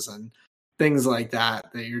messages and things like that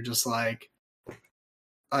you're just like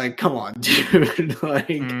come on, dude.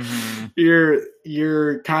 Like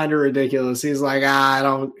you're kind of ridiculous. He's like, I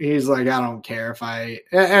don't care if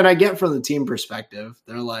and I get from the team perspective.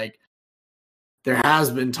 They're like, there has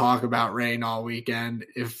been talk about rain all weekend.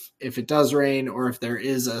 If it does rain, or if there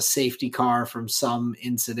is a safety car from some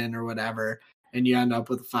incident or whatever, and you end up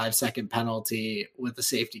with a 5-second penalty with a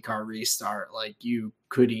safety car restart, like you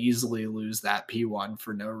could easily lose that P1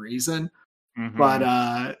 for no reason.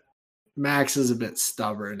 But Max is a bit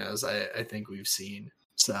stubborn, as I think we've seen.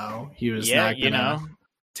 So he was not going to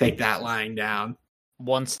take that lying down.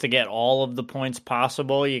 Wants to get all of the points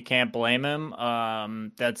possible. You can't blame him.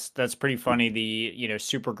 That's pretty funny. The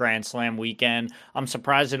Super Grand Slam weekend. I'm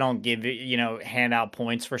surprised they don't give hand out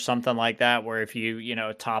points for something like that. Where if you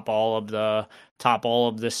top all of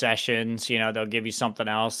the sessions, they'll give you something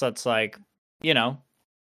else. That's like a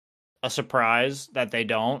surprise that they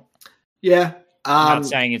don't. Yeah. Not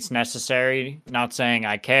saying it's necessary. Not saying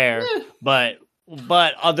I care, but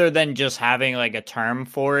other than just having like a term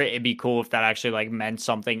for it, it'd be cool if that actually like meant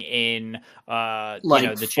something in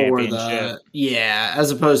the championship.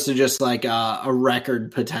 As opposed to just like a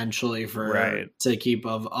record potentially to keep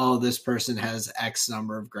of, oh, this person has X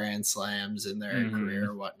number of Grand Slams in their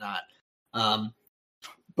career or whatnot.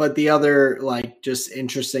 But the other like just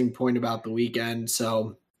interesting point about the weekend,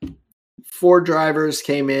 so 4 drivers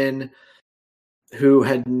came in who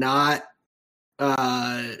had not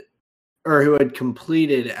or who had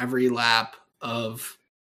completed every lap of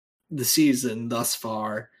the season thus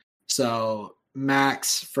far. So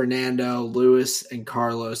Max, Fernando, Lewis, and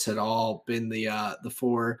Carlos had all been the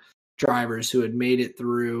 4 drivers who had made it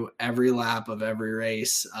through every lap of every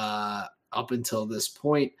race up until this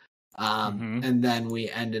point. And then we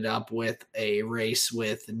ended up with a race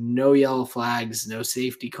with no yellow flags, no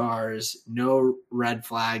safety cars, no red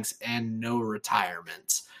flags, and no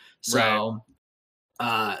retirements. So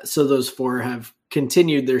so those 4 have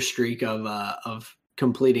continued their streak of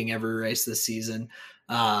completing every race this season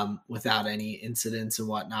without any incidents and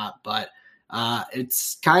whatnot. But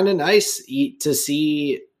it's kind of nice to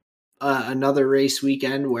see another race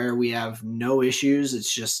weekend where we have no issues.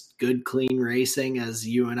 It's just good, clean racing, as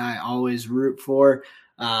you and I always root for.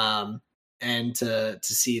 And to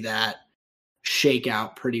see that shake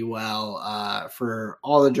out pretty well for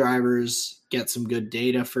all the drivers, get some good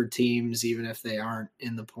data for teams, even if they aren't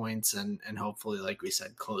in the points, and hopefully, like we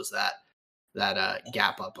said, close that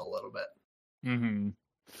gap up a little bit.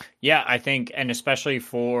 Yeah, I think, and especially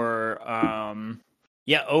for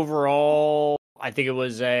overall, I think it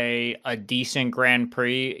was a decent Grand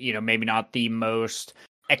Prix. Maybe not the most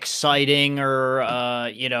exciting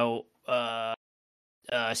or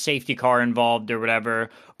safety car involved or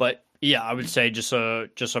whatever, but yeah, I would say just a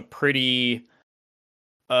pretty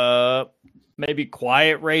maybe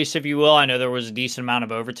quiet race, if you will. I know there was a decent amount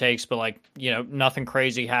of overtakes, but like nothing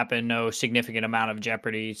crazy happened, no significant amount of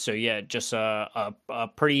jeopardy. So yeah, just a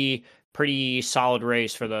pretty solid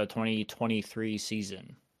race for the 2023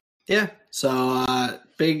 season. Yeah, so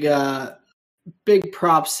big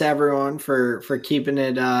props to everyone for keeping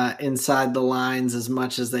it inside the lines as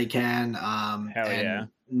much as they can.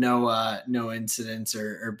 No incidents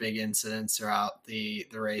or big incidents throughout the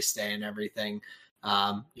race day and everything.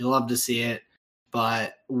 You love to see it,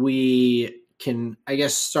 but we can, I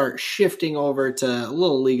guess, start shifting over to a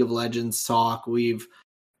little League of Legends talk. We've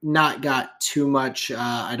not got too much,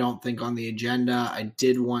 I don't think, on the agenda. I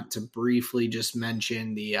did want to briefly just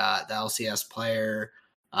mention the LCS player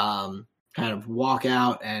kind of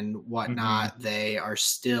walkout and whatnot. They are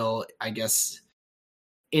still, I guess,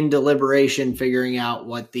 in deliberation, figuring out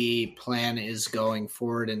what the plan is going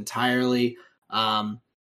forward entirely.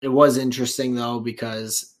 It was interesting, though,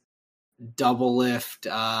 because Double Lift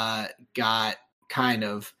got kind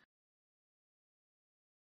of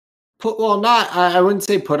I wouldn't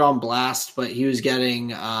say put on blast, but he was getting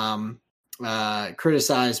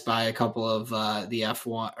criticized by a couple of the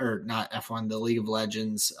F1 or not F1, the League of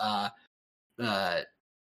Legends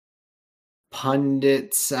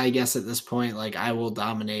pundits, I guess at this point. Like I Will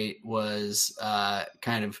Dominate was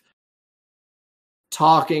kind of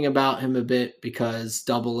talking about him a bit because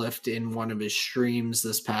Double Lift in one of his streams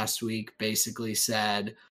this past week basically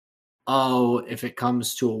said, oh, if it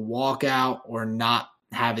comes to a walkout or not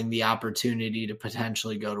having the opportunity to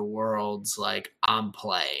potentially go to Worlds, like I'm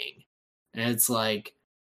playing. And it's like,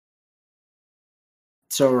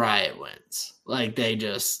 so Riot wins. Like they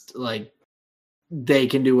just like they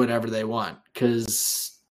can do whatever they want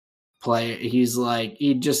because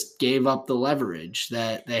he just gave up the leverage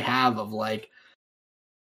that they have of like,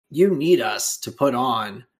 you need us to put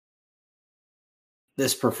on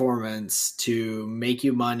this performance to make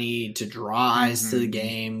you money, to draw eyes to the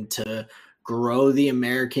game, to grow the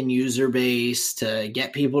American user base, to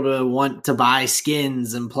get people to want to buy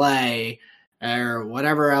skins and play or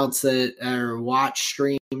whatever else or watch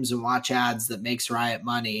streams and watch ads that makes Riot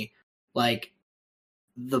money. Like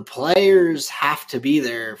the players have to be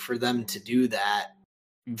there for them to do that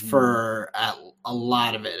for a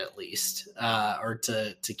lot of it, at least, or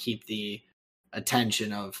to keep the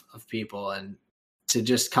attention of people and to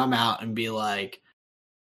just come out and be like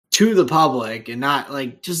to the public and not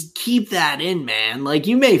like just keep that in, man. Like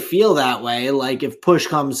you may feel that way, like if push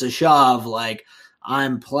comes to shove, like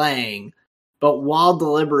I'm playing, but while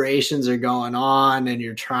deliberations are going on and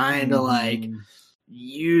you're trying to like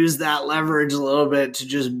use that leverage a little bit to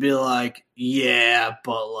just be like, yeah,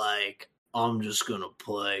 but like I'm just gonna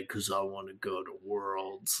play because I want to go to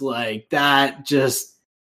Worlds. Like that just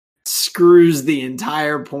screws the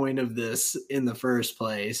entire point of this in the first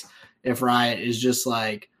place. If Riot is just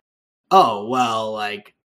like, oh well,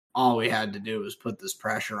 like all we had to do was put this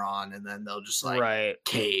pressure on, and then they'll just like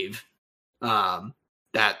cave.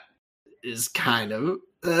 That is kind of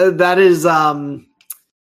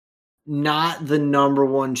not the number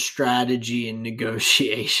one strategy in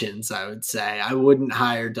negotiations, I would say. I wouldn't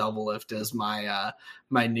hire Double Lift as my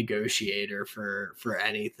my negotiator for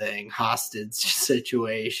anything. Hostage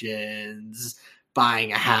situations,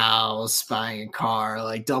 buying a house, buying a car.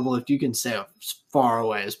 Like Double Lift, you can stay as far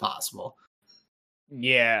away as possible.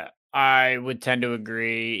 Yeah, I would tend to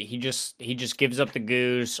agree. He just gives up the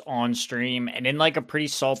goose on stream and in like a pretty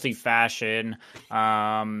salty fashion.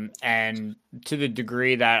 And to the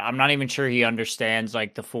degree that I'm not even sure he understands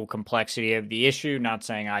like the full complexity of the issue. Not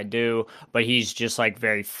saying I do, but he's just like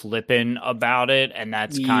very flippant about it, and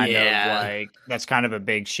that's kind of a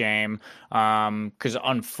big shame. Because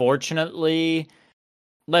unfortunately,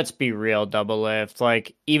 let's be real, Double Lift.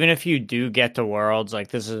 Like, even if you do get to Worlds, like,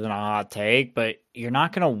 this isn't a hot take, but you're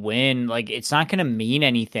not going to win. Like, it's not going to mean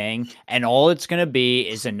anything. And all it's going to be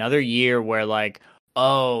is another year where, like,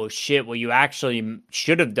 oh, shit, what you actually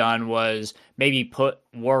should have done was maybe put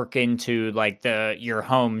work into, like, your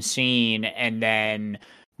home scene, and then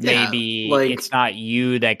maybe it's not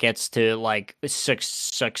you that gets to like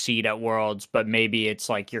succeed at Worlds, but maybe it's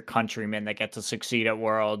like your countrymen that get to succeed at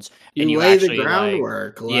Worlds. And you lay the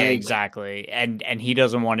groundwork. Yeah, exactly. And he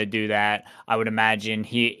doesn't want to do that. I would imagine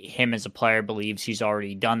him as a player believes he's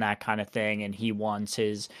already done that kind of thing, and he wants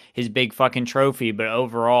his big fucking trophy. But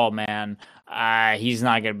overall, man, he's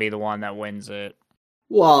not going to be the one that wins it.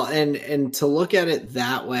 Well, and to look at it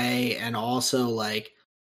that way, and also like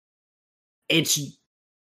it's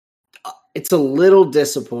a little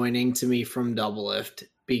disappointing to me from Double Lift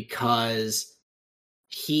because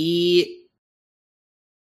he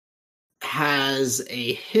has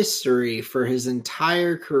a history for his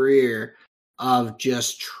entire career of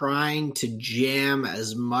just trying to jam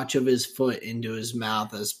as much of his foot into his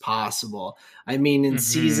mouth as possible. I mean, in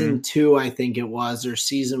season 2, I think it was, or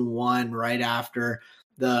season 1, right after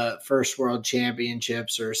the first World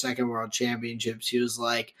Championships or second World Championships, he was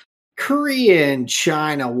like, Korea and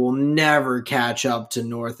China will never catch up to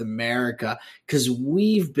North America because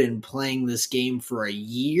we've been playing this game for a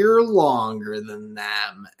year longer than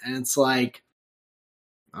them. And it's like,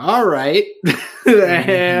 all right.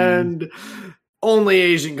 And only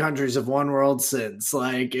Asian countries have won World since.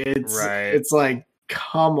 Like, it's like,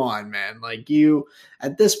 come on, man. Like, you,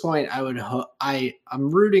 at this point, I'm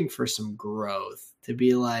rooting for some growth to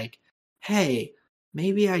be like, hey,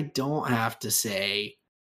 maybe I don't have to say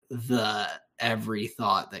every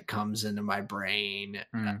thought that comes into my brain.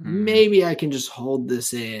 Maybe I can just hold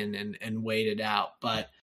this in and wait it out. But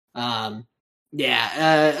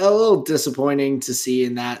Yeah, a little disappointing to see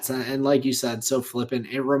in that sense. And like you said, so flippant.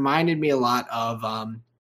 It reminded me a lot of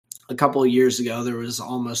a couple of years ago. There was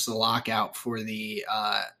almost a lockout for the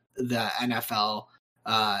NFL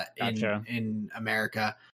Gotcha. in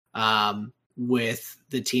America with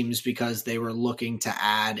the teams because they were looking to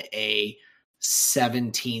add a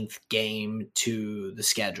 17th game to the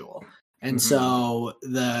schedule. And Mm-hmm. so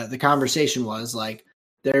the conversation was like,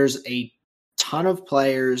 there's a ton of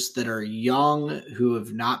players that are young who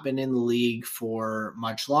have not been in the league for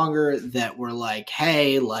much longer that were like,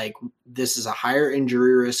 hey, like this is a higher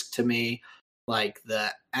injury risk to me. Like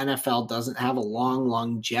the NFL doesn't have a long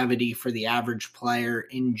longevity for the average player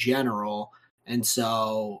in general. And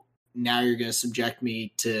so now you're going to subject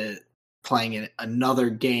me to playing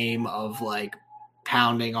another game of like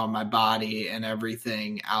pounding on my body and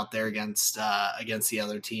everything out there against the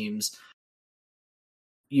other teams.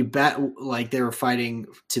 You bet like they were fighting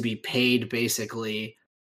to be paid basically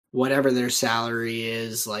whatever their salary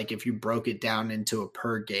is, like if you broke it down into a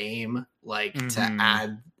per game, like to Mm-hmm.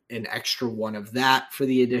 add an extra one of that for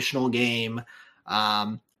the additional game,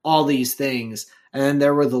 all these things. And then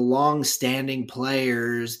there were the long-standing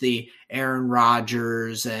players, the Aaron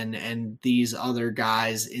Rodgers and these other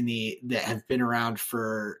guys that have been around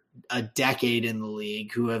for a decade in the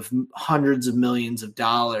league who have hundreds of millions of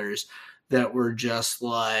dollars that were just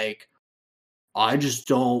like, I just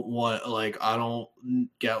don't want, like, I don't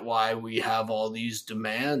get why we have all these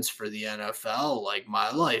demands for the NFL. Like, my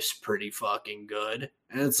life's pretty fucking good.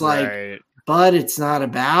 And it's like, Right. but it's not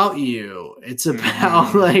about you. It's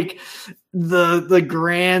about Mm-hmm. like the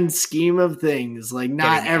grand scheme of things. Like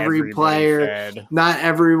not Getting every everybody player, fed. not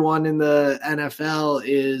everyone in the NFL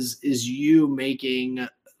is you making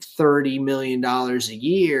 $30 million a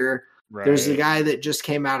year. There's the Right. guy that just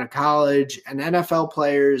came out of college, and NFL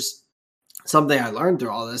players, something I learned through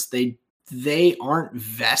all this, they aren't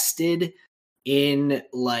vested in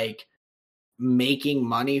like making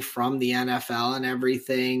money from the NFL and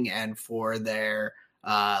everything and for their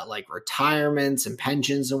like retirements and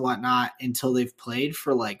pensions and whatnot until they've played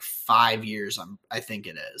for like 5 years. I think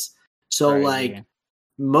it is. So like Crazy.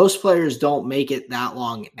 most players don't make it that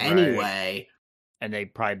long Right. anyway. And they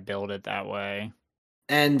probably build it that way.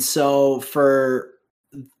 And so for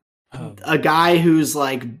Oh. a guy who's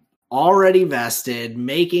like already vested,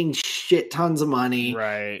 making shit tons of money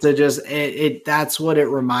Right. to just that's what it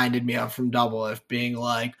reminded me of from Double If being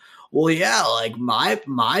like, well, yeah, like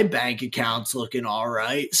my bank account's looking all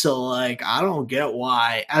right. So like I don't get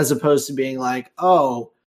why, as opposed to being like,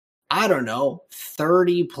 oh, I don't know,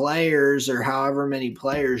 30 players or however many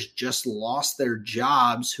players just lost their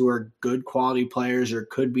jobs who are good quality players or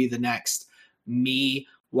could be the next me.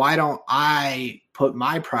 Why don't I put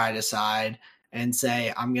my pride aside and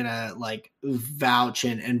say, I'm going to like vouch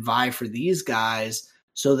and vie for these guys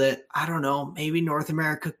so that, I don't know, maybe North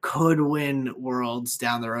America could win worlds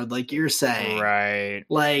down the road, like you're saying. Right.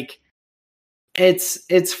 Like,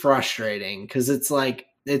 it's frustrating because it's like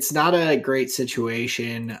it's not a great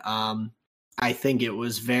situation. I think it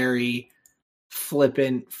was very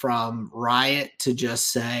flippant from Riot to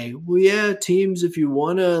just say, well, yeah, teams, if you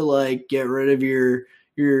want to like get rid of your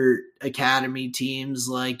academy teams,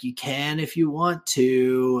 like you can if you want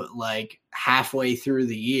to, like halfway through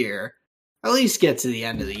the year. At least get to the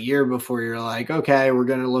end of the year before you're like, okay, we're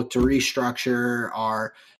going to look to restructure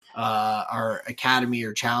our academy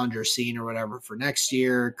or challenger scene or whatever for next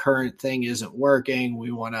year. Current thing isn't working. We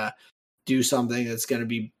want to do something that's going to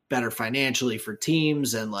be better financially for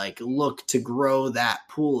teams and like look to grow that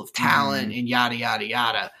pool of talent Mm-hmm. and yada yada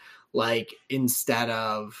yada, like instead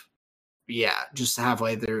of just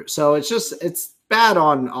halfway through. So it's bad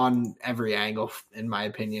on every angle in my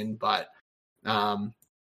opinion, but um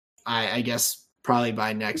I guess probably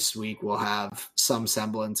by next week we'll have some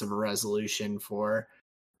semblance of a resolution for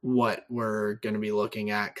what we're going to be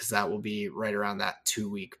looking at, because that will be right around that 2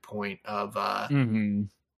 week point of Mm-hmm.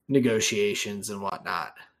 negotiations and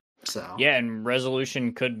whatnot. So Yeah, and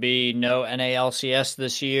resolution could be no NALCS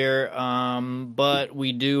this year, but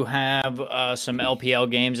we do have some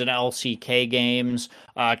LPL games and LCK games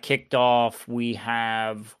kicked off. We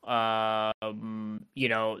have,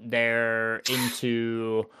 they're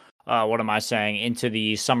into, what am I saying, into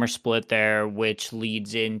the summer split there, which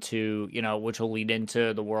leads into, which will lead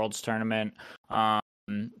into the Worlds tournament.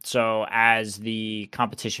 So as the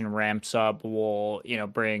competition ramps up, we'll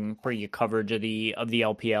bring you coverage of the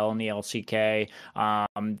LPL and the LCK.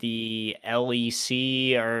 The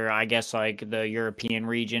LEC, or I guess like the European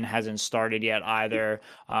region, hasn't started yet either.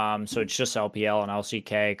 So it's just LPL and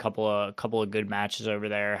LCK. A couple of good matches over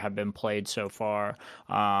there have been played so far.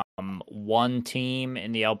 one team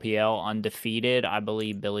in the LPL undefeated. I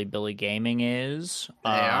believe Billy Gaming is.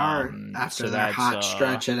 They are, after So their that's hot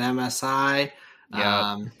stretch at MSI,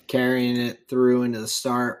 yep. carrying it through into the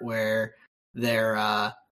start where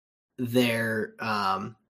their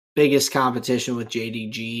biggest competition with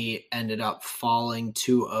JDG ended up falling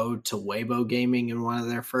 2-0 to Weibo Gaming in one of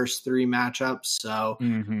their first 3 matchups. So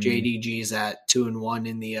JDG's at 2-1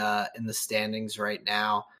 in the standings right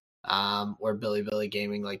now. Where Billy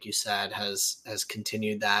Gaming, like you said, has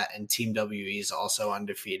continued that, and Team WE is also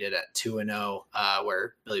undefeated at 2-0,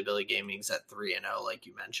 where Billy Gaming's at 3-0, like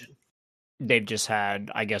you mentioned. They've just had,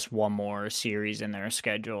 I guess, one more series in their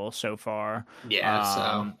schedule so far. Yeah,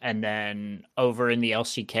 so And then over in the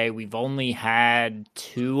LCK, we've only had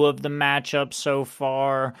 2 of the matchups so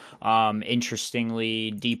far. Interestingly,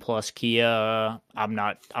 D plus Kia, I'm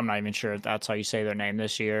not even sure if that's how you say their name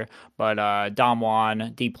this year, but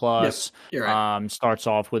Damwon, D plus, you're right. starts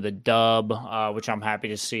off with a dub, which I'm happy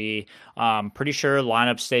to see. Pretty sure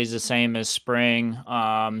lineup stays the same as spring.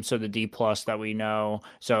 So the D plus that we know.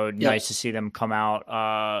 So nice to see them come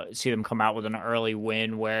out with an early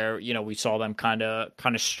win where, we saw them kind of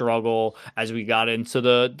struggle as we got into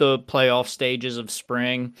the playoff stages of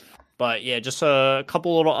spring. But yeah, just a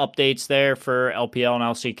couple little updates there for LPL and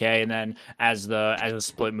LCK, and then as the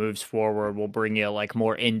split moves forward, we'll bring you like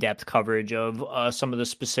more in-depth coverage of some of the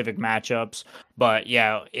specific matchups. But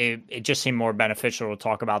yeah, it just seemed more beneficial to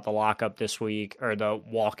talk about the lockup this week, or the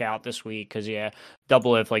walkout this week, because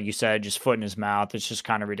Doublelift, like you said, just foot in his mouth. It's just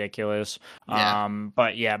kind of ridiculous. Yeah.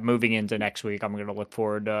 But yeah, moving into next week, I'm gonna look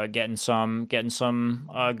forward to getting some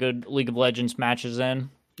good League of Legends matches in.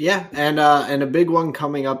 Yeah, and a big one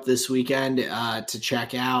coming up this weekend to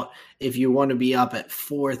check out. If you want to be up at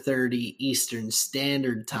 4:30 Eastern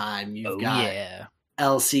Standard Time, you've got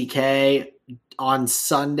LCK on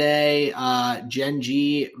Sunday, Gen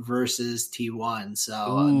G versus T1.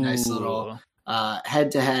 So a nice little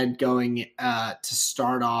head-to-head going to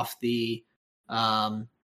start off the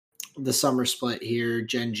summer split here.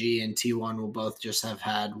 Gen G and T1 will both just have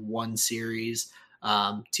had one series.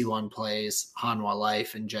 T1 plays Hanwha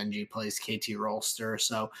Life and Gen G plays KT Rolster.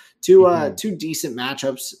 So two decent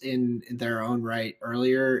matchups in their own right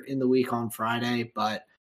earlier in the week on Friday, but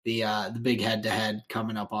the big head to head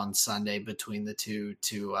coming up on Sunday between the two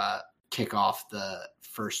to kick off the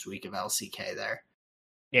first week of LCK there.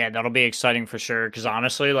 Yeah, that'll be exciting for sure. Because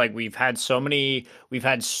honestly, like we've had so many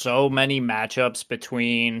matchups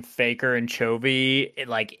between Faker and Chovy,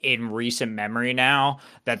 like in recent memory now,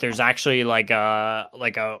 that there's actually like a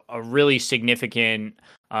really significant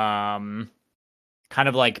kind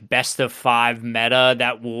of like best of 5 meta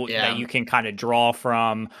that you can kind of draw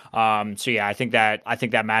from. So yeah, I think that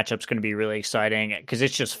matchup's going to be really exciting because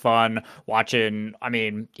it's just fun watching. I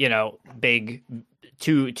mean, big.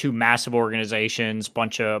 Two massive organizations,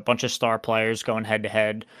 bunch of star players going head to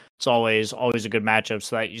head. It's always a good matchup.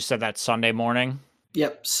 So that you said that Sunday morning.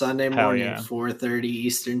 Yep, Sunday morning, 4:30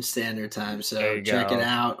 Eastern Standard Time. So check it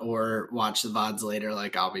out or watch the VODs later,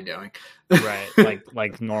 like I'll be doing. Right,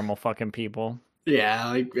 like normal fucking people. Yeah,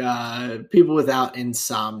 like people without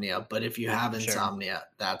insomnia. But if you have insomnia,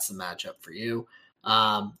 that's the matchup for you.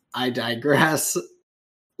 I digress.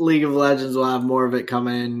 League of Legends will have more of it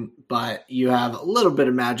coming, but you have a little bit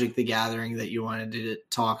of Magic the Gathering that you wanted to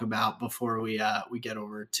talk about before we get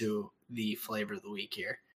over to the flavor of the week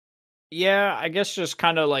here. Yeah, I guess just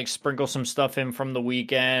kind of like sprinkle some stuff in from the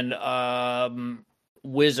weekend.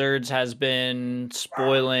 Wizards has been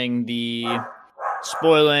spoiling.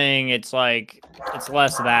 It's like it's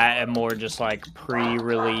less of that and more just like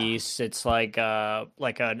pre-release. It's like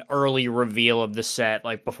an early reveal of the set,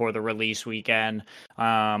 like before the release weekend.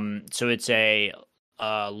 So it's a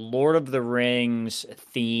Lord of the Rings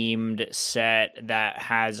themed set that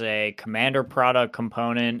has a Commander product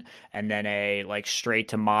component and then a like straight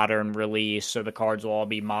to modern release. So the cards will all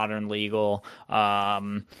be modern legal.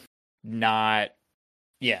 Not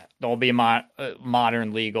Yeah, there'll be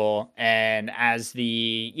modern legal, and as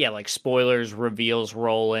the like spoilers reveals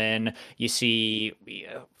roll in, you see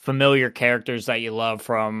familiar characters that you love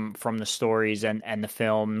from the stories and the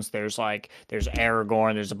films. There's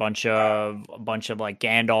Aragorn. There's a bunch of like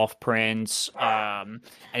Gandalf prints, and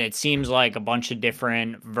it seems like a bunch of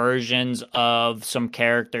different versions of some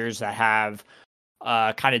characters that have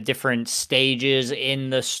kind of different stages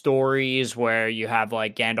in the stories where you have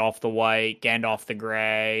like Gandalf the White, Gandalf the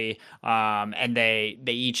Gray, and they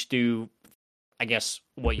each do I guess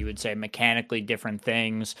what you would say mechanically different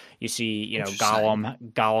things. You see, Interesting.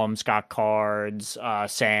 Gollum's got cards,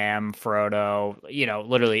 Sam, Frodo,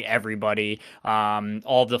 literally everybody.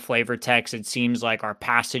 All of the flavor text, it seems like, are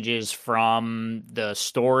passages from the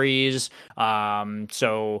stories.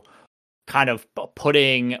 So kind of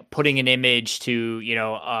putting an image to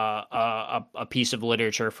a piece of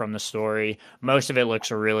literature from the story. Most of it looks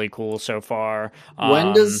really cool so far.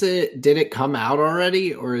 When did it come out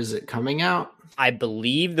already, or is it coming out? I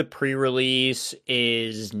believe the pre-release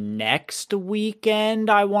is next weekend.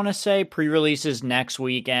 I want to say pre-release is next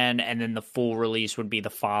weekend, and then the full release would be the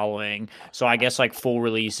following. So I guess like full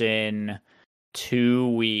release in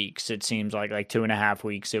 2 weeks. It seems like 2.5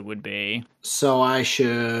 weeks it would be. So I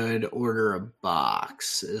should order a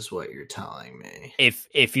box, is what you're telling me.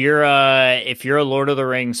 If you're a Lord of the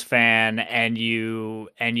Rings fan and you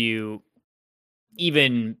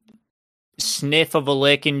even sniff of a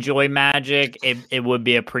lick enjoy Magic, it would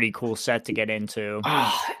be a pretty cool set to get into.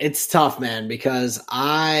 It's tough, man, because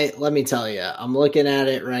let me tell you, I'm looking at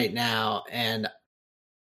it right now, and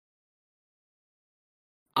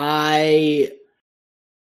I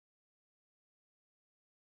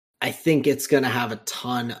think it's going to have a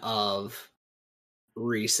ton of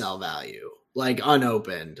resale value, like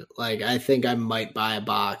unopened. Like, I think I might buy a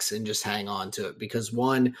box and just hang on to it because,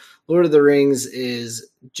 one, Lord of the Rings is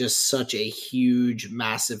just such a huge,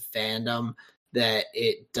 massive fandom that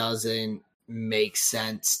it doesn't make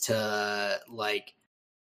sense to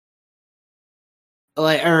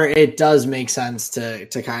or it does make sense to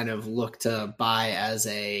kind of look to buy as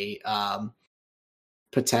a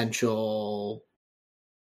potential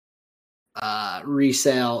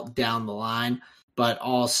resale down the line. But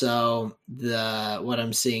also what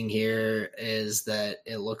I'm seeing here is that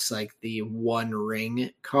it looks like the One Ring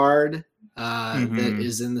card that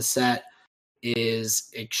is in the set is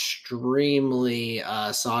extremely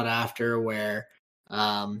sought after, where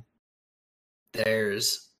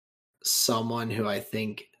there's someone who I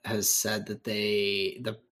think has said that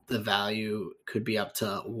the value could be up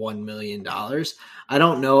to $1 million. I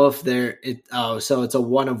don't know if so it's a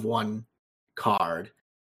 1 of 1 card.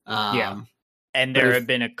 And there have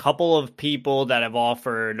been a couple of people that have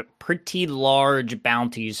offered pretty large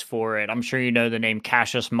bounties for it. I'm sure you know the name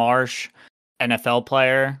Cassius Marsh, NFL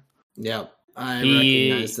player. Yep, I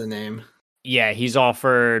recognize the name. Yeah, he's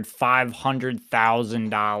offered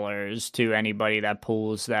 $500,000 to anybody that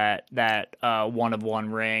pulls that 1 of 1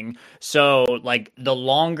 ring. So, like, the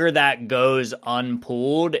longer that goes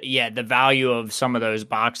unpulled, the value of some of those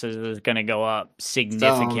boxes is going to go up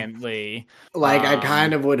significantly. So, I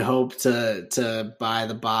kind of would hope to buy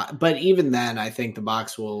the box, but even then, I think the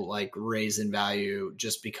box will raise in value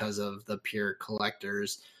just because of the pure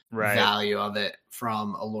collector's value of it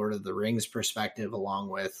from a Lord of the Rings perspective, along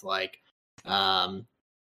with so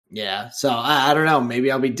I don't know,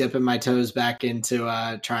 maybe I'll be dipping my toes back into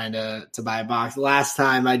trying to buy a box. Last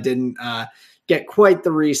time I didn't get quite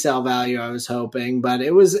the resale value I was hoping, but it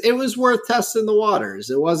was worth testing the waters.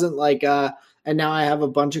 It wasn't and now I have a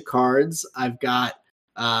bunch of cards. I've got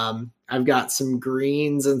some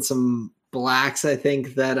greens and some blacks, I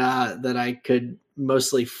think, that I could,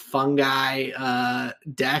 mostly fungi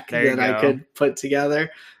deck I could put together.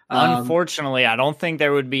 Unfortunately, I don't think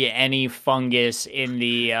there would be any fungus in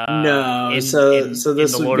the this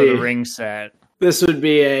Lord of the Rings set. This would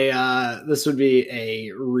be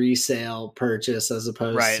a resale purchase as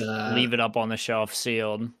opposed to leave it up on the shelf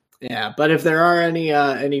sealed. Yeah, but if there are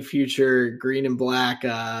any future green and black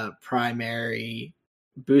primary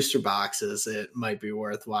booster boxes, it might be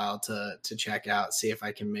worthwhile to check out, see if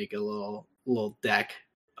I can make a little deck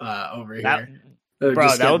over here.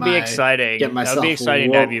 Bro, that would be exciting. That would be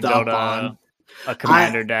exciting to have you build a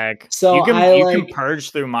commander deck. So you can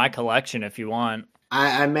purge through my collection if you want.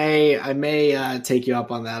 I may take you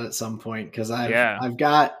up on that at some point, because I've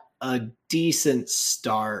got a decent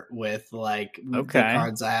start with the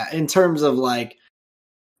cards I have, in terms of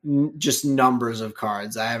just numbers of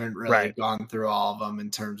cards. I haven't really gone through all of them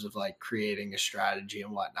in terms of creating a strategy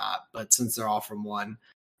and whatnot. But since they're all from one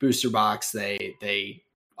booster box, they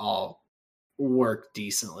all work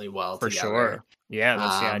decently well for together. Sure. Yeah,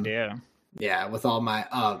 that's the idea. Yeah, with all my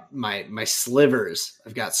my slivers.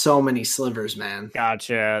 I've got so many slivers, man.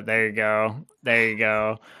 Gotcha. There you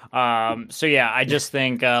go. So yeah, I just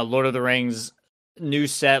think Lord of the Rings new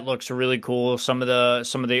set looks really cool. Some of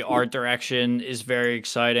the art direction is very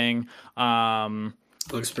exciting.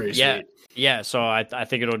 Looks pretty sweet. Yeah, so I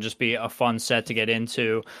think it'll just be a fun set to get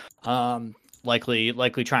into. Likely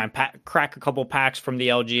try and crack a couple packs from the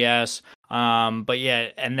LGS. But yeah,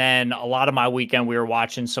 and then a lot of my weekend we were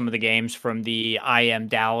watching some of the games from the IM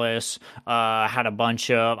Dallas. Had a bunch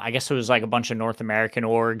of, I guess it was like a bunch of North American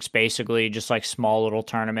orgs, basically just like small little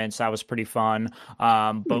tournaments. That was pretty fun.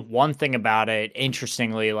 But one thing about it,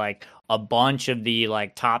 interestingly, like a bunch of the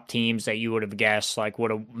like top teams that you would have guessed like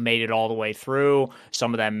would have made it all the way through.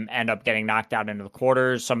 Some of them end up getting knocked out into the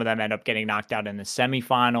quarters. Some of them end up getting knocked out in the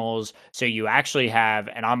semifinals. So you actually have,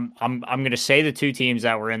 and I'm going to say the two teams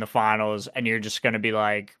that were in the finals, and you're just going to be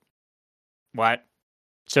like, what?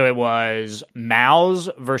 So it was MALCS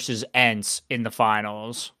versus ENCE in the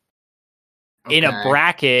finals. Okay. In a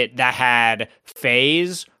bracket that had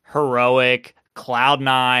FaZe, Heroic,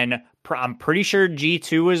 Cloud9. I'm pretty sure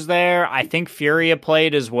G2 was there. I think Furia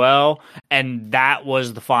played as well. And that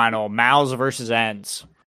was the final. MALCS versus ENCE.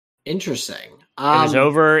 Interesting. It was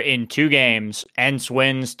over in 2 games. ENCE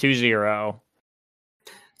wins 2-0.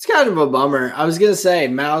 It's kind of a bummer. I was going to say,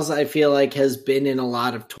 MALCS, I feel like, has been in a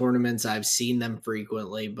lot of tournaments. I've seen them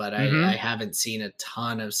frequently, but I haven't seen a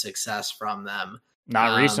ton of success from them.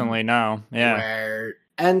 Not recently, no. Yeah. Where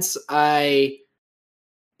ENCE,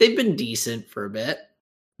 they've been decent for a bit.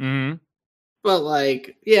 Mm-hmm. But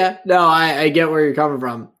like, yeah, no, I get where you're coming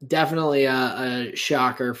from. Definitely a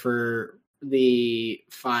shocker for the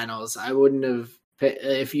finals. I wouldn't have,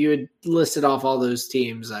 if you had listed off all those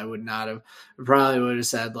teams, I would not have, probably would have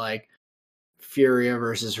said like Furia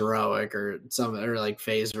versus Heroic or something, or like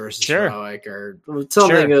FaZe versus Heroic or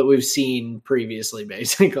something that we've seen previously,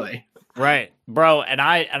 basically. Right, bro. And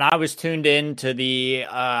I was tuned in to the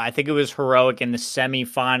I think it was Heroic in the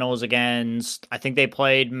semifinals against, I think they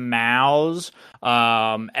played MALCS.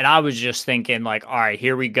 And I was just thinking like, all right,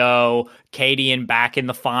 here we go. Cadian back in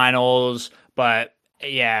the finals, but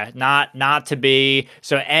yeah, not to be.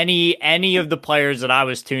 So any of the players that I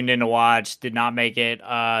was tuned in to watch did not make it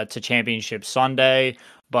to Championship Sunday.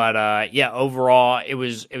 But yeah, overall, it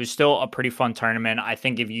was still a pretty fun tournament. I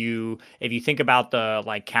think if you think about the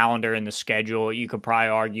like calendar and the schedule, you could probably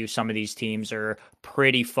argue some of these teams are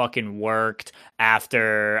pretty fucking worked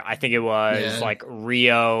after, I think it was like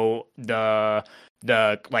Rio, the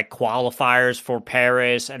like qualifiers for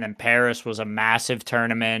Paris, and then Paris was a massive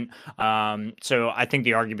tournament. So I think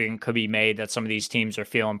the argument could be made that some of these teams are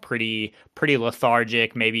feeling pretty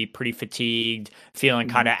lethargic, maybe pretty fatigued, feeling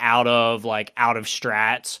kind of out of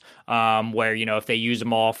strats. Where, you know, if they use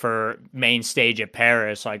them all for main stage at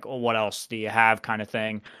Paris, like, oh, what else do you have, kind of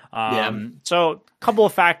thing. So a couple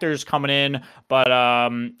of factors coming in, but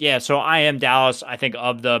yeah, so IM Dallas, I think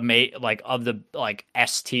of the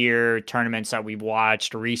S tier tournaments that we've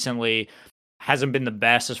watched recently, hasn't been the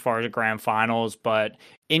best as far as the grand finals, but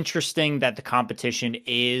interesting that the competition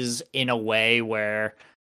is in a way where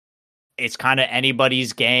it's kind of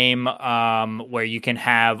anybody's game, where you can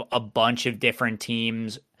have a bunch of different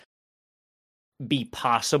teams be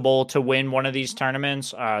possible to win one of these tournaments.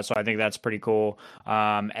 So I think that's pretty cool.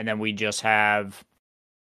 And then we just have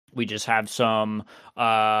some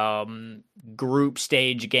group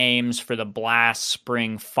stage games for the Blast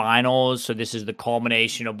Spring Finals. So this is the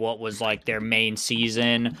culmination of what was like their main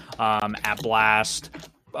season at Blast.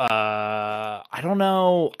 I don't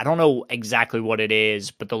know exactly what it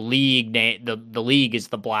is, but the league the league is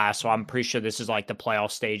the Blast, so I'm pretty sure this is like the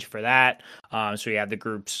playoff stage for that. So you have the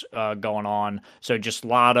groups going on. So just a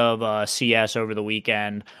lot of CS over the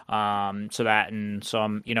weekend. So that and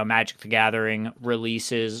some, you know, Magic the Gathering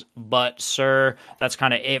releases. But sir, that's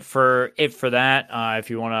kind of it for that. If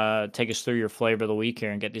you want to take us through your flavor of the week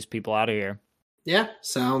here and get these people out of here. Yeah,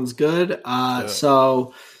 sounds good.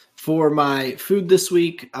 So for my food this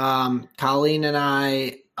week, Colleen and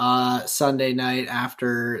I, Sunday night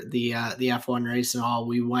after the F1 race and all,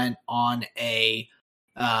 we went on a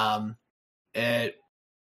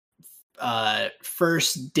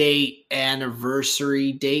first date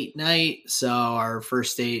anniversary date night. So our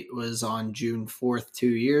first date was on June 4th, 2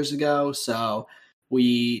 years ago. So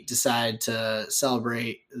we decided to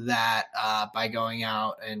celebrate that by going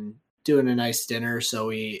out and doing a nice dinner. So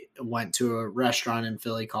we went to a restaurant in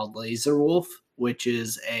Philly called Laser Wolf, which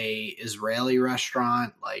is a Israeli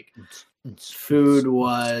restaurant. Like, food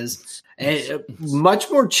was much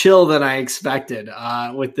more chill than I expected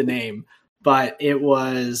with the name, but it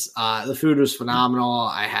was the food was phenomenal.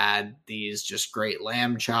 I had these just great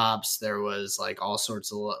lamb chops. There was like all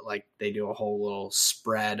sorts of, like, they do a whole little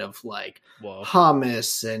spread of like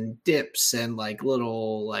hummus and dips and like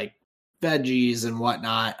little like veggies and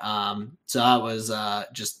whatnot. So that was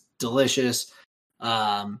just delicious.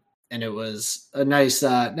 And it was a nice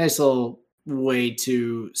little way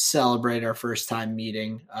to celebrate our first time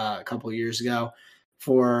meeting a couple years ago.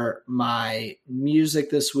 For my music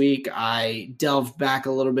this week, I delved back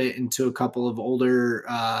a little bit into a couple of older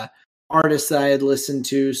artists that I had listened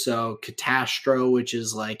to. So Catastro, which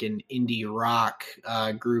is like an indie rock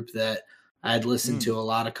group that I had listened to a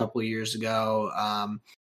lot a couple years ago.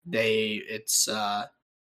 It's a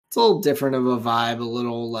little different of a vibe, a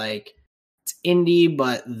little like it's indie,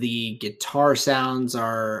 but the guitar sounds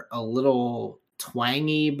are a little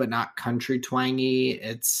twangy, but not country twangy.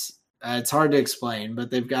 It's hard to explain, but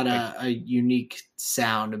they've got a unique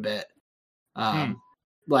sound a bit.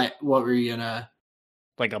 Like, what were you gonna?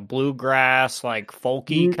 Like a bluegrass, like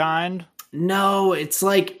folky kind? No, it's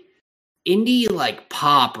like indie, like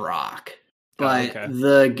pop rock, but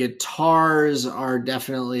the guitars are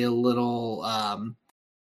definitely a little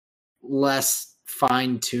less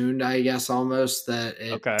fine-tuned, I guess, almost, that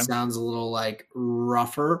it sounds a little like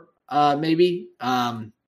rougher, maybe.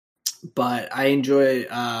 But I enjoyed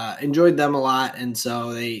them a lot, and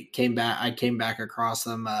so I came back across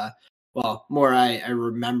them. I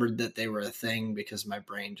remembered that they were a thing because my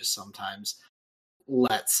brain just sometimes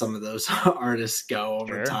lets some of those artists go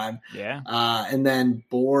over time. Yeah. And then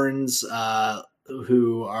Borns,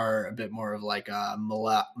 who are a bit more of like a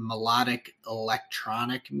melodic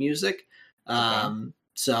electronic music.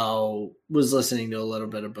 So was listening to a little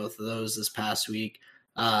bit of both of those this past week.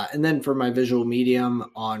 And then for my visual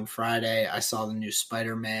medium on Friday, I saw the new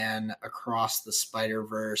Spider-Man Across the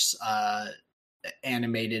Spider-Verse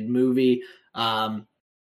animated movie.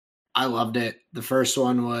 I loved it. The first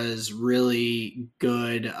one was really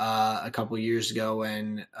good a couple years ago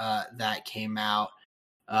when that came out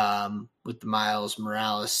with the Miles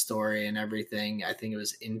Morales story and everything. I think it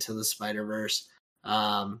was Into the Spider-Verse,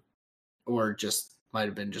 or just might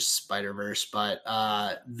have been just Spider-Verse. But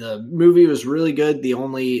the movie was really good. The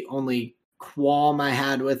only qualm I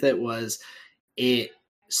had with it was it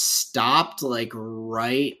stopped like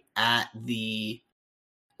right at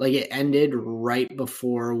it ended right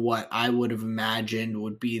before what I would have imagined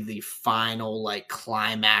would be the final like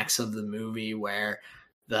climax of the movie, where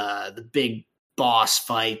the big boss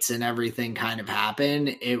fights and everything kind of happen.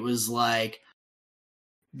 It was like,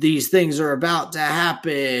 these things are about to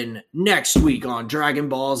happen next week on Dragon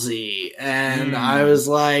Ball Z. And I was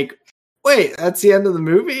like, wait, that's the end of the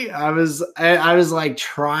movie? I was like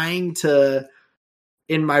trying to,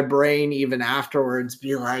 in my brain, even afterwards,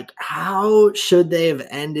 be like, how should they have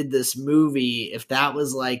ended this movie if that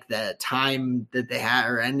was like the time that they had,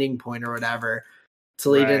 or ending point or whatever, to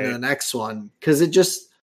lead into the next one? Because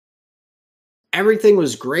everything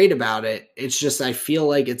was great about it. It's just, I feel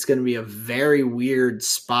like it's going to be a very weird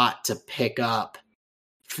spot to pick up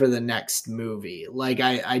for the next movie. Like,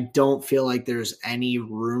 I don't feel like there's any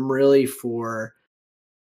room really for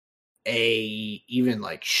even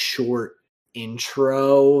like short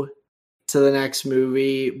intro to the next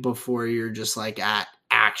movie before you're just like at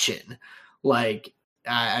action. Like,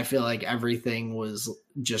 I feel like everything was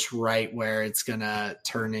just right where it's gonna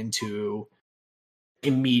turn into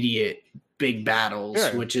immediate big battles,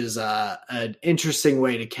 which is an interesting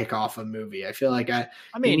way to kick off a movie. I feel like I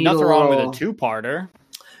mean, nothing wrong with a two-parter.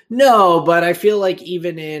 No, but I feel like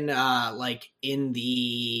even in in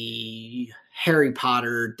the Harry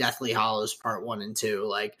Potter Deathly Hallows Part 1 and 2,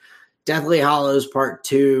 like Deathly Hallows Part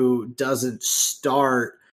 2 doesn't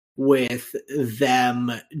start with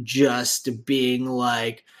them just being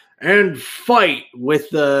like, and fight, with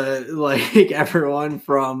the like everyone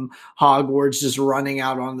from Hogwarts just running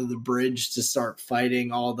out onto the bridge to start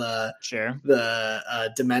fighting all the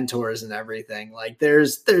Dementors and everything. Like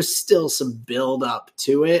there's still some build up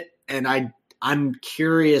to it, and I'm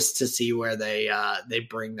curious to see where they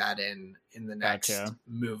bring that in the next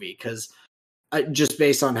movie, because just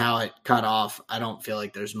based on how it cut off, I don't feel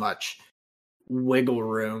like there's much wiggle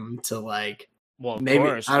room to like. Well, of maybe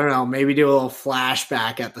course. I don't know. Maybe do a little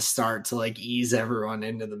flashback at the start to like ease everyone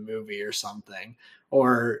into the movie or something.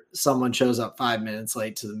 Or someone shows up 5 minutes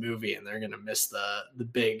late to the movie and they're gonna miss the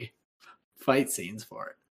big fight scenes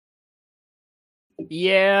for it.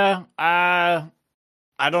 Yeah, I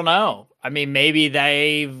don't know. I mean, maybe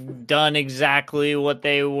they've done exactly what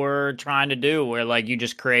they were trying to do, where like you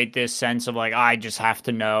just create this sense of like, I just have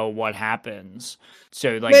to know what happens.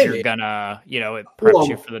 So like you're gonna, it preps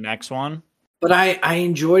you for the next one. But I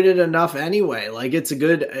enjoyed it enough anyway. Like it's a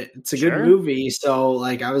good movie. So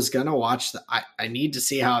like I was gonna watch I need to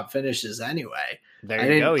see how it finishes anyway.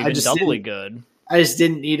 There you go. Even doubly good. I just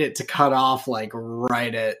didn't need it to cut off like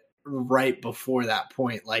right before that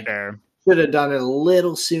point. Like should have done it a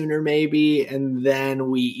little sooner maybe, and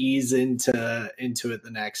then we ease into it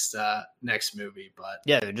the next movie. But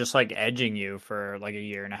yeah, they're just like edging you for like a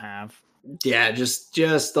year and a half. Yeah,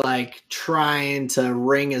 just like trying to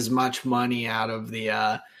wring as much money out of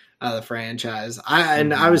the franchise.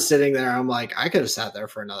 I was sitting there, I'm like, I could have sat there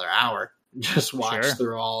for another hour, just watched Sure.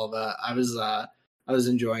 through all of it. I was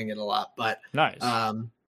enjoying it a lot. Nice.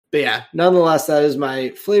 But yeah, nonetheless, that is my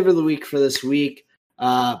flavor of the week for this week.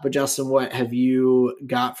 But Justin, what have you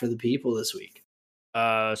got for the people this week?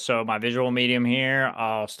 So my visual medium here,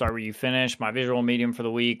 I'll start where you finish. My visual medium for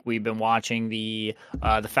the week, we've been watching the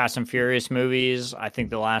Fast and Furious movies. I think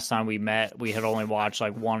the last time we met, we had only watched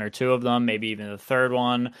like one or two of them, maybe even the third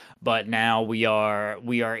one. But now we are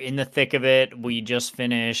in the thick of it. We just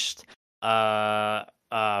finished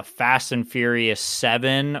Fast and Furious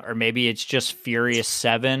 7, or maybe it's just Furious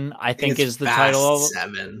 7, I think is the title of it.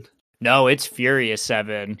 7. No, it's Furious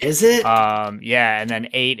 7. Is it? Yeah, and then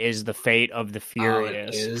 8 is the Fate of the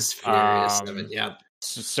Furious. It is Furious 7. Yep.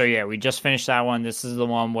 So yeah, we just finished that one. This is the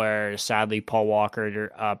one where sadly Paul Walker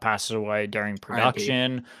passes away during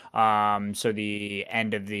production. So the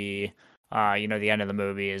end of the the end of the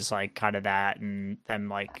movie is like kind of that, and them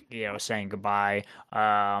like saying goodbye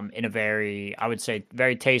in a very, I would say,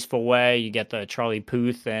 very tasteful way. You get the Charlie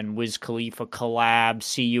Puth and Wiz Khalifa collab,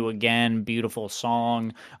 "See You Again," beautiful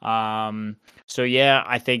song. So yeah,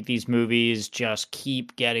 I think these movies just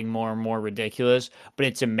keep getting more and more ridiculous, but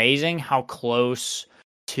it's amazing how close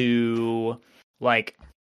to like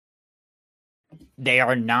they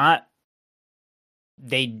are not,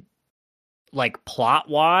 they like plot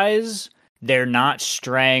wise, they're not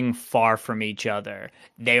straying far from each other.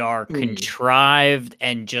 They are contrived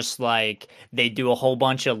and just like they do a whole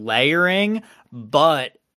bunch of layering,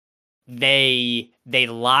 but they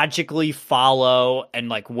logically follow, and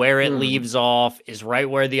like where it leaves off is right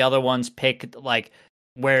where the other ones pick, like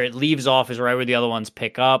where it leaves off is right where the other ones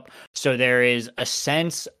pick up. So there is a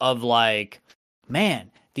sense of like,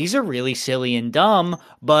 man, these are really silly and dumb,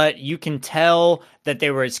 but you can tell that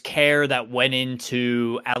there was care that went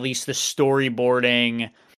into at least the storyboarding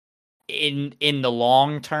in the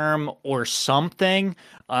long term or something.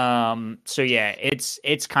 So yeah,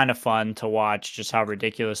 it's kind of fun to watch just how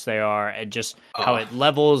ridiculous they are, and just how it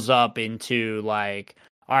levels up into like,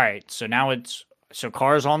 all right, so now it's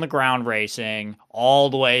cars on the ground racing, all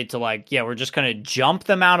the way to like, yeah, we're just gonna jump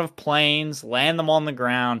them out of planes, land them on the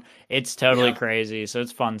ground. It's totally crazy. So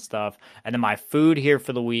it's fun stuff. And then my food here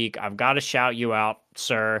for the week, I've got to shout you out,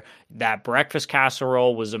 sir. That breakfast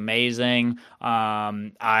casserole was amazing.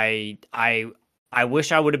 I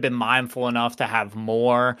wish I would have been mindful enough to have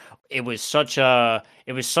more. It was such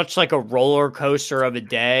like a roller coaster of a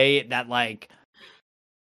day that like,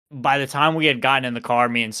 by the time we had gotten in the car,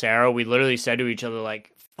 me and Sarah, we literally said to each other,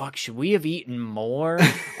 like, fuck, should we have eaten more?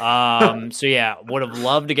 So yeah, would have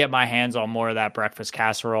loved to get my hands on more of that breakfast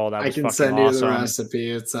casserole. That was fucking awesome. I can send you the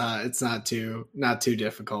recipe. It's not too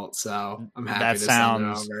difficult, so I'm happy to send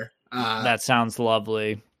it over. That sounds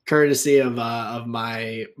lovely. Courtesy of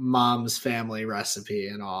my mom's family recipe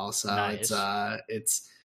and all. So nice. It's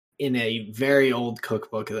in a very old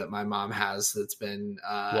cookbook that my mom has that's been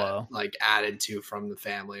like added to from the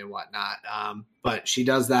family and whatnot. But she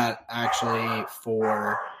does that actually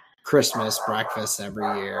for Christmas breakfast every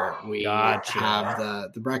year. We have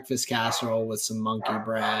the breakfast casserole with some monkey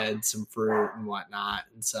bread, some fruit and whatnot.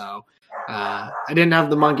 And so I didn't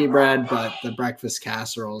have the monkey bread, but the breakfast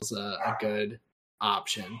casserole is a good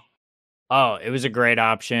option. Oh, it was a great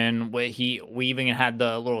option. We even had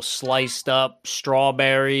the little sliced up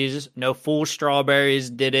strawberries. No full strawberries.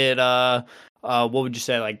 Did it what would you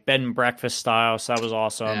say, like bed and breakfast style? So that was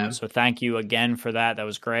awesome. Yeah. So thank you again for that. That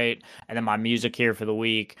was great. And then my music here for the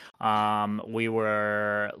week. We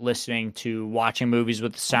were listening to watching movies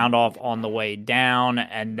with the sound off on the way down,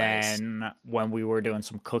 and then when we were doing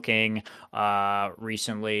some cooking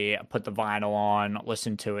recently, I put the vinyl on,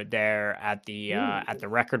 listened to it there at the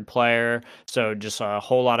record player. So just a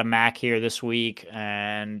whole lot of Mac here this week,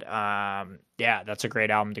 and yeah, that's a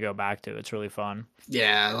great album to go back to. It's really fun.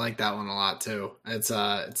 Yeah, I like that one a lot too. It's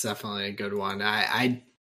definitely a good one. I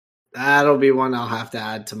that'll be one I'll have to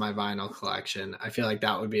add to my vinyl collection. I feel like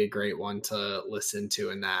that would be a great one to listen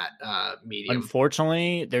to in that medium.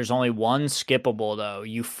 Unfortunately, there's only one skippable though,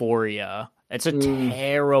 Euphoria. It's a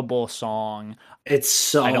terrible song. It's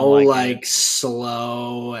so like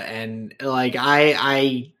slow and like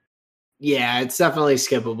yeah, it's definitely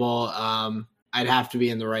skippable. I'd have to be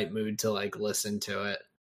in the right mood to like listen to it.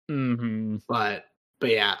 Mm-hmm. But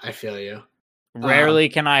yeah, I feel you. Rarely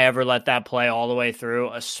can I ever let that play all the way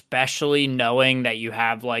through, especially knowing that you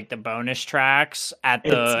have like the bonus tracks at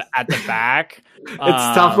the back. It's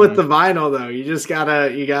tough with the vinyl though. You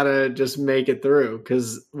gotta just make it through,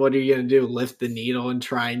 because what are you gonna do? Lift the needle and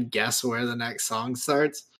try and guess where the next song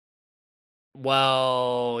starts?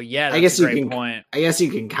 Well, yeah, that's a great point. I guess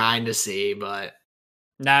you can kind of see, but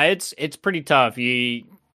nah, it's pretty tough. You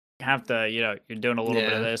have to, you're doing a little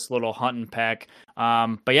bit of yeah. this, little hunt and peck.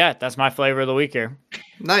 But yeah, that's my flavor of the week here.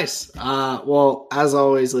 Nice. Well, as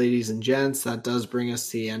always, ladies and gents, that does bring us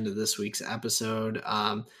to the end of this week's episode.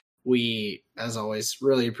 We, as always,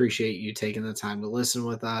 really appreciate you taking the time to listen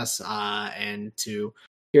with us and to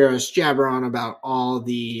hear us jabber on about all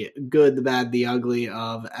the good, the bad, the ugly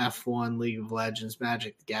of F1, League of Legends,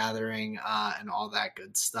 Magic the Gathering, and all that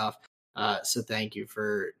good stuff. So thank you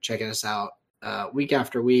for checking us out week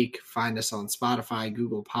after week. Find us on Spotify,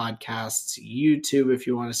 Google Podcasts, YouTube if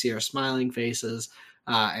you want to see our smiling faces.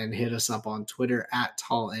 And hit us up on Twitter at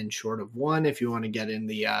tall and short of one if you want to get in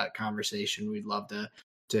the conversation. We'd love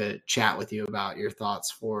to chat with you about your thoughts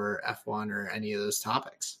for F1 or any of those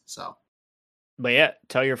topics. So, but yeah,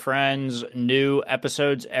 tell your friends. New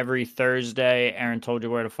episodes every Thursday. Aaron told you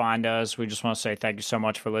where to find us. We just want to say thank you so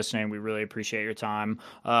much for listening. We really appreciate your time.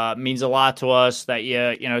 It means a lot to us that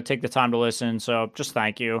you take the time to listen. So just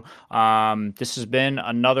thank you. This has been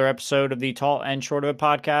another episode of the Tall and Short of It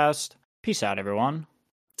podcast. Peace out, everyone.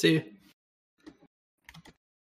 see you.